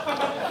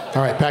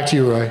 All right, back to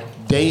you, Roy.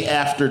 Day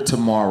After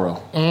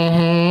Tomorrow.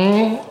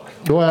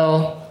 Mm-hmm.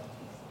 Well...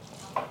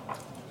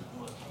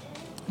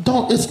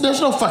 There's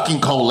no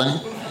fucking colon.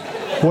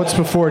 What's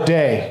before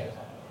day?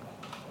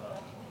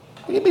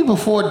 Give me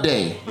before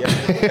day.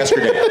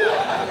 Yesterday.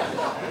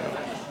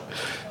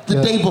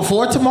 The day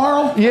before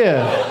tomorrow?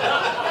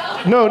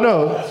 Yeah. No.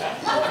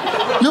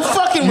 You're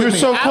fucking with You're me.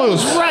 so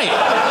close.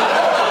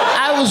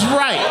 I was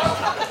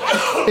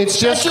right. It's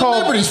just Statue of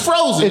called... Liberty's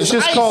frozen. It's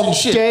just ice called and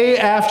shit. Day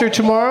After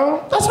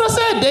Tomorrow? That's what I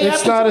said. Day It's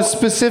after not a tomorrow.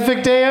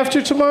 specific day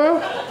after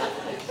tomorrow?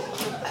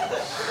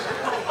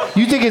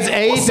 You think it's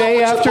a What's up day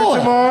with your after boy?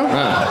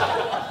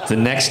 tomorrow? The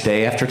next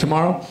day after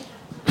tomorrow?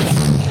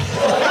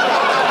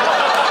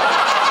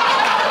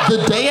 The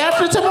day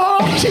after tomorrow?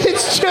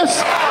 It's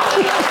just...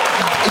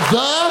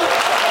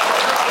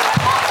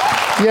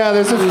 Yeah,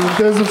 there's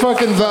a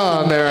fucking the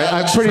on there.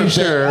 I'm pretty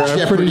sure.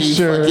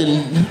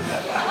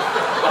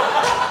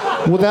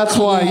 Well, that's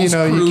why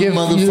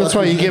that's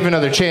why you give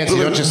another chance.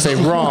 You don't just say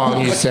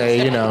wrong. You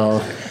say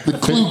the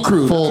Clue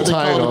Crew. Full That's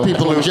what they title. call the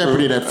people on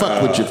Jeopardy that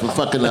fuck with you for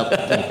fucking up.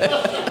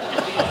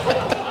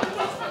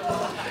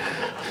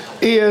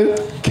 Ian.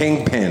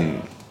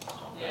 Kingpin.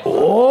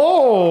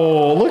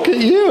 Oh, look at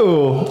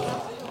you.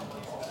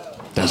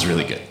 That's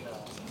really good.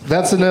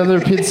 That's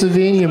another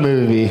Pennsylvania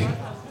movie.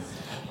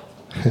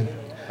 I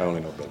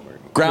only know Bill Murray.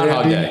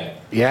 Groundhog Randy? Day.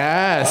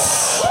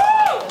 Yes.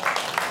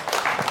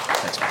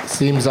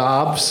 Seems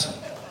obs.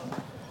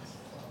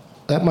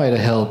 That might have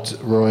helped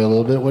Roy a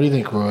little bit. What do you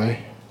think, Roy?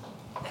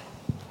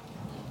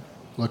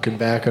 Looking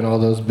back on all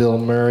those Bill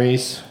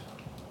Murrays.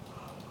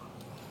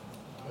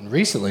 And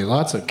recently,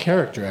 lots of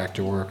character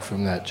actor work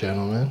from that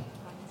gentleman.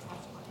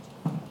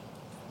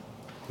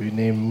 We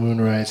named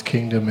Moonrise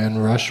Kingdom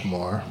and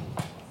Rushmore.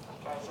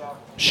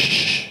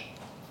 Shh.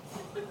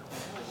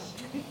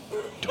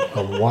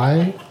 But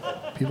why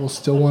people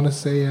still want to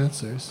say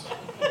answers?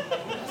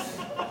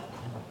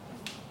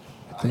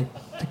 I think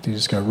they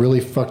just got really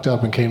fucked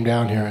up and came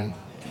down here and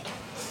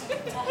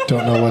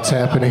don't know what's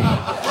happening.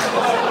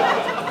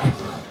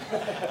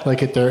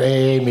 Like at their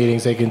AA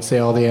meetings, they can say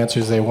all the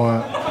answers they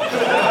want.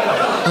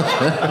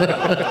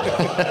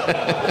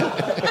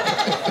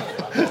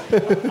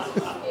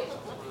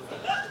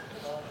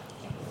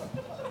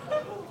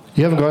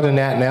 You haven't gone to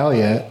Nat and Al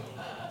yet.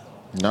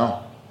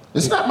 No.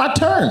 It's not my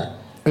turn.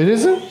 It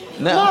isn't?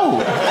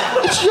 No.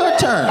 It's your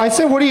turn. I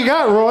said, what do you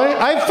got, Roy?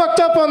 I fucked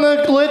up on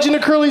the Legend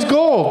of Curly's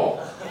Gold.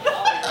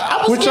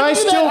 Which I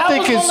still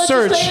think is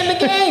search. Stay in the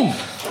game.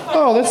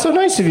 Oh, that's so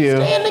nice of you.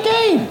 Stay in the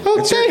game. Oh,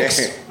 It's your thanks.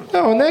 game.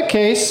 Oh, in that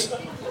case.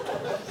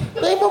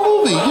 Name a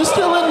movie. You're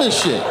still in this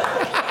shit.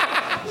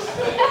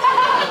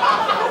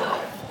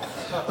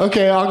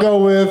 Okay, I'll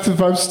go with,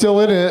 if I'm still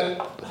in it,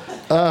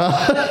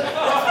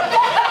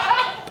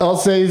 I'll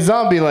say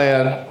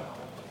Zombieland.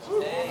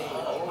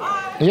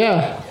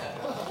 Yeah.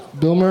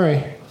 Bill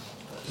Murray.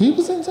 He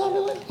was in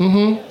Zombieland?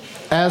 Mm-hmm.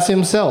 As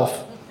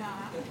himself.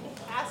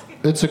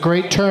 It's a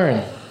great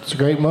turn. It's a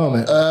great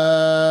moment.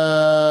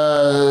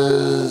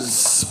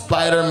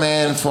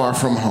 Spider-Man Far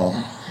From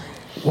Home.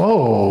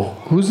 Whoa.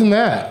 Who's in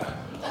that?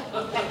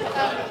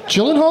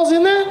 Gyllenhaal's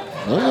in that?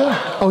 Oh,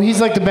 yeah. Oh, he's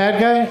like the bad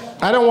guy?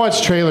 I don't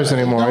watch trailers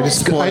anymore. I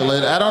just Spoil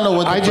it. I don't know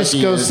what the I fuck just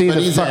he go is, see but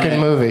the he's in fucking it.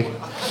 movie.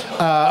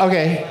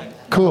 Okay,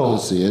 cool. We'll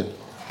see it.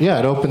 Yeah,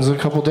 it opens in a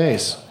couple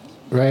days,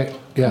 right?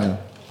 Yeah.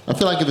 I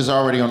feel like if it's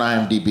already on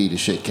IMDb, the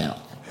shit count.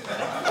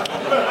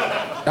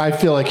 I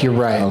feel like you're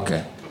right.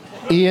 Okay.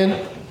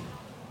 Ian?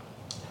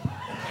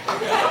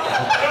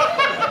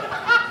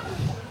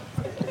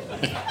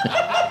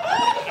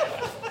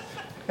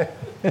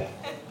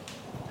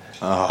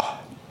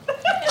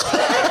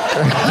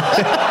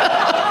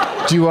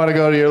 Do you want to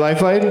go to your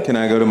lifeline? Can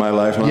I go to my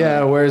lifeline?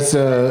 Yeah, where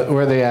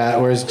are they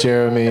at? Where's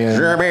Jeremy and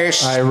Jeremy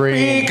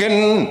Irene?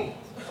 speaking.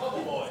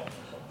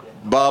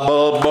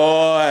 Bubble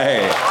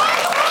Boy.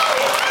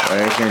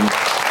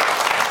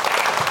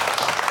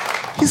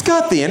 He's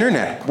got the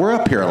internet. We're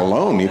up here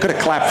alone. You could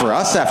have clapped for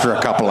us after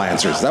a couple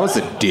answers. That was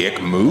a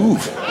dick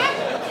move.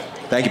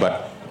 Thank you,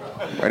 bud.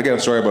 Way to go.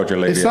 Sorry about your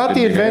lady. It's not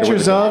The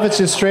Adventures of, it's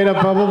just straight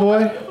up Bubble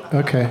Boy?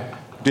 Okay.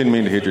 Didn't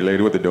mean to hit your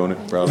lady with the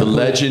donut. Probably. The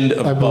legend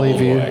of I believe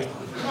Bubble you. Boy.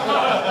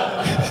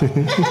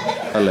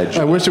 Alleged.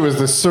 I wish it was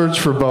The Search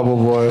for Bubble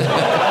Boy.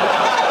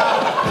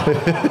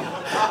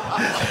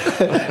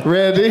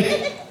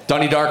 Randy?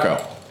 Donnie Darko.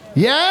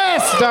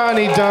 Yes,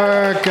 Donnie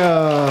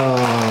Darko.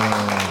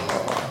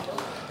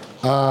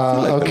 The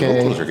Okay,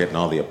 locals are getting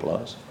all the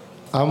applause.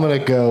 I'm gonna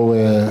go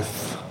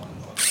with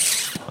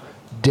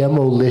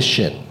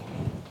Demolition.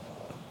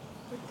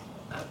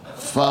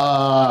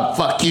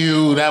 Fuck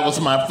you. That was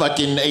my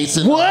fucking ace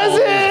in the Was hole.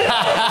 it?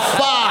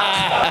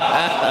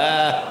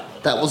 Fuck.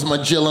 That was my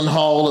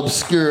Gyllenhaal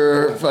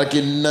obscure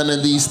fucking none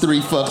of these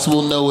three fucks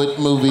will know it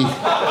movie.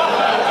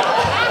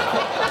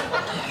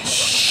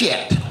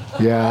 Shit.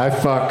 Yeah, I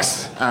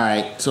fucks. All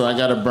right, so I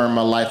gotta burn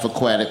my Life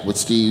Aquatic with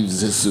Steve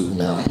Zissou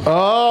now.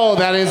 Oh,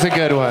 that is a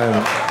good one.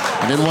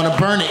 I didn't want to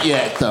burn it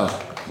yet, though.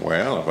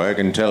 Well, if I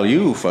can tell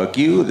you, fuck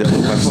you, that's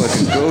my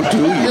fucking go-to,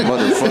 you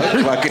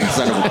motherfucker, fucking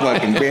son of a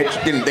fucking bitch.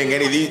 Didn't think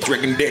any of these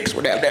tricking dicks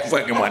would have that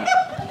fucking one.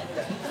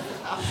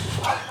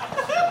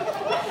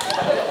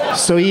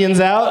 So Ian's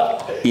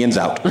out? Ian's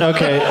out.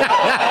 Okay.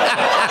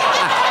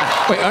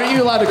 Wait, aren't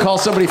you allowed to call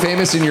somebody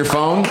famous in your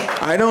phone?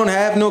 I don't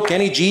have no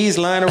Kenny G's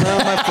lying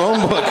around my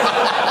phone book.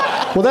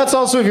 Well, that's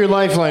also if your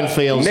lifeline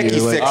fails Nikki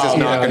you. Sixx is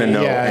not gonna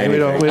know Yeah,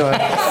 anything.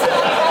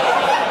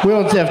 we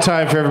don't have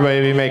time for everybody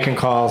to be making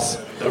calls.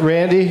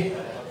 Randy?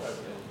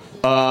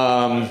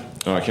 Oh,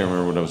 I can't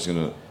remember what I was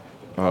gonna.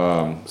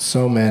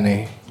 So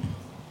many.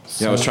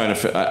 Yeah, I was trying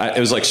to. It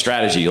was like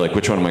strategy. Like,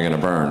 which one am I gonna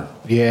burn?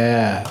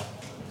 Yeah.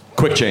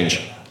 Quick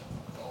change.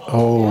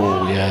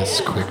 Oh,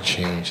 yes, quick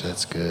change.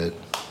 That's good.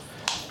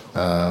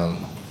 I'm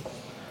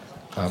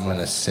going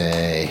to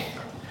say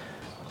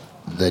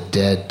The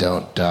Dead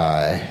Don't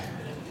Die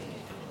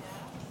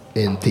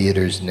in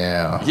theaters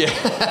now. Yeah.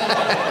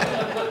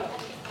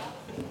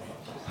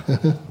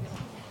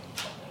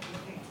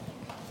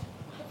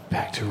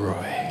 Back to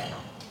Roy.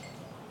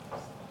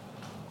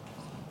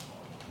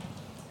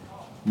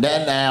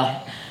 Nat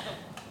now.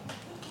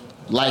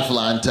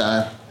 Lifeline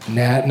time.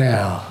 Nat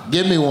now.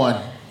 Give me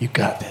one. You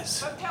got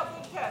this.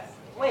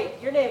 Wait,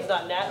 your name's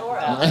not Nat or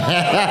Al.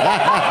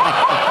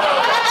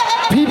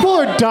 People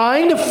are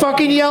dying to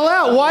fucking yell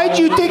out. Why'd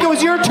you think it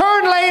was your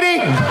turn,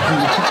 lady?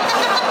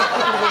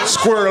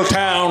 Squirrel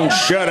Town,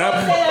 shut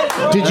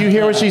up. Did you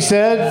hear what she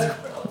said,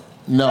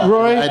 No,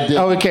 Roy? I did.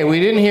 Oh, okay, we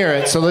didn't hear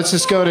it. So let's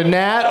just go to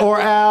Nat or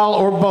Al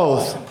or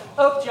both.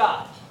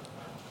 Oakjaw.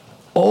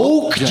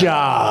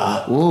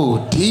 Oakjaw.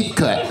 Ooh, deep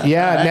cut.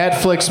 Yeah,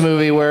 Netflix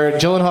movie where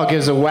Gyllenhaal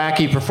gives a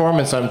wacky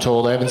performance, I'm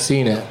told. I haven't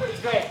seen it.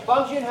 It's great.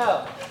 Bong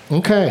Joon-ho.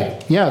 Okay.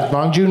 Yeah,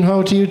 Bong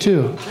Joon-ho to you,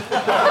 too.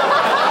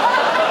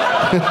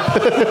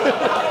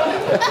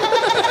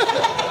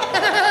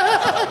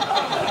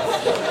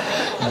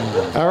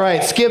 All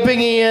right, skipping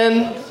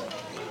Ian.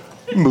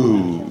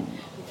 Moo.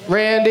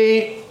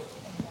 Randy.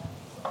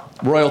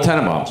 Royal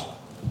Tenenbaums.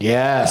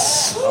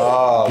 Yes.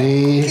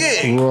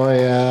 The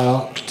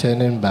Royal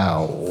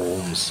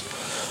Tenenbaums.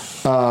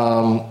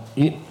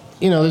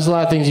 You know, there's a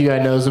lot of things you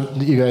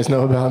guys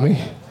know about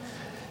me.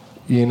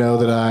 You know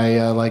that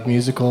I like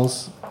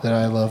musicals, that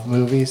I love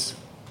movies,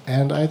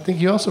 and I think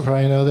you also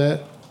probably know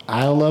that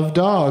I love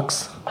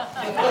dogs.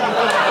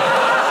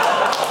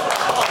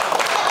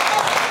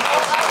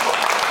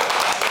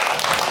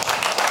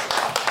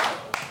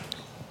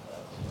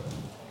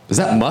 Is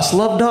that Must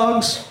Love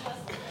Dogs?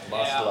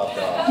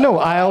 No,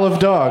 Isle of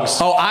Dogs.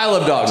 Oh, Isle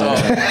of Dogs. Oh.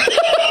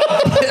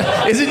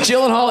 Isn't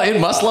Gyllenhaal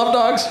in Must Love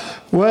Dogs?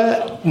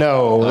 What?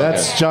 No,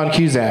 that's John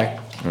Cusack.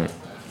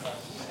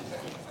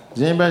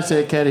 Did anybody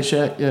say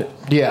Caddyshack yet?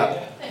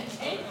 Yeah.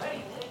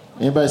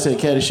 Anybody say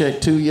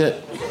Caddyshack 2 yet?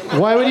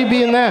 Why would he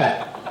be in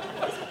that?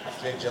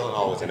 Jake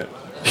Gyllenhaal was in it.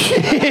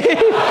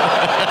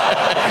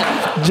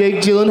 Jake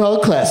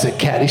Gyllenhaal classic,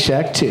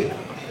 Caddyshack 2.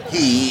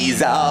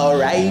 He's all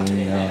right.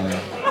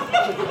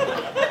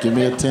 Give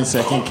me a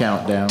 10-second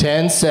countdown.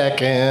 10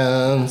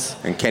 seconds.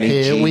 And Kenny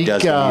Here G we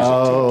does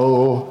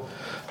go.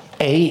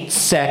 8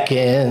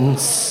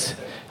 seconds.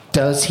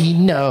 Does he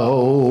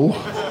know?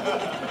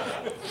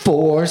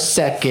 4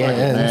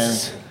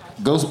 seconds. Man,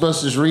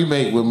 Ghostbusters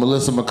remake with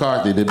Melissa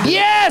McCarthy.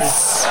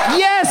 Yes!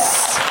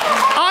 Yes!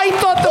 I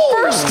thought the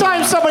first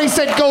time somebody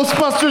said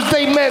Ghostbusters,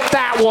 they meant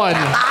that one.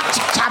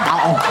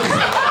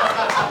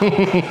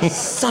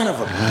 Son of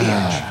a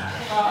bitch.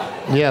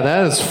 Yeah,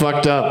 that is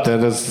fucked up.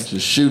 That is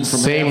Just shooting from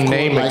same half court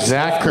name like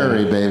exactly. Steph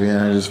Curry, baby, and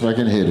I just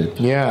fucking hit it.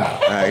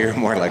 Yeah. You're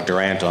more like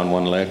Durant on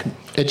one leg.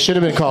 It should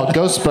have been called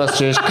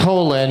Ghostbusters,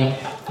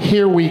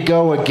 Here We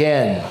Go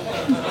Again.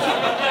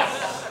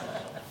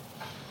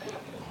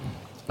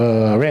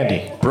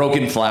 Randy.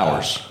 Broken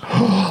Flowers.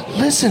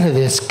 Listen to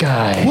this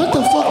guy. What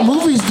the fuck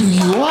movies do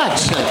you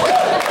watch?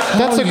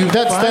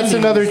 That's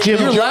another Jim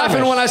You were Jarmusch.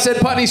 laughing when I said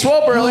Putney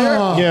Swope earlier.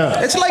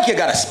 Yeah. It's like you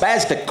got a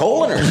spastic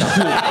colon or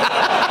something.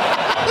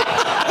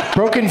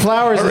 Broken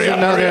Flowers is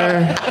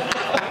another.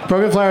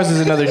 Broken Flowers is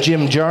another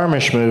Jim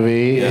Jarmusch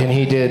movie, and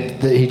he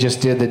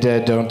just did The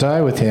Dead Don't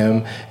Die with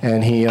him,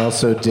 and he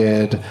also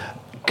did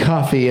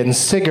Coffee and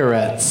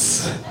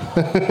Cigarettes.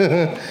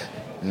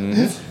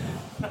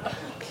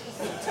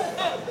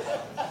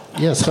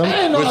 Yeah, some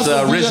With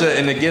RZA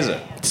and the Gizza.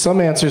 some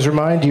answers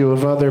remind you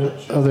of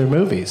other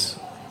movies.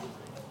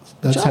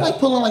 That's Y'all like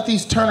pulling like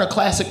these Turner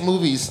Classic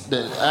movies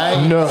that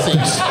I no,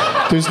 think.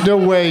 there's no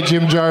way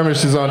Jim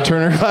Jarmusch is on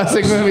Turner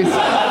Classic Movies.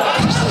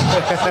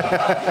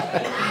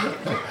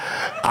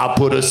 I'll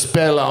put a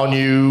spell on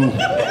you.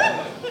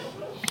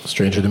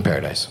 Stranger Than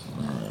Paradise.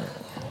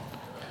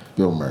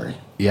 Bill Murray.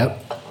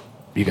 Yep,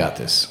 you got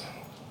this.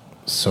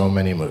 So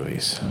many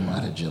movies. A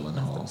lot of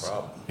Gyllenhaals.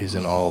 He's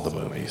in all the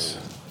movies.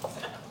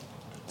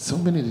 So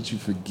many that you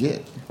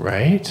forget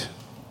Right?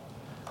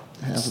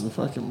 half of the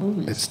fucking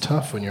movies. It's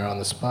tough when you're on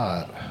the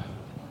spot.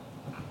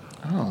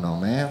 I don't know,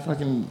 man.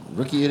 Fucking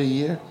Rookie of the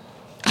Year.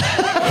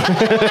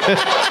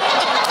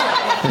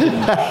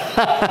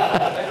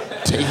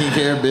 Taking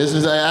Care of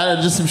Business. I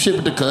just some shit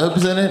with the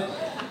Cubs in it.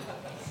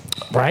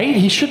 Right?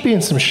 He should be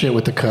in some shit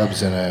with the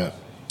Cubs in it.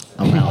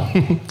 I'm out.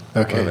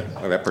 Okay.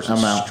 Oh, that person's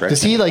I'm out.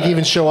 Does he like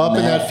even show up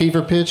in that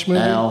Fever Pitch movie?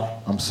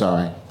 Al, I'm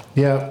sorry.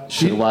 Yeah.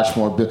 Should have watched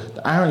more.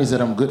 The irony is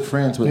that I'm good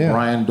friends with Yeah.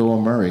 Brian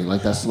Doyle Murray.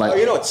 Like that's like. Oh,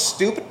 you know what's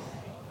stupid?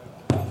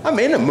 I'm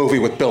in a movie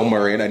with Bill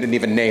Murray and I didn't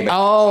even name it.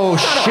 Oh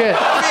shit.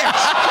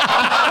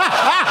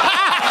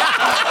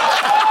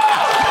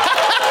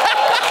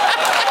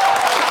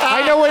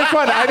 I know which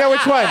one. I know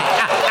which one.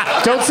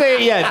 Don't say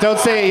it yet. Don't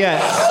say it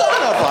yet.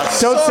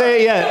 Don't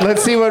say it yet.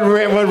 Let's see what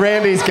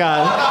Randy's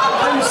got.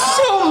 I'm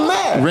so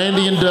mad.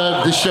 Randy and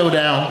Doug, the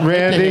showdown.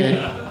 Randy.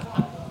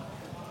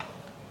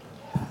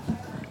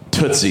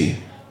 Tootsie.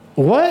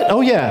 What?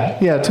 Oh yeah,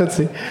 yeah,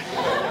 Tootsie.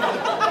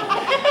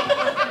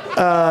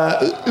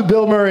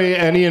 Bill Murray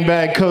and Ian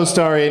Bagg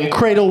co-star in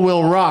Cradle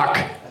Will Rock.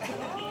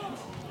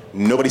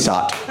 Nobody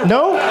saw it.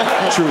 No?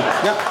 True.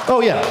 Yeah.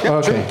 Oh yeah. Yeah,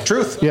 Okay.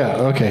 Truth. Yeah.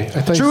 Okay.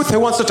 I thought Truth. Who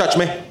wants to touch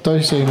me? thought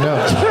you said no.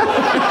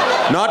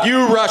 Not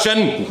you,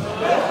 Russian.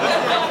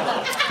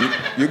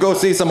 You go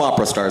see some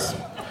opera stars.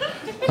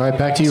 All right,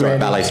 back to you, Sorry,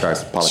 Randy. ballet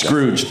stars. Apologize.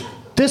 Scrooged.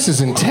 This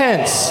is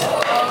intense.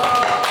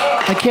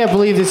 I can't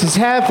believe this is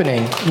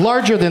happening.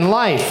 Larger than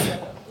life.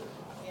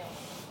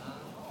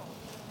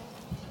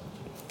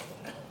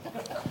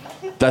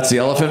 That's the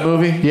elephant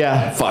movie?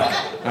 Yeah. Fuck.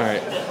 All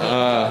right.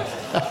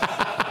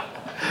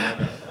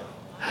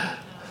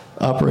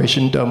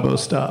 Operation Dumbo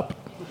Stop.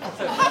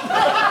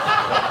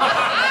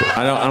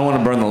 I don't want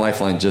to burn the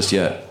lifeline just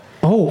yet.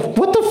 Oh,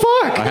 what the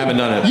fuck? I haven't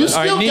done it. You All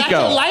still right, got Nico.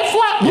 your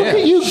lifeline? Look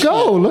at you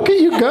go. Look at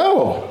you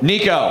go.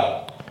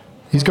 Nico.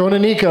 He's going to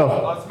Nico.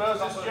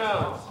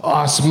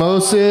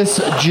 Osmosis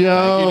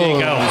Jones. Nico.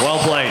 Well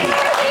played.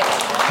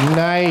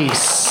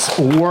 Nice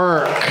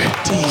work.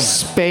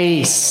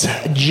 Space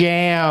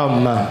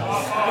Jam.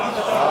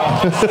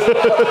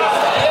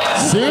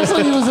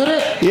 Seriously, he was in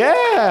it?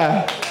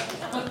 Yeah.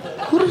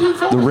 Who did he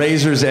vote? The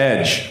Razor's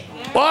Edge.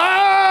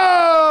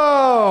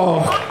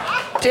 Whoa!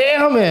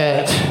 Damn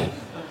it.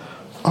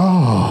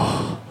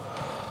 Oh.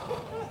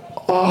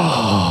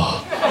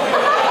 Oh.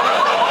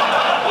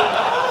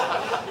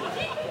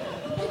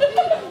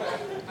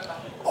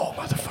 Oh,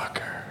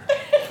 motherfucker.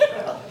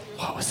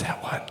 What was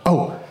that one?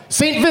 Oh,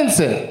 St.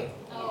 Vincent.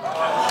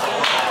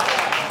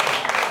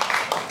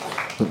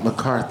 But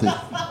McCarthy.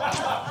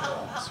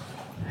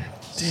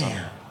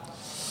 Damn.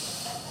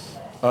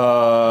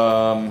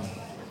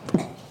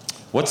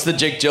 What's the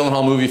Jake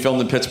Gyllenhaal movie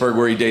filmed in Pittsburgh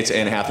where he dates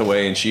Anne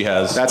Hathaway and she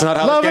has... That's not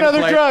how Love this and game Other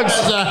is played. Drugs.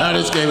 That's not how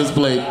this game is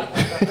played.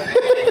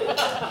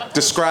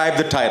 Describe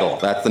the title.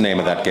 That's the name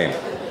of that game.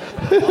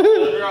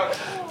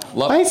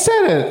 I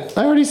said it.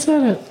 I already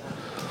said it.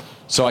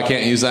 So I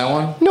can't use that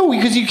one? No,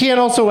 because you can't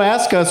also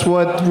ask us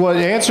what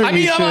answer I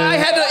mean, you should... I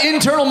had an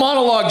internal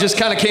monologue just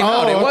kind of came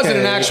out. It wasn't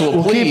an actual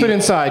We'll plea. keep it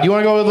inside. You want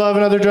to go with Love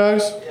and Other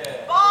Drugs?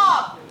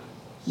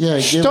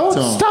 Yeah, give Don't it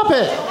to him. stop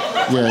it.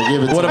 Yeah,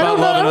 give it to What him. I about don't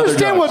Love and Other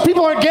understand Drugs? what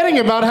people aren't getting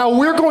about how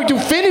we're going to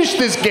finish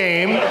this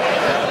game,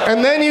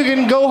 and then you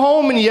can go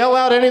home and yell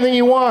out anything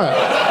you want.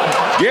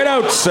 Get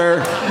out, sir.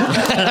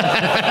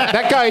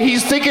 That guy,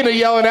 he's thinking of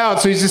yelling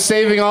out, so he's just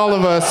saving all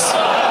of us.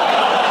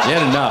 You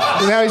had enough.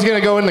 And now he's going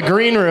to go in the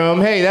green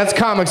room. Hey, that's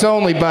comics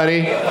only,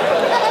 buddy. I'm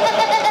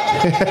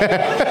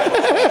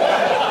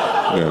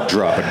gonna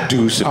drop a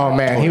deuce. In Oh, my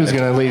man, he was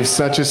toilet. going to leave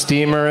such a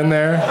steamer in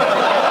there.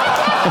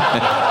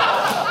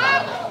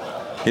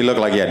 He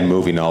looked like he had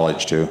movie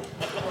knowledge too.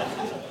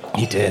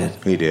 He did.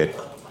 He did.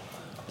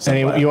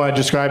 You want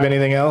to describe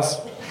anything else?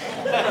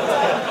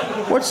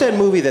 What's that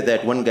movie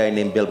that one guy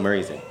named Bill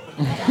Murray's in?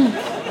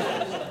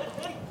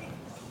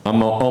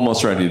 I'm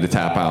almost ready to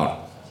tap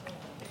out.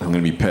 I'm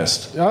going to be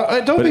pissed. Don't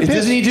But be pissed.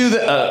 doesn't he do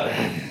the...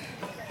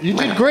 You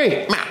did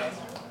great.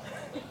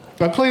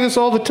 I play this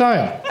all the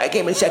time. I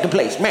came in second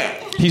place, man.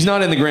 He's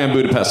not in the Grand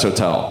Budapest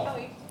Hotel.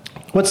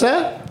 What's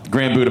that?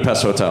 Grand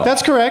Budapest Hotel.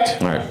 That's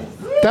correct. All right.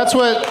 That's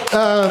what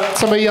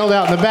somebody yelled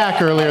out in the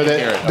back earlier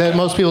that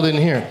most people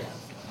didn't hear.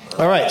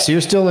 All right, so you're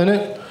still in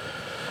it,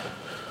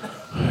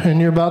 and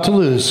you're about to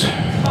lose. If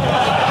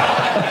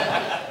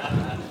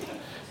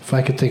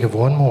I could think of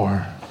one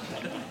more.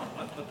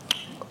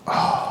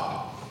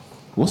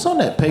 What's on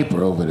that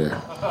paper over there?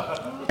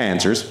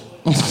 Answers.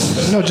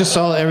 No, just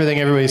everything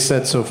everybody's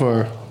said so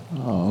far.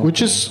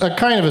 Which is a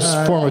kind of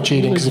a form of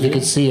cheating, because if you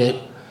could see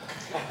it.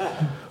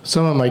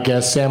 Some of my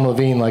guests, Sam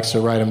Levine likes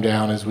to write them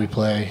down as we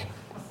play.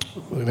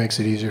 It makes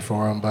it easier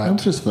for him, I'm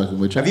but... just fucking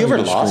with you. Have you I know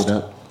ever you're lost? straight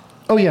up.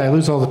 Oh, yeah, I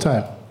lose all the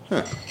time.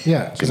 Huh.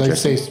 Yeah, because I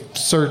say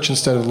search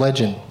instead of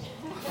legend.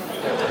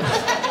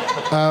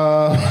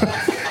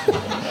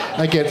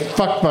 I get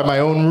fucked by my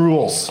own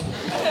rules. Do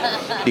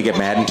you get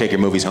mad and take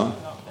your movies home?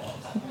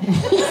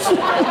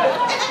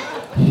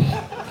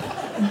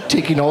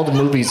 Taking all the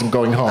movies and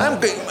going home.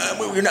 I'm taking my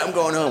movie and I'm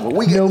going home. But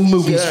we No got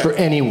movies VCR. for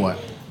anyone.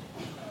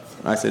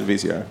 I said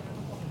VCR.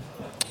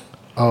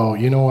 Oh,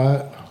 you know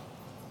what?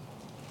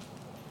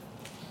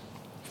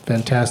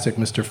 Fantastic,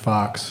 Mr.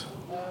 Fox.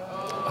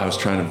 I was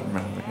trying to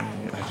remember.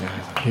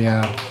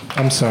 Yeah,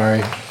 I'm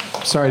sorry.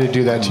 Sorry to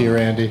do that to you,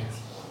 Randy.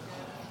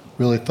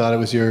 Really thought it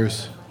was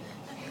yours.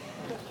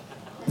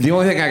 The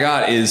only thing I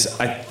got is,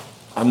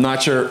 I'm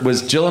not sure,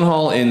 was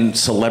Gyllenhaal in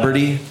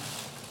Celebrity?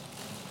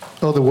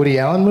 Oh, the Woody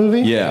Allen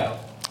movie? Yeah.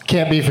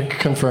 Can't be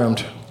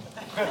confirmed.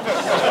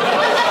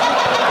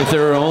 If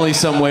there were only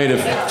some way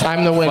to...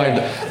 I'm the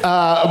winner.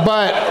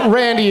 But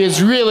Randy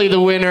is really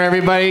the winner,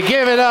 everybody.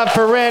 Give it up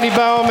for Randy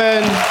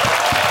Baumann.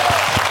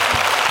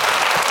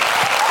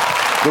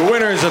 The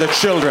winners are the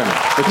children.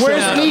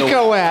 Where's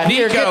Nico at?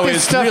 Here, get Nico this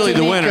is stuff really to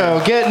the Nico.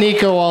 winner. Get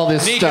Nico all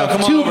this Nico, stuff.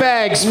 come on 2 over.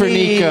 bags for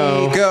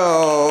Nico.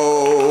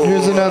 Go.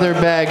 Here's another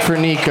bag for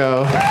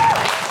Nico.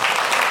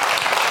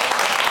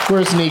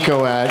 Where's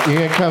Nico at? You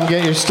gonna come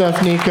get your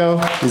stuff, Nico?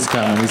 He's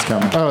coming. He's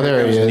coming. Oh,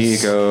 there he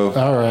is. Nico.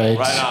 All right.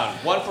 Right on.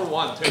 1 for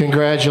 1.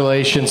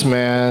 Congratulations,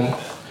 man.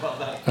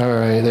 All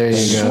right, there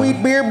you go.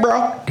 Sweet beer,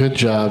 bro. Good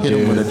job, Hit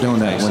him with a dude.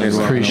 donut when he's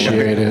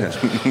Appreciate it.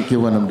 Get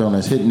one of them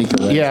donuts. Hit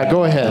Nico. Yeah,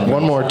 go ahead.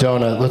 One more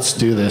donut. Let's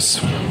do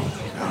this.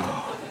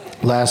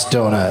 Last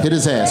donut. Hit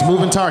his ass.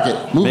 Moving target.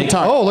 Moving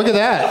target. Oh, look at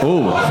that.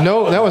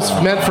 No, that was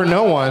meant for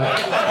no one.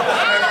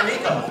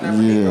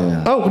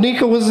 Yeah. Oh,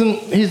 Nico wasn't.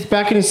 He's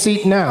back in his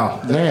seat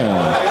now.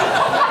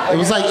 Yeah. It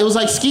was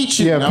like skeet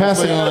shooting. Yeah, I was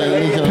thinking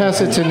like Nico.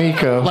 pass it to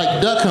Nico.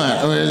 Like duck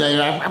hunt.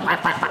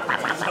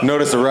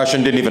 Notice the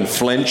Russian didn't even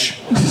flinch.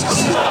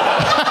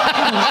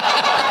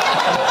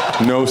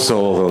 No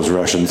soul, those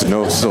Russians.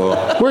 No soul.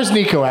 Where's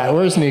Nico at?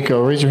 Where's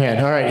Nico? Raise your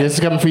hand. All right, this is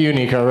coming for you,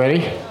 Nico.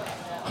 Ready?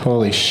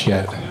 Holy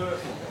shit.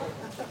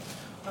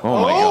 Oh,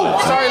 my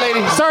God. Sorry,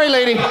 lady. Sorry,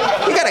 lady. You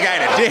got a guy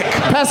in a dick.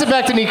 Pass it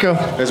back to Nico.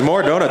 There's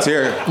more donuts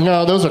here.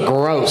 No, those are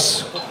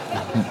gross.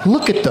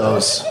 Look at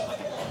those.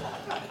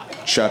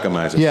 Chuck 'em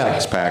as a Yeah.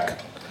 6-pack.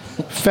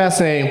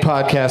 Fascinating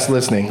podcast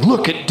listening.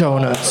 Look at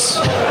donuts.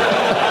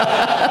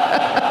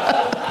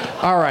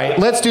 All right,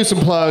 let's do some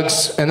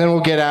plugs, and then we'll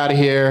get out of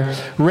here.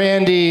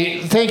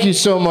 Randy, thank you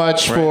so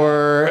much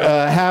for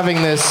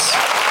having this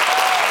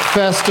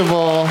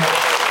festival.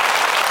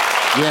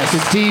 Yes. The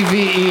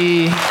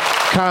DVE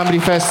Comedy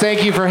Fest.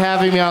 Thank you for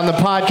having me on the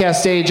podcast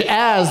stage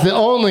as the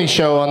only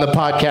show on the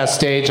podcast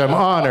stage. I'm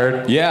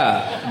honored.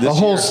 Yeah. A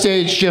whole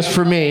stage just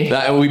for me.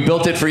 We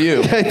built it for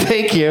you.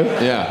 Thank you.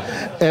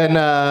 Yeah. And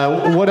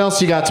what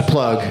else you got to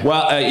plug?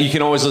 Well, you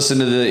can always listen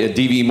to the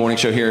DV Morning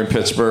Show here in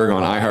Pittsburgh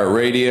on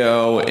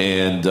iHeartRadio.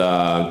 And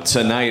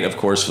tonight, of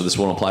course, for this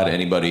won't apply to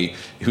anybody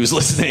who's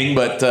listening,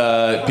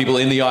 but people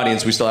in the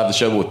audience, we still have the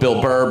show with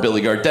Bill Burr,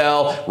 Billy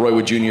Gardell, Roy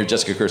Wood Jr.,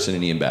 Jessica Kirsten,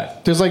 and Ian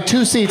Bagg. There's like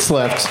 2 seats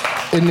left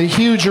in the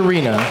huge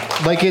arena.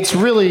 Like, it's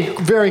really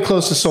very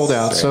close to sold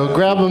out. So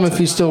grab them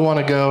if you still want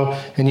to go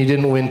and you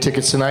didn't win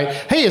tickets tonight.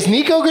 Hey, is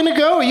Nico going to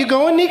go? Are you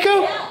going,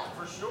 Nico? Yeah,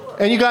 for sure.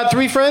 And you got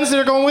 3 friends that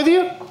are going with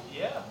you?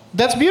 Yeah.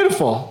 That's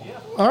beautiful. Yeah.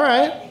 All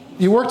right.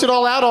 You worked it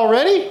all out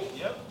already?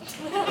 Yep.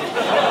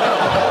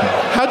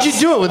 How'd you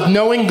do it? With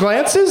knowing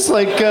glances?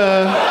 Like,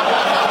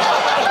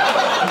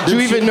 do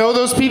you even know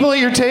those people at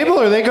your table?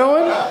 Are they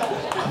going?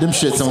 Them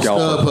shits on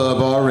Scalper.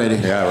 StubHub already.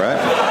 Yeah,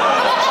 right?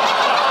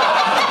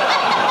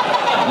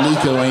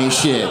 Nico ain't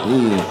shit.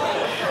 Ooh.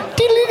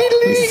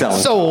 He's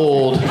selling.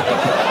 Sold.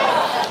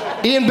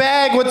 Ian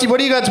Bagg, what do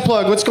you got to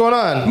plug? What's going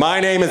on? My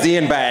name is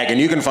Ian Bagg, and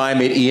you can find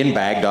me at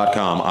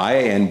ianbagg.com,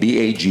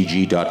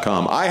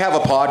 IANBAGG.com. I have a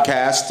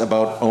podcast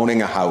about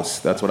owning a house.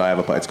 That's what I have.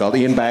 It's called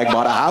Ian Bagg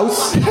Bought a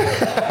House.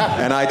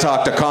 And I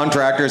talk to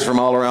contractors from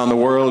all around the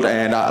world,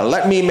 and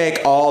let me make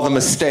all the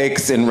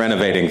mistakes in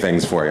renovating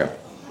things for you.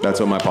 That's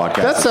what my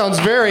podcast That is. sounds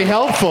very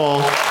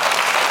helpful.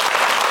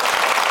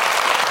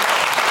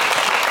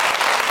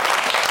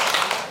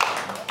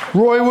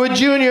 Roy Wood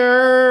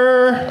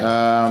Jr.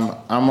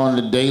 I'm on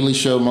the Daily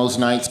Show most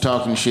nights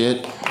talking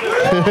shit. So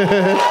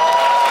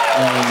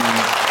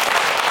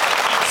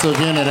if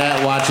you're into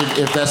that, watch it.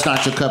 If that's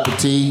not your cup of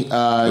tea,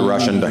 The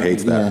Russian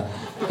hates that.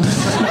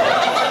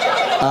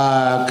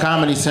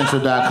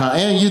 ComedyCentral.com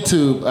and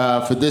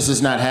YouTube for This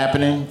Is Not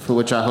Happening, for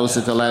which I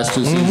hosted the last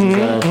 2 seasons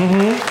of.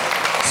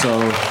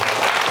 So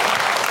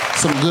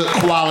some good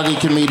quality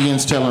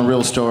comedians telling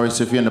real stories.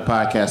 So if you're into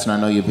podcasts, and I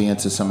know you'll be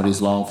into some of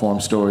these long form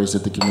stories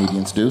that the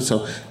comedians do,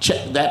 so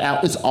check that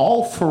out. It's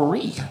all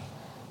free.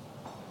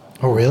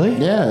 Oh, really?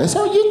 Yeah, it's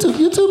on YouTube.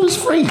 YouTube is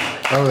free.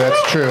 Oh,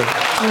 that's true.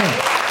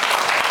 Yeah.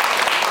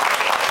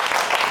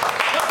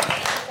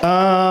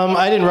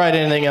 I didn't write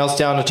anything else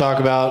down to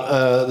talk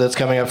about that's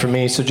coming up for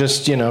me, so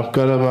just, go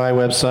to my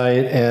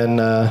website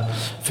and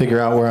figure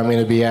out where I'm going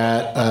to be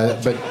at.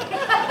 But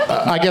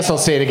I guess I'll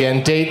say it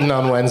again, Dayton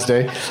on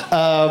Wednesday. You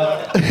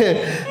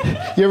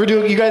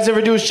guys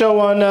ever do a show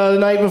on the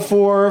night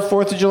before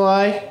 4th of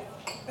July?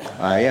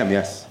 I am,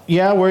 yes.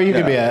 Yeah, where are you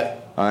going to be at?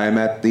 I'm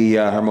at the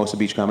Hermosa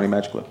Beach Comedy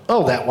Magic Club.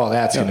 Oh,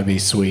 that's going to be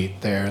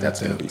sweet there.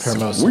 That's gonna be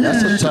Hermosa.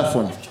 That's a tough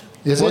one.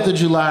 Is 4th it? of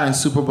July and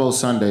Super Bowl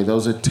Sunday,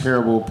 those are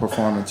terrible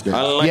performance days.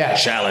 I like Yeah. a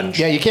challenge.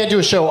 Yeah, you can't do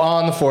a show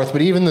on the 4th,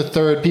 but even the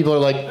 3rd, people are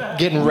like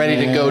getting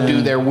ready to go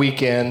do their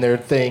weekend, their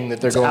thing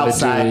that they're going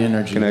Outside to do.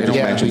 energy. Can I just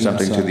Yeah. mention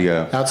something to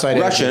the Outside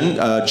Russian?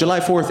 July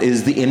 4th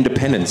is the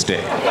Independence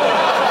Day.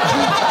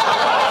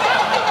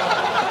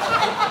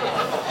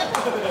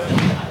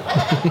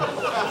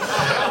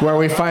 Where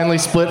we finally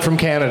split from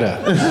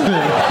Canada.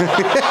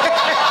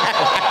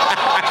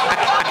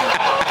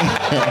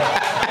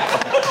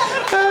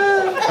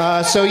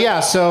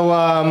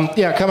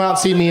 Come out and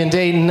see me in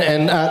Dayton,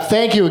 and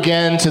thank you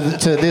again to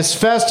this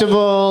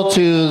festival,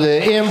 to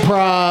the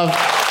improv,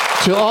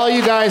 to all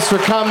you guys for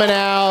coming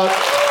out,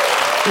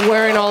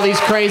 wearing all these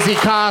crazy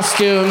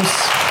costumes,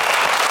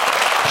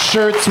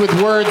 shirts with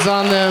words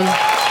on them.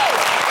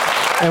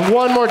 And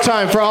one more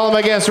time for all of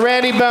my guests,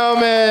 Randy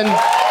Baumann,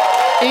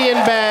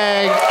 Ian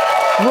Bagg,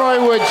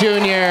 Roy Wood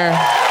Jr.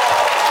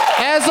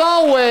 As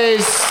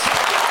always,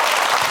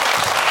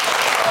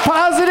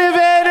 positive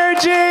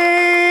energy!